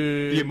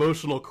 dude. the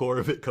emotional core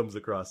of it comes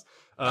across.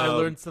 I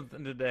learned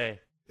something today.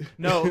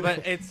 No,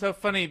 but it's so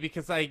funny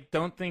because I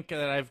don't think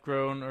that I've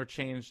grown or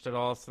changed at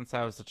all since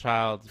I was a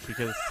child.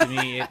 Because to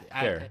me,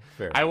 fair.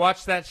 I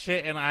watch that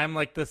shit and I'm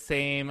like the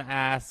same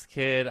ass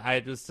kid.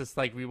 I just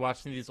like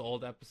rewatching these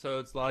old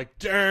episodes, like,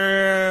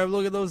 damn,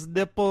 look at those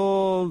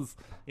nipples.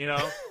 You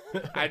know,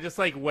 I just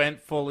like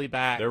went fully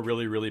back. They're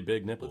really, really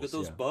big nipples. Look at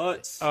those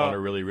butts. On a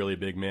really, really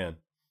big man.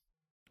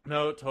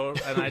 No,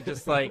 totally. And I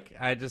just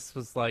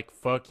was like,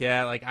 fuck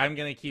yeah. Like, I'm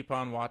going to keep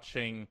on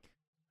watching.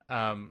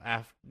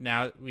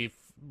 Now we've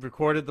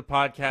recorded the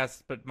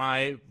podcast, but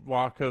my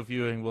Wacko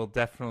viewing will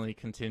definitely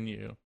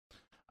continue.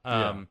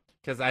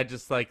 Because I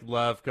just like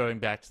love going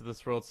back to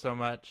this world so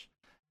much.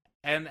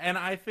 And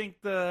I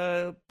think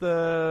the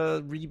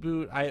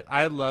reboot,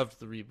 I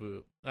loved the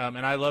reboot.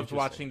 And I loved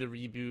watching the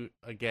reboot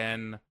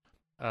again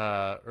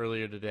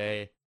earlier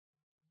today.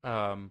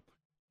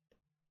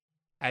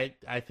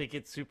 I think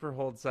it super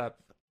holds up.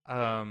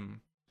 And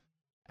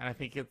I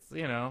think it's,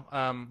 you know,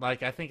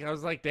 like, I think I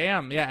was like,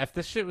 damn, yeah, if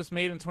this shit was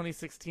made in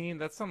 2016,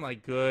 that's some,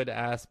 like,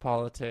 good-ass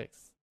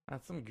politics.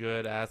 That's some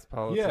good-ass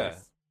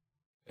politics.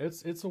 Yeah.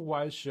 It's a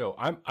wise show.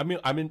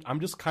 I'm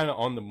just kind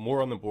of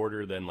more on the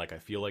border than, like, I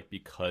feel like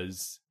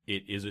because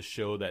it is a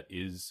show that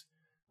is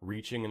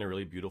reaching in a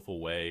really beautiful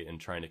way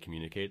and trying to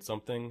communicate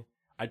something,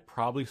 I'd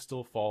probably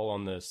still fall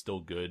on the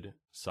still good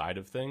side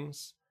of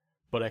things.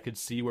 But I could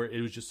see where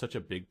it was just such a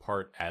big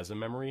part as a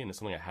memory, and it's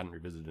something I hadn't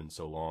revisited in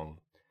so long.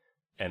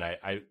 And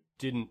I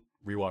didn't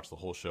rewatch the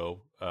whole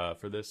show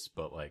for this,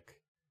 but like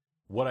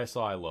what I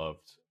saw, I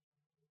loved.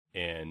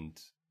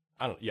 And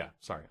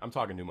sorry, I'm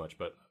talking too much,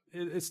 but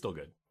it's still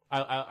good.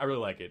 I really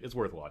like it. It's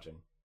worth watching.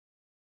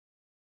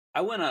 I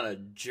went on a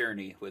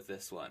journey with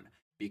this one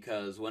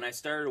because when I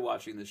started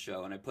watching the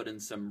show and I put in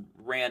some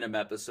random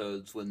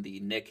episodes when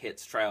the Nick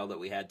Hits trial that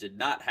we had did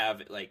not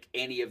have like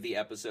any of the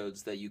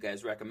episodes that you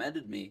guys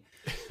recommended me,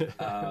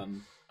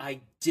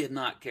 I did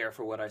not care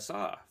for what I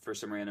saw for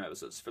some random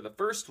episodes. For the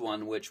first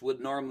one, which would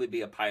normally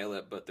be a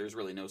pilot, but there's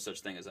really no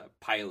such thing as a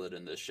pilot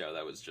in this show.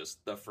 That was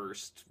just the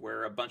first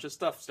where a bunch of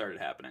stuff started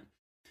happening.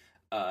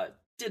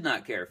 Did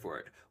not care for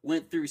it.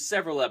 Went through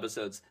several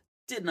episodes,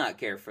 did not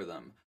care for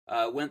them.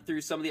 Went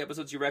through some of the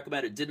episodes you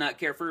recommended, did not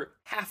care for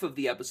half of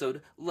the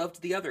episode,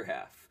 loved the other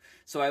half.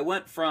 So I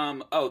went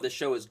from, oh, this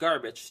show is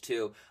garbage,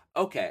 to,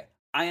 okay,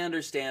 I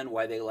understand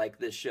why they like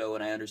this show,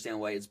 and I understand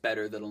why it's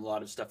better than a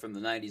lot of stuff from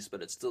the 90s,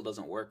 but it still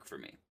doesn't work for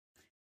me.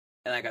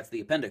 And I got to the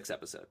appendix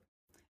episode.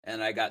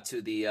 And I got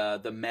to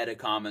the meta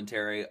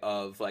commentary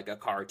of, like, a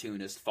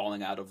cartoonist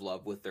falling out of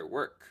love with their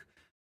work.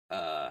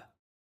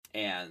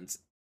 And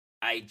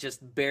I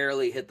just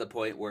barely hit the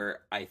point where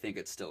I think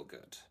it's still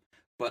good.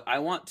 But I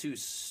want to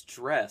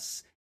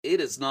stress,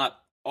 it is not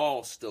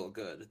all still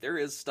good. There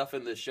is stuff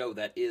in this show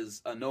that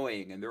is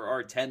annoying, and there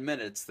are 10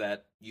 minutes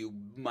that you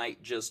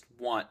might just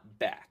want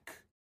back.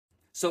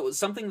 So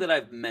something that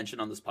I've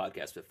mentioned on this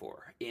podcast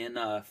before, in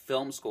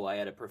film school I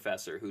had a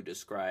professor who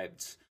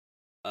described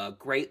a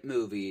great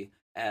movie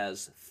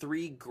as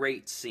 3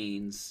 great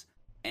scenes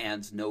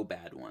and no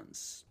bad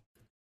ones.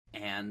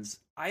 And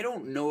I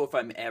don't know if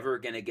I'm ever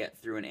going to get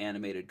through an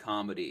animated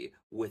comedy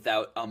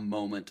without a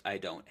moment I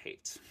don't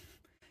hate.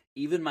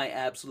 Even my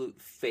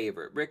absolute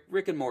favorite,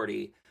 Rick and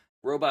Morty,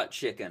 Robot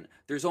Chicken,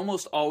 there's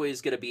almost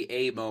always going to be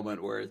a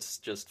moment where it's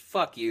just,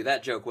 fuck you,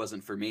 that joke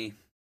wasn't for me.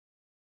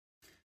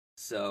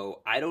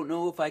 So I don't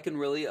know if I can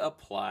really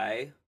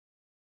apply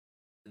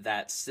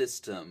that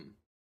system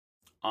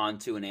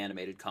onto an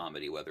animated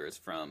comedy, whether it's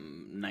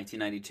from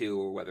 1992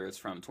 or whether it's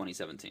from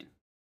 2017.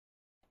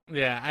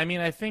 Yeah, I mean,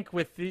 I think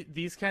with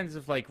these kinds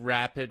of like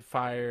rapid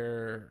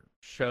fire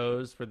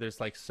shows where there's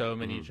like so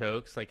many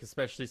jokes, like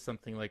especially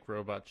something like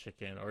Robot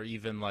Chicken, or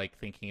even like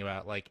thinking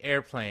about like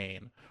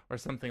Airplane or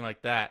something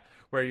like that,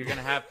 where you're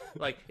gonna have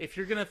like, if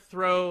you're gonna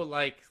throw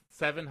like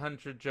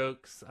 700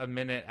 jokes a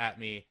minute at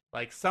me,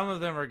 like some of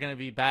them are gonna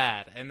be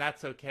bad, and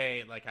that's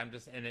okay. Like I'm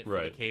just in it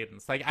for the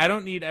cadence. Like I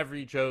don't need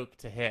every joke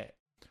to hit,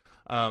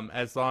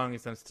 as long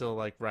as I'm still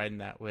like riding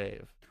that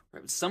wave.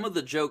 Some of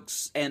the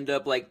jokes end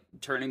up like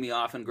turning me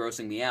off and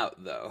grossing me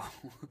out, though.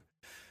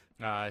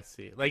 I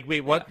see. Like, wait,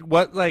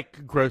 what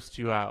like grossed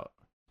you out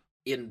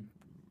in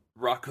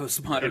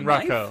Rocco's Modern in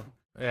Life? Rocco?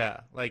 Yeah,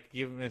 like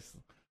you miss.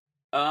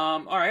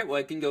 All right. Well,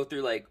 I can go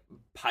through like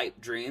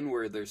Pipe Dream,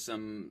 where there's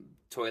some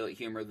toilet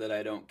humor that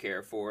I don't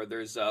care for.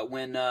 There's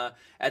when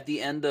at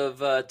the end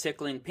of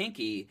Tickling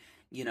Pinky,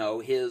 you know,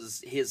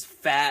 his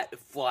fat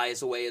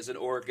flies away as an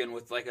organ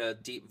with like a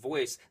deep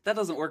voice. That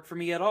doesn't work for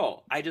me at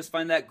all. I just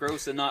find that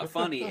gross and not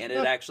funny, and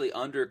it actually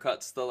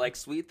undercuts the like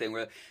sweet thing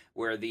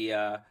where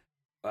the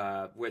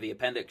where the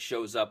appendix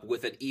shows up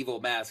with an evil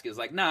mask is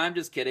like, nah, I'm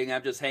just kidding.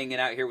 I'm just hanging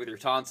out here with your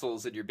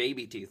tonsils and your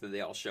baby teeth. And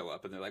they all show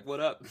up and they're like, what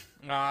up?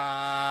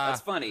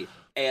 That's funny.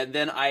 And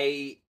then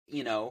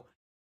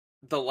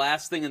the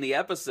last thing in the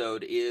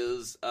episode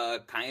is a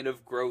kind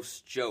of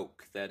gross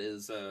joke that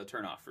is a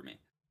turnoff for me.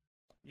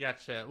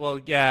 Gotcha. Well,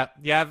 yeah,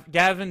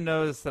 Gavin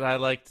knows that I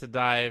like to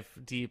dive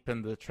deep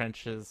in the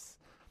trenches.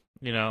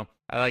 I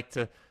like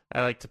to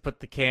put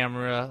the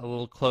camera a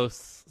little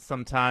close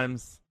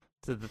sometimes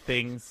to the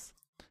things,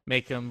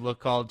 make them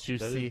look all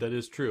juicy. That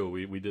is true.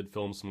 We did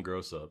film some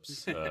gross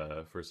ups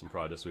for some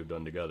projects we've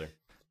done together.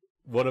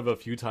 One of a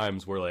few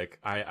times where like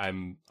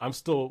I'm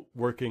still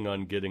working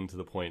on getting to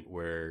the point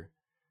where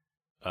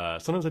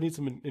sometimes I need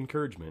some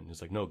encouragement. It's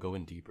like, no, go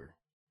in deeper.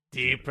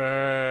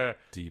 Deeper.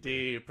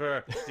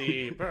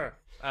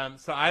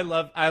 So I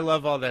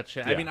love all that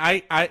shit. Yeah. I mean,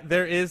 I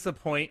there is a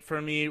point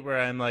for me where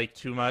I'm like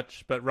too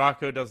much, but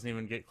Rocco doesn't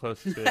even get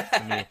close to it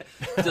for me.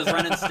 Does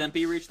Ren and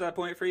Stimpy reach that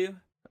point for you?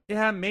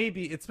 Yeah,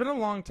 maybe. It's been a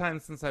long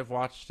time since I've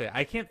watched it.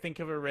 I can't think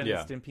of a Ren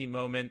and Stimpy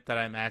moment that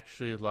I'm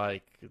actually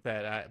like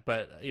that.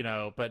 But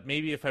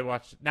maybe if I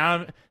watch it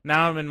now,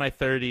 I'm in my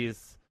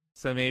 30s,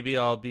 so maybe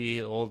I'll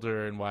be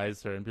older and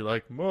wiser and be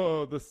like,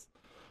 More,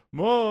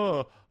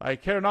 I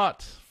care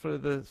not for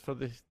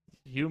the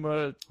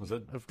humor. Was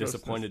that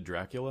Disappointed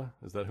Dracula?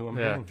 Is that who I'm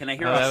yeah. hearing? Can I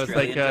hear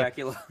Australian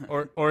Dracula?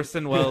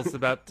 Orson Welles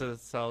about to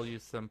sell you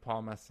some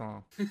Paul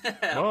Masson.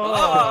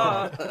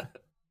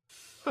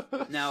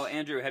 Now,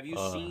 Andrew, have you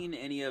seen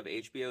any of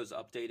HBO's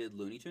updated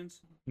Looney Tunes?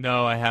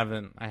 No, I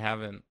haven't.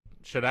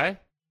 Should I?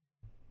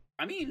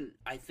 I mean,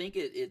 I think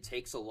it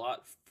takes a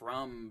lot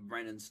from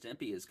Ren and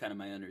Stimpy is kind of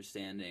my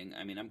understanding.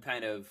 I mean,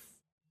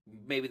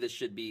 maybe this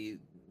should be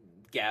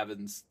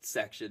Gavin's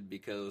section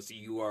because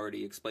you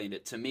already explained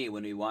it to me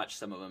when we watched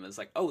some of them. It's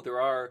like, oh,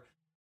 there are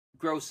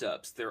gross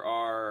ups.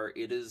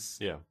 It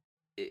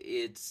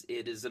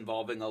is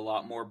involving a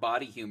lot more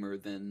body humor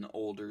than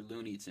older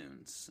Looney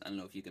Tunes. I don't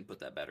know if you can put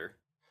that better.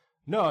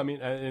 No, I mean,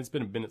 it's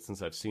been a minute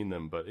since I've seen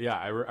them, but yeah,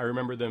 I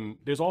remember them.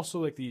 There's also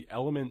like the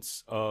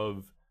elements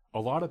of a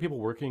lot of people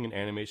working in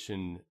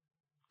animation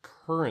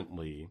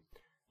currently.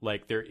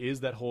 Like there is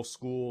that whole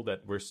school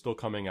that we're still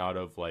coming out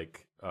of,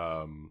 like,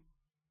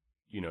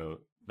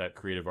 that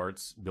creative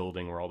arts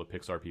building where all the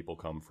Pixar people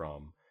come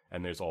from.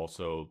 And there's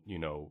also,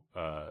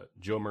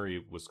 Joe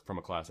Murray was from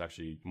a class,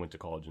 actually went to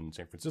college in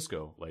San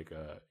Francisco, like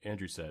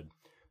Andrew said.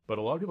 But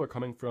a lot of people are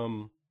coming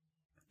from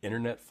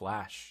Internet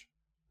Flash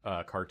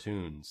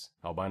cartoons,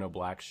 Albino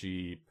Black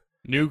Sheep,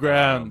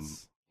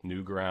 Newgrounds.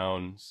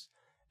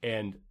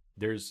 And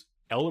there's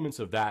elements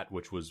of that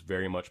which was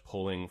very much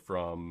pulling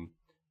from,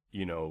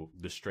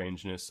 the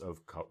strangeness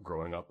of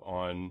growing up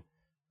on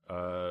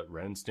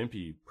Ren and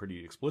Stimpy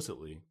pretty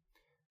explicitly.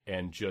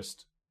 And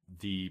just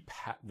the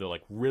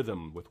like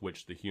rhythm with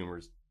which the humor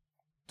is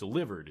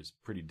delivered is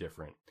pretty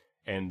different.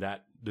 And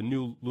that the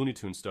new Looney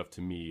Tunes stuff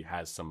to me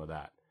has some of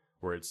that,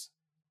 where it's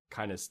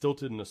kind of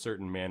stilted in a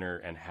certain manner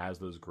and has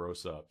those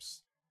gross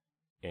ups.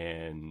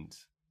 And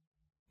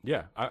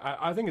yeah,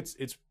 I think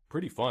it's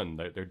pretty fun.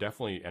 They're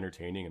definitely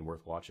entertaining and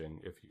worth watching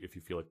if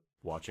you feel like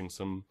watching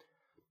some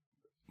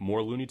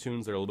more Looney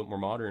Tunes that are a little bit more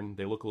modern.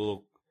 They look a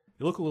little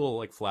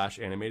like Flash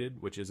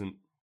animated, which isn't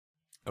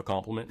a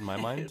compliment in my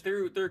mind.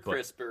 they're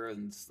crisper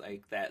and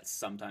like that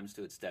sometimes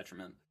to its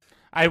detriment.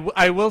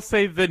 I will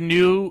say the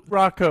new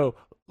Rocco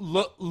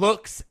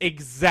looks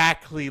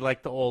exactly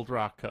like the old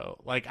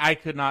Rocco. Like I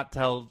could not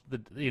tell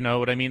you know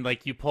what I mean?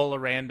 Like you pull a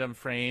random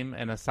frame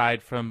and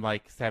aside from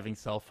like having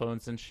cell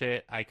phones and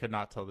shit, I could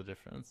not tell the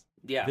difference.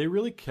 Yeah. They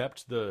really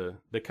kept the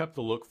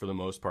look for the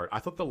most part. I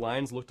thought the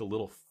lines looked a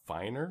little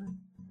finer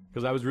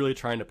because I was really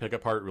trying to pick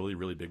apart really,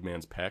 really big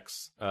man's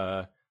pecs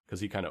because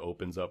he kind of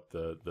opens up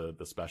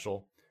the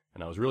special.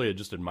 And I was really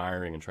just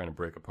admiring and trying to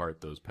break apart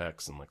those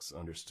pecs and like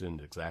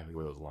understand exactly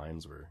where those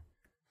lines were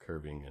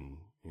curving and,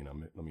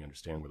 let me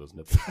understand where those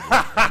nipples were.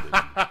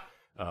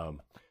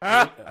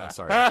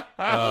 Sorry. Let's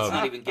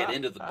not even get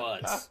into the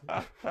butts.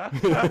 That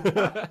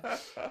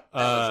was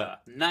a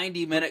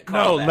 90-minute callback.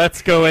 No,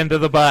 let's go into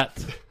the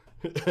butt.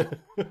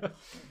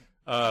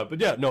 But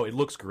yeah, no, it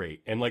looks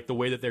great. And like the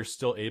way that they're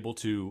still able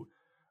to,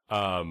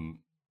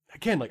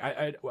 again, like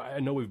I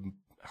know we've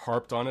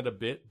harped on it a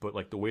bit, but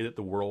like the way that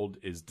the world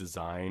is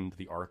designed,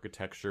 the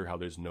architecture, how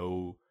the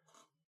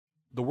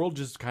world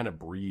just kind of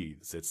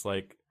breathes. It's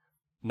like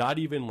not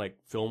even like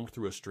filmed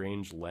through a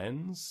strange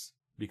lens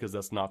because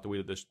that's not the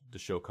way that the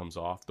show comes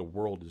off. The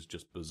world is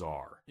just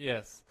bizarre.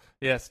 Yes.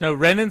 No,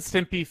 Ren and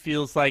Stimpy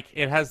feels like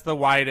it has the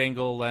wide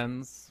angle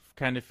lens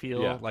kind of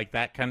feel, like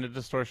that kind of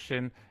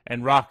distortion.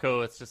 And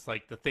Rocco, it's just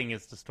like the thing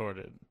is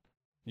distorted.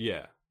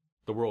 Yeah.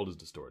 The world is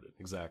distorted.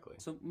 Exactly.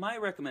 So my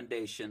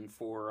recommendation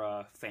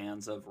for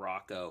fans of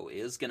Rocco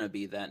is going to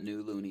be that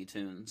new Looney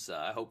Tunes.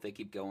 I hope they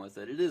keep going with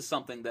it. It is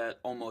something that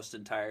almost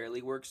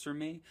entirely works for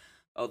me.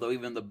 Although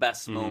even the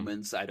best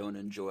moments I don't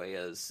enjoy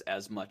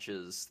as much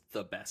as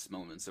the best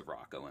moments of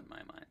Rocco in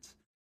my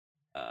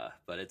mind.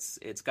 But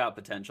it's got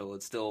potential.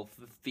 It still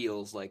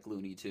feels like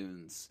Looney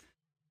Tunes.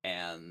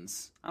 And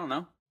I don't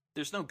know.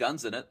 There's no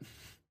guns in it.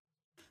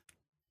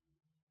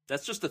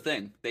 That's just the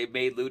thing. They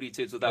made Looney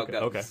Tunes without Okay,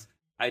 guns. okay.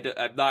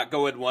 I'm not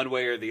going one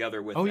way or the other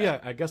with Oh that. yeah,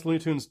 I guess Looney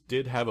Tunes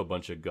did have a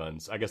bunch of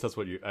guns. I guess that's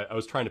what I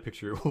was trying to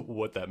picture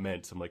what that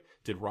meant. I'm like,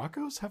 did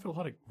Rocco's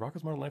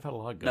Modern Life had a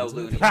lot of No guns? in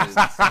it? Looney Tunes.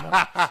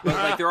 But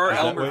like there are Is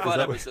that Elmer what- Fudd is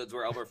that what- episodes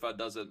where Elmer Fudd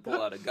doesn't pull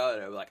out a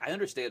gun. I'm like, I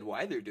understand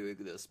why they're doing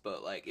this,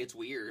 but like it's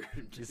weird.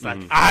 He's like,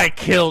 I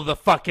kill the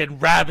fucking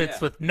rabbits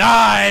Yeah. with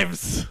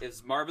knives.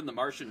 Is Marvin the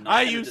Martian not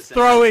I gonna use descend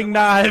throwing on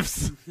knives.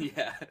 someone?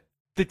 Yeah.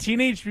 The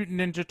Teenage Mutant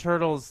Ninja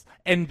Turtles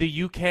in the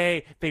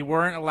UK, they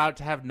weren't allowed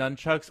to have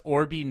nunchucks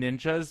or be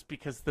ninjas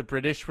because the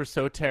British were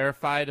so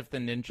terrified of the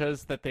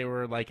ninjas that they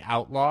were like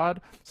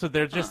outlawed. So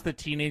they're just the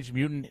Teenage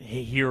Mutant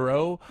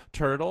Hero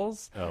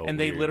Turtles, Oh, and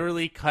they weird.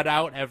 literally cut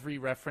out every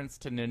reference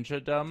to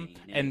ninjadom Teenage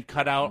and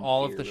cut out Mutant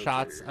all of the Hero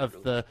shots of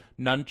Turtles. the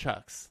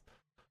nunchucks.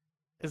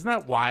 Isn't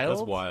that wild?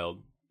 That's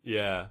wild.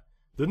 Yeah.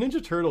 The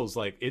Ninja Turtles,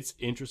 like, it's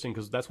interesting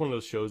because that's one of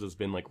those shows that's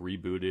been like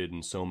rebooted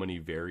in so many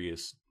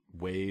various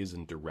ways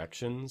and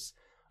directions.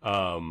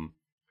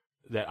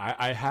 That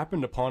I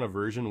happened upon a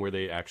version where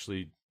they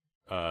actually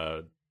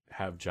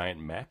have giant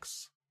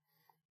mechs.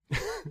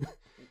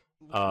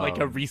 Like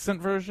a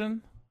recent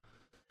version?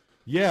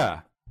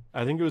 Yeah.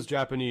 I think it was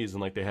Japanese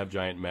and like they have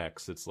giant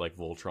mechs. It's like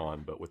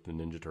Voltron, but with the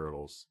Ninja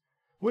Turtles.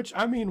 Which,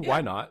 I mean,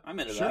 why not? I'm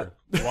into sure.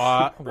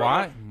 Why?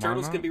 Robot-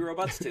 Turtles can be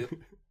robots too.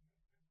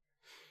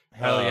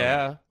 Hell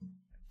yeah.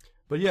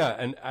 But yeah,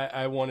 and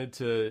I wanted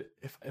to,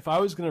 if I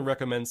was going to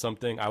recommend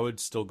something, I would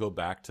still go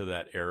back to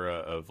that era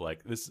of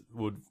like, this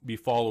would be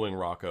following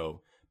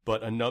Rocco,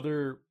 but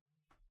another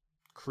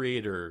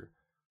creator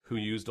who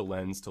used a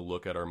lens to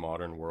look at our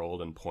modern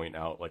world and point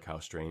out like how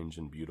strange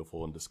and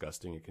beautiful and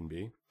disgusting it can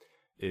be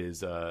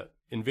is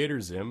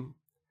Invader Zim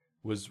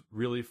was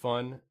really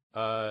fun.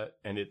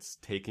 And it's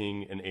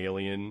taking an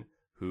alien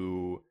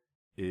who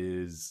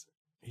is...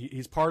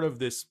 He's part of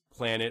this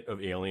planet of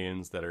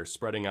aliens that are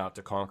spreading out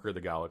to conquer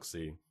the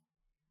galaxy,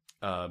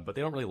 but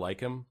they don't really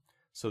like him,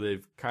 so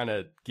they've kind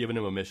of given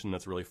him a mission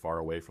that's really far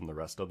away from the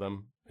rest of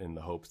them in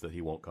the hopes that he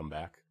won't come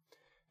back.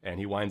 And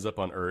he winds up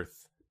on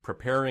Earth,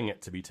 preparing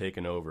it to be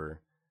taken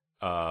over,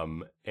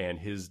 and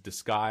his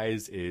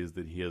disguise is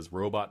that he has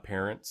robot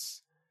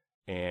parents,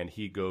 and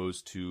he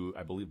goes to,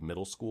 I believe,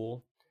 middle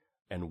school,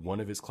 and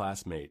one of his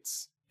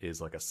classmates is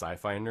like a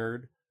sci-fi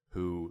nerd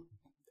who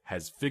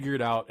has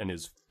figured out and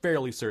is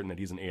fairly certain that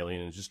he's an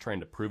alien and is just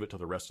trying to prove it to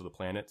the rest of the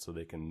planet so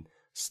they can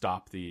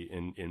stop the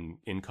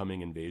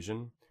incoming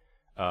invasion.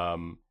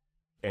 And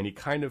he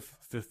kind of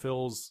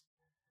fulfills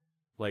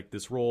like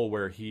this role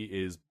where he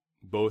is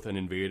both an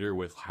invader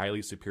with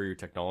highly superior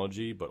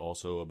technology, but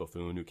also a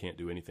buffoon who can't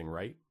do anything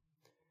right.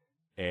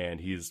 And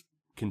he's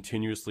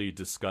continuously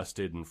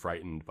disgusted and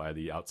frightened by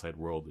the outside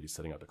world that he's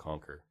setting out to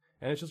conquer.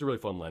 And it's just a really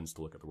fun lens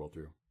to look at the world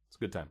through. It's a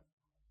good time.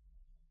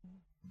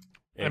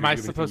 Am Andrew, I you have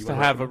anything supposed you to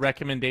wanna have a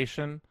recommend?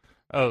 recommendation?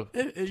 Oh,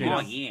 Yeah.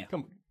 Oh yeah.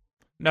 Come,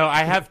 no,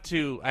 I have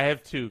two.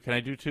 Can I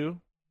do two?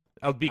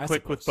 I'll be I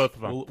quick with suppose. both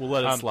of them. We'll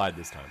let it Um, slide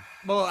this time.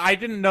 Well, I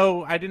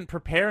didn't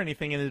prepare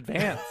anything in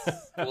advance.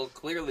 Well,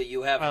 clearly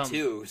you have Um,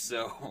 two,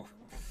 so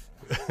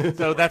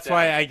So that's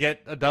why I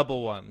get a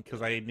double one,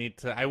 because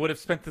I would have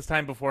spent this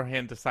time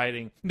beforehand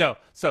deciding. No,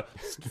 so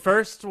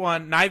first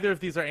one, neither of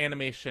these are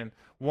animation.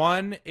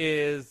 One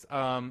is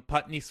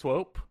Putney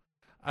Swope,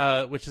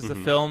 which is a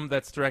film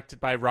that's directed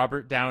by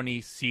Robert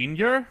Downey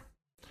Sr.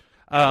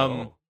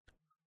 Oh.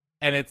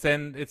 And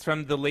it's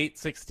from the late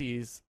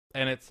 60s,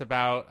 and it's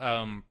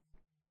about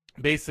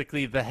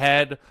basically the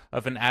head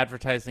of an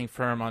advertising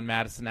firm on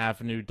Madison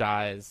Avenue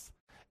dies,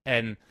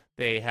 and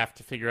they have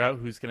to figure out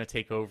who's going to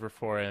take over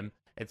for him.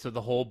 And so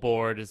the whole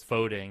board is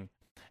voting,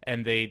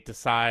 and they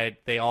decide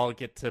they all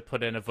get to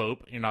put in a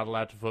vote. You're not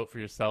allowed to vote for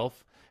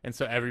yourself. And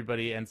so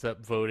everybody ends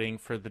up voting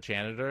for the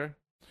janitor.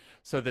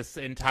 So this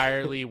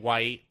entirely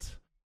white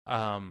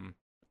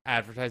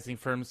advertising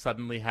firm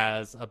suddenly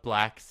has a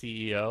black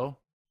CEO.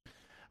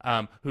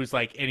 Who's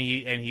like, and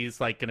he's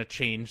like going to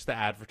change the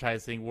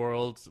advertising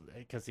world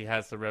because he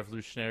has a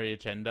revolutionary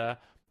agenda,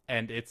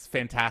 and it's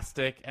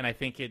fantastic. And I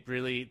think it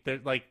really,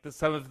 like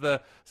some of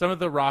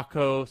the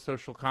Rocco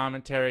social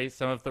commentary,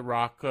 some of the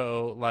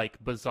Rocco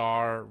like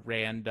bizarre,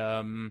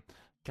 random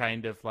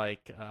kind of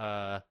like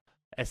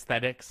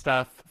aesthetic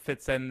stuff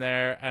fits in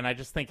there, and I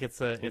just think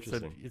it's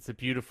a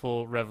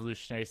beautiful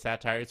revolutionary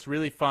satire. It's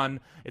really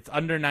fun. It's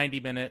under 90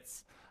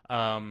 minutes.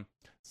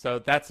 So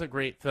that's a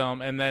great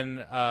film. And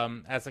then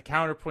as a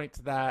counterpoint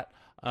to that,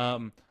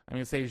 I'm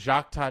going to say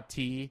Jacques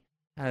Tati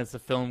has a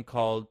film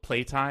called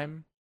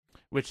Playtime,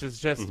 which is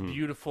just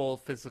beautiful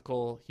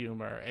physical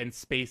humor and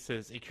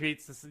spaces. It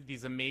creates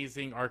these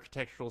amazing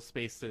architectural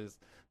spaces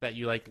that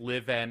you like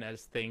live in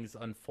as things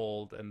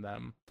unfold in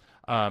them.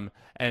 And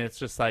it's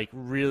just like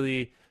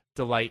really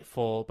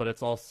delightful, but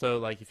it's also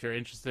like if you're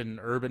interested in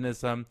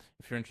urbanism,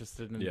 if you're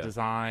interested in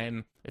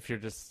design, if you're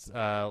just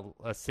a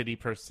city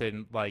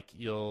person, like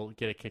you'll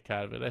get a kick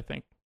out of it, I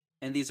think.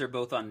 and these are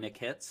both on Nick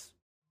Hits.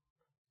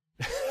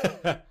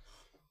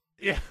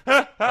 Yeah.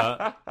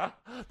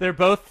 They're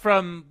both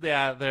from,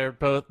 they're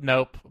both,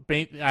 nope.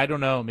 I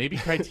don't know, maybe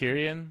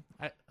Criterion.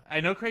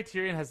 I know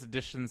Criterion has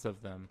editions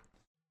of them.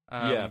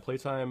 Yeah,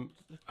 Playtime.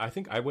 I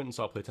think I went and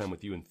saw Playtime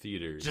with you in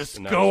theaters. Just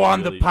and that go was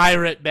on really... the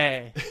Pirate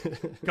Bay.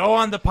 Go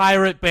on the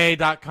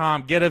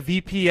piratebay.com, get a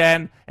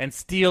VPN, and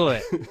steal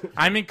it.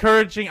 I'm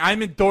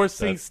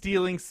endorsing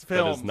stealing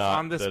films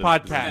on this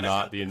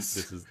podcast.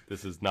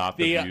 This is not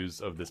the views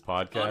of this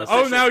podcast.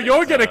 Oh, now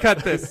you're gonna cut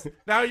this.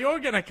 Now you're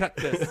gonna cut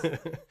this.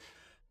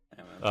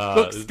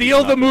 Look,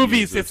 steal the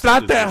movies. It's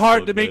not that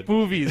hard to make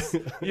movies.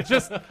 You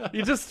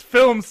just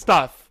film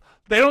stuff.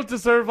 They don't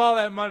deserve all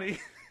that money.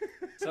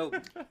 So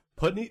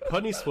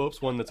Putney Swope's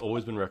one that's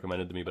always been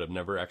recommended to me, but I've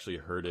never actually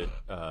heard it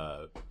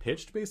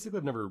pitched. Basically,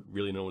 I've never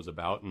really known what it was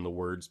about, and the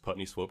words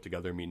Putney Swope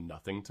together mean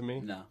nothing to me.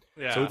 no.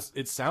 Yeah. So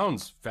it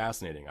sounds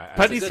fascinating.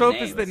 Putney good Swope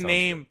name. is the Sounds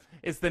name.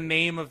 Is the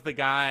name of the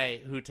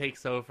guy who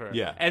takes over.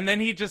 Yeah. And then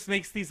he just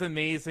makes these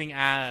amazing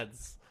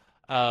ads.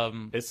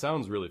 It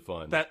sounds really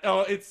fun.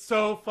 It's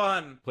so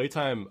fun.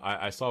 Playtime,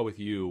 I saw with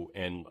you,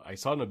 and I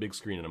saw it on a big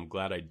screen, and I'm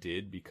glad I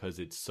did because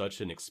it's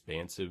such an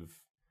expansive,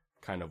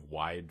 kind of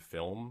wide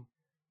film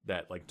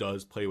that like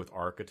does play with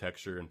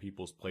architecture and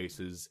people's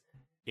places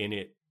in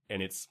it,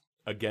 and it's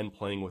again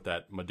playing with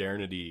that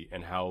modernity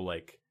and how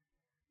like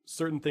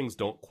certain things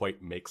don't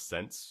quite make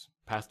sense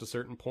past a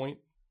certain point.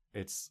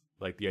 It's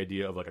like the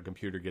idea of like a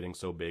computer getting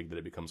so big that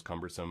it becomes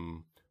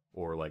cumbersome,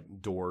 or like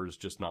doors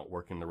just not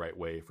working the right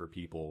way for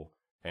people,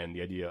 and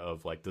the idea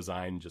of like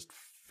design just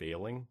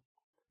failing.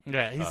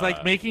 Yeah, he's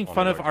like making on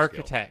fun a of larger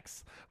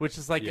architects, which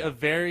is like Yeah. a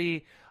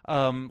very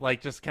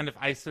like just kind of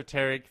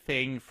esoteric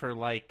thing for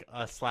like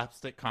a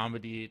slapstick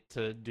comedy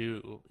to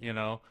do, you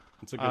know?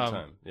 It's a good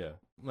time. Yeah.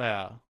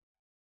 Yeah.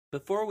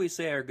 Before we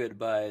say our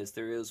goodbyes,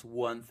 there is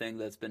one thing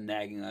that's been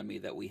nagging on me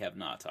that we have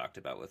not talked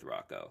about with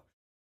Rocco.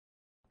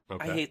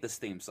 Okay. I hate this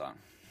theme song.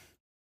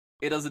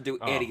 It doesn't do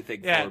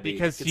anything Yeah, for me.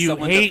 because Could you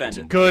someone hate defend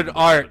it? good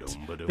art.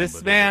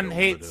 This man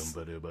hates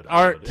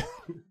art.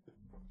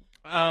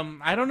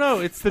 I don't know.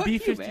 It's the Fuck you,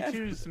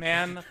 B-52s,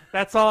 man.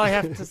 That's all I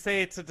have to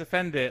say to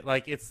defend it.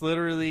 Like, it's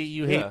literally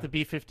you hate Yeah. the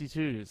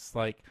B-52s.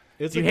 Like,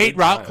 It's do you a hate good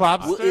Rock time.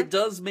 Lobster? Well, it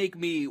does make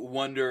me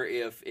wonder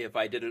if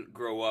I didn't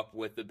grow up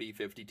with the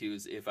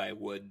B-52s, if I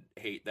would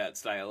hate that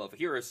style of,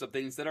 here are some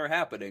things that are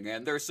happening,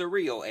 and they're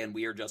surreal, and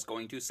we are just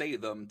going to say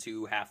them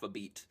to half a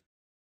beat.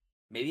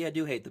 Maybe I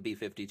do hate the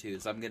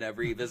B-52s. I'm going to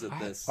revisit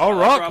this. Oh,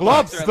 Rock Rob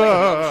Lobster, I like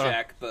Lobster! Love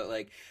Shack, but,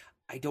 like,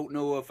 I don't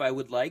know if I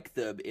would like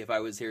them if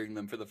I was hearing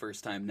them for the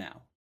first time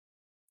now.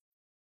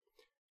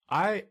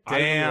 I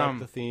really Damn. like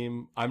the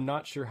theme. I'm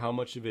not sure how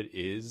much of it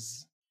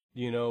is,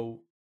 you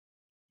know,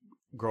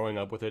 growing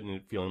up with it and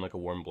it feeling like a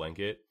warm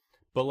blanket.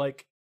 But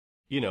like,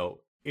 you know,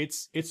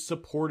 it's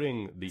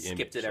supporting the Skipped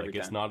image. it every Like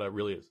it's time. not a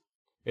really,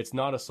 it's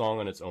not a song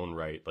on its own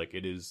right. Like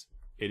it is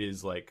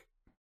like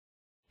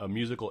a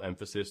musical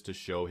emphasis to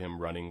show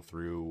him running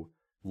through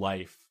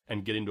life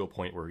and getting to a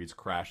point where he's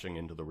crashing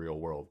into the real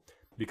world.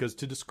 Because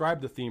to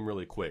describe the theme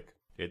really quick,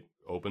 it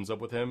opens up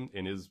with him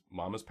in his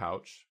mama's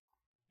pouch.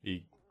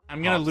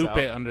 I'm going to pops loop out.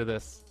 it under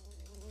this.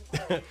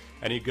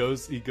 And he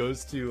goes to he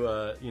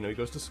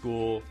goes to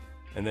school,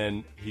 and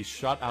then he's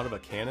shot out of a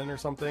cannon or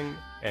something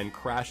and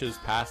crashes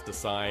past a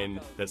sign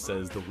that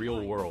says the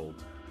real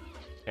world.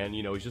 And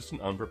you know, he's just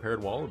an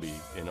unprepared wallaby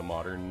in a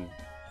modern,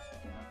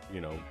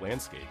 you know,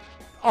 landscape.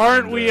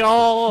 Aren't we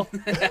all?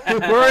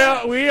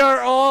 We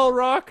are all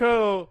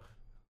Rocco.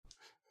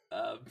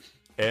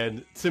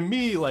 And to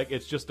me, like,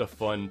 it's just a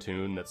fun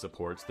tune that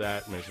supports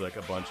that, and there's like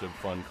a bunch of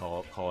fun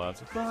call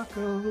outs.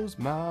 Rocco's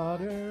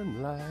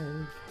Modern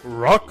Life.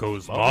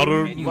 Rocco's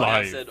And you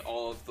have said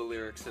all of the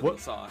lyrics in What?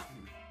 the song.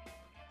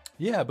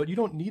 Yeah, but you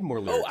don't need more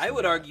lyrics. Oh, I than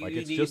would that. argue like, you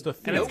it's need just a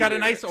theme. And it's got a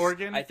lyrics. nice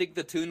organ. I think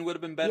the tune would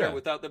have been better Yeah.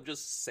 without them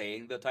just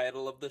saying the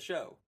title of the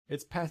show.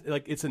 It's past,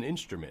 like it's an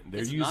instrument.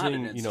 They're It's not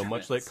using, an you know,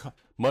 much like instrument.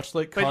 But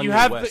Kanye you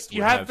have West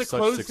you would have the such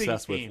closing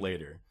success theme. with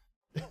later.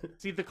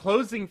 See, the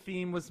closing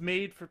theme was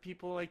made for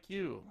people like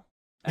you.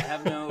 I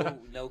have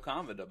no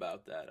comment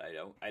about that.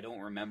 I don't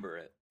remember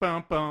it.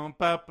 Bum, bum,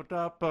 ba, ba,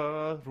 da,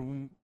 ba,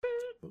 room,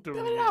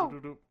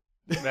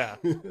 yeah.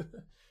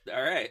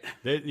 All right.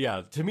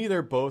 Yeah, to me,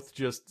 they're both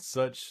just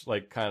such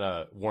like kind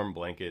of warm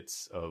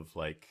blankets of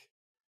like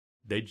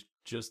they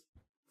just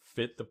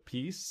fit the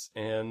piece,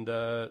 and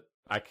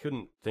I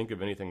couldn't think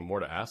of anything more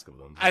to ask of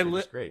them.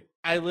 It's great.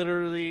 I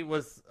literally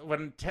was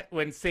when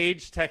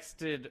Sage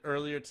texted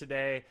earlier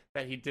today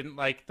that he didn't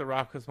like the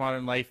Rocco's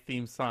Modern Life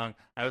theme song.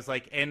 I was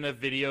like in a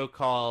video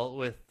call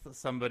with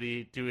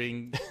somebody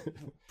doing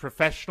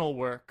professional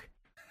work,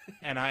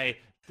 and I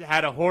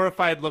had a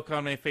horrified look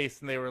on my face,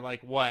 and they were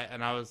like, "What?"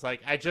 And I was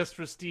like, "I just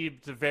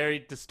received a very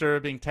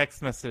disturbing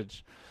text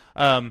message."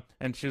 And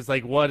she was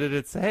like, "What did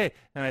it say?"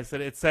 And I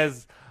said, "It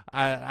says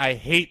I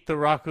hate the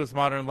Rocco's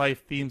Modern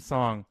Life theme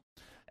song."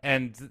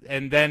 And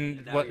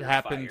then Now what you're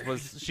happened fired.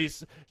 was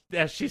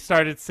she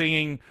started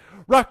singing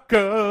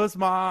Rocco's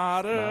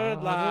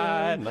Modern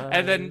Life,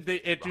 and then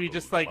we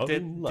just like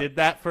did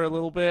that for a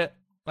little bit,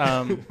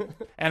 and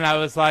I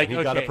was like, He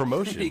okay, got a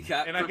promotion. He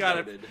got And I got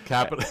it. promoted.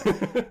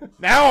 Capital.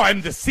 now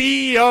I'm the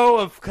CEO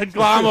of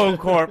Conglamo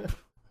Corp.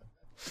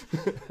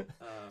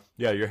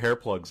 Yeah, your hair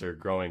plugs are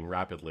growing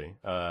rapidly.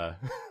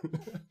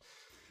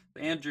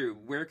 Andrew,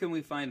 where can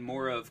we find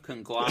more of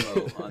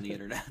Conglommo on the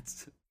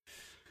internet?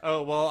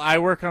 Oh, well, I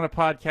work on a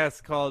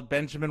podcast called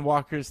Benjamin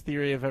Walker's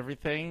Theory of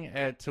Everything,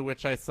 to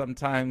which I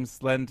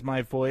sometimes lend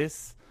my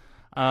voice.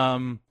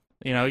 You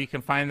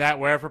can find that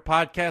wherever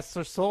podcasts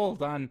are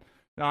sold, on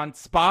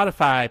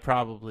Spotify,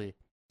 probably.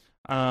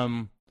 It's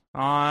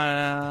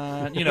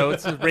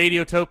a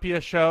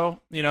Radiotopia show.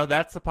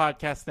 That's a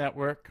podcast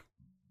network.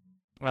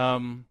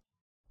 And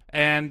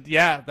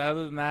yeah,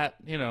 other than that,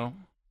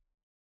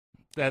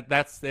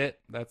 that's it.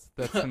 That's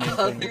the main thing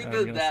Other I'm than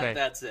gonna that, say.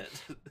 that's it.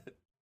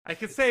 I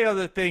could say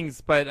other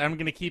things, but I'm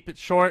going to keep it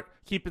short,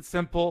 keep it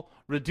simple,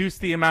 reduce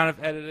the amount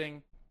of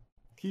editing.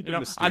 Keep it A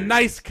mysterious.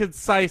 nice,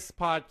 concise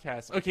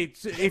podcast. Okay,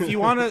 so if you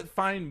want to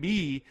find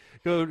me,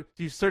 go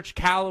to search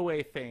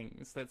Callaway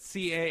Things. That's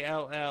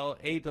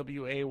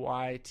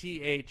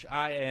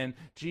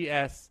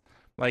CALLAWAYTHINGS,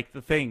 like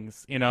the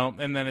things,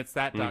 and then it's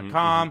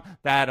that.com,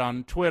 that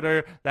on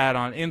Twitter, that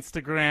on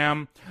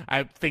Instagram.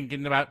 I'm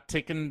thinking about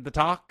taking the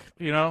talk,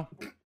 Been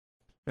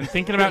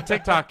thinking about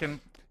TikToking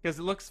because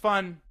it looks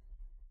fun.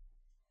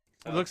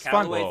 It looks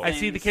fun. Callaway I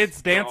see the Things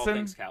kids for all dancing.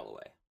 things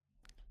Callaway.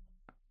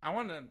 I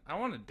want to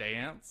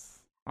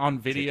dance on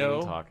Ticking video.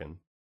 and talking.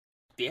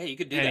 Yeah, you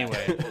could do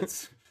Anyway.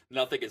 that.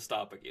 Nothing is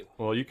stopping you.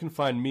 Well, you can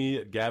find me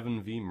at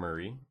Gavin V.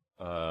 Murray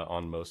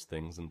on most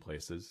things and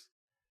places.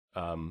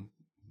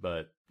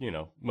 But,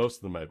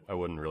 most of them I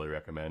wouldn't really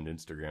recommend.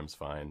 Instagram's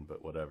fine,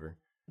 but whatever.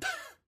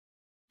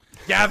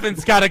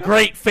 Gavin's got a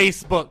great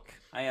Facebook.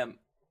 I am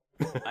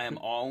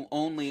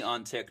only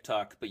on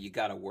TikTok, but you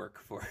gotta work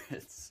for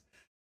it.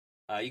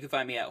 You can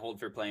find me at Hold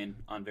for Plane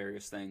on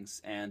various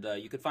things, and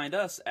you can find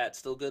us at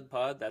Still Good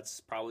Pod. That's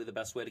probably the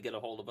best way to get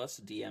a hold of us,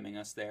 DMing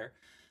us there.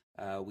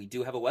 We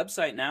do have a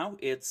website now.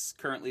 It's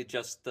currently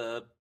just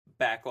the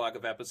backlog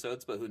of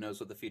episodes, but who knows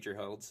what the future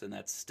holds, and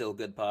that's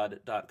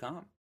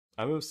stillgoodpod.com.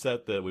 I'm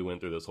upset that we went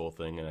through this whole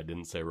thing and I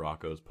didn't say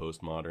Rocco's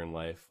postmodern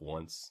life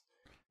once.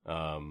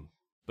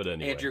 But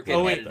anyway. Andrew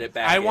can edit it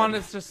back I in. want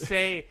us to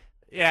say,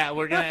 yeah,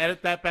 we're going to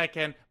edit that back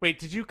in. Wait,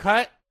 did you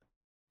cut?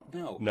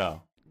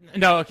 No.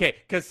 No, okay,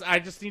 because I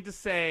just need to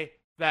say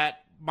that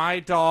my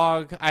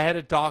dog, I had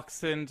a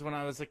dachshund when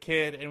I was a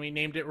kid, and we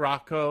named it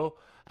Rocco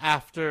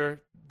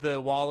after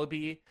the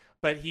wallaby,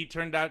 but he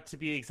turned out to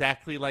be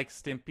exactly like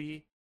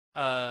Stimpy.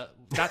 Not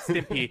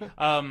Stimpy,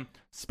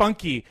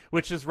 Spunky,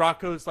 which is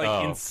Rocco's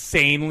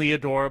insanely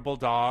adorable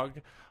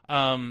dog.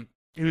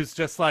 Who's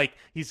just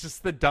he's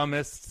just the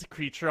dumbest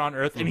creature on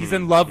earth, and he's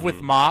in love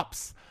with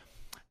mops.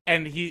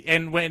 And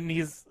when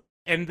he's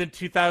in the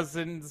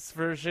 2000s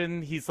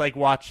version, he's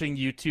watching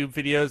YouTube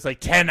videos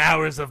 10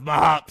 hours of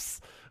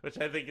mops, which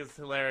I think is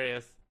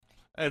hilarious.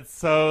 It's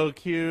so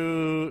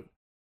cute.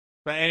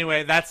 But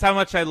anyway, that's how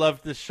much I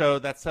loved this show.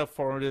 That's how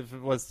formative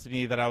it was to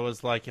me, that I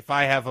was like, if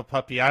I have a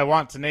puppy, I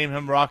want to name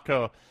him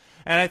Rocco.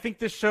 And I think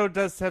this show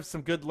does have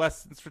some good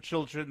lessons for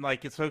children.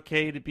 It's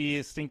okay to be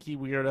a stinky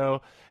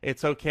weirdo.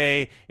 It's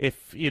okay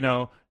if, you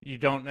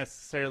don't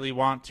necessarily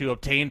want to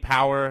obtain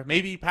power.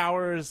 Maybe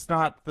power is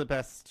not the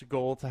best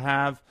goal to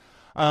have.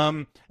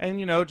 And,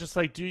 just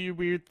do your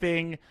weird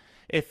thing.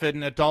 If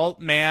an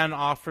adult man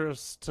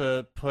offers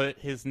to put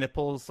his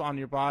nipples on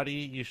your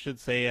body, you should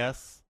say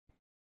yes.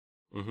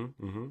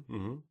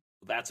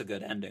 That's a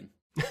good ending.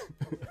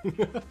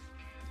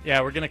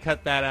 Yeah, we're going to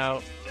cut that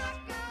out.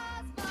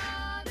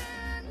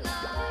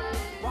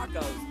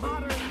 Rocco's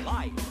Modern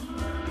Life.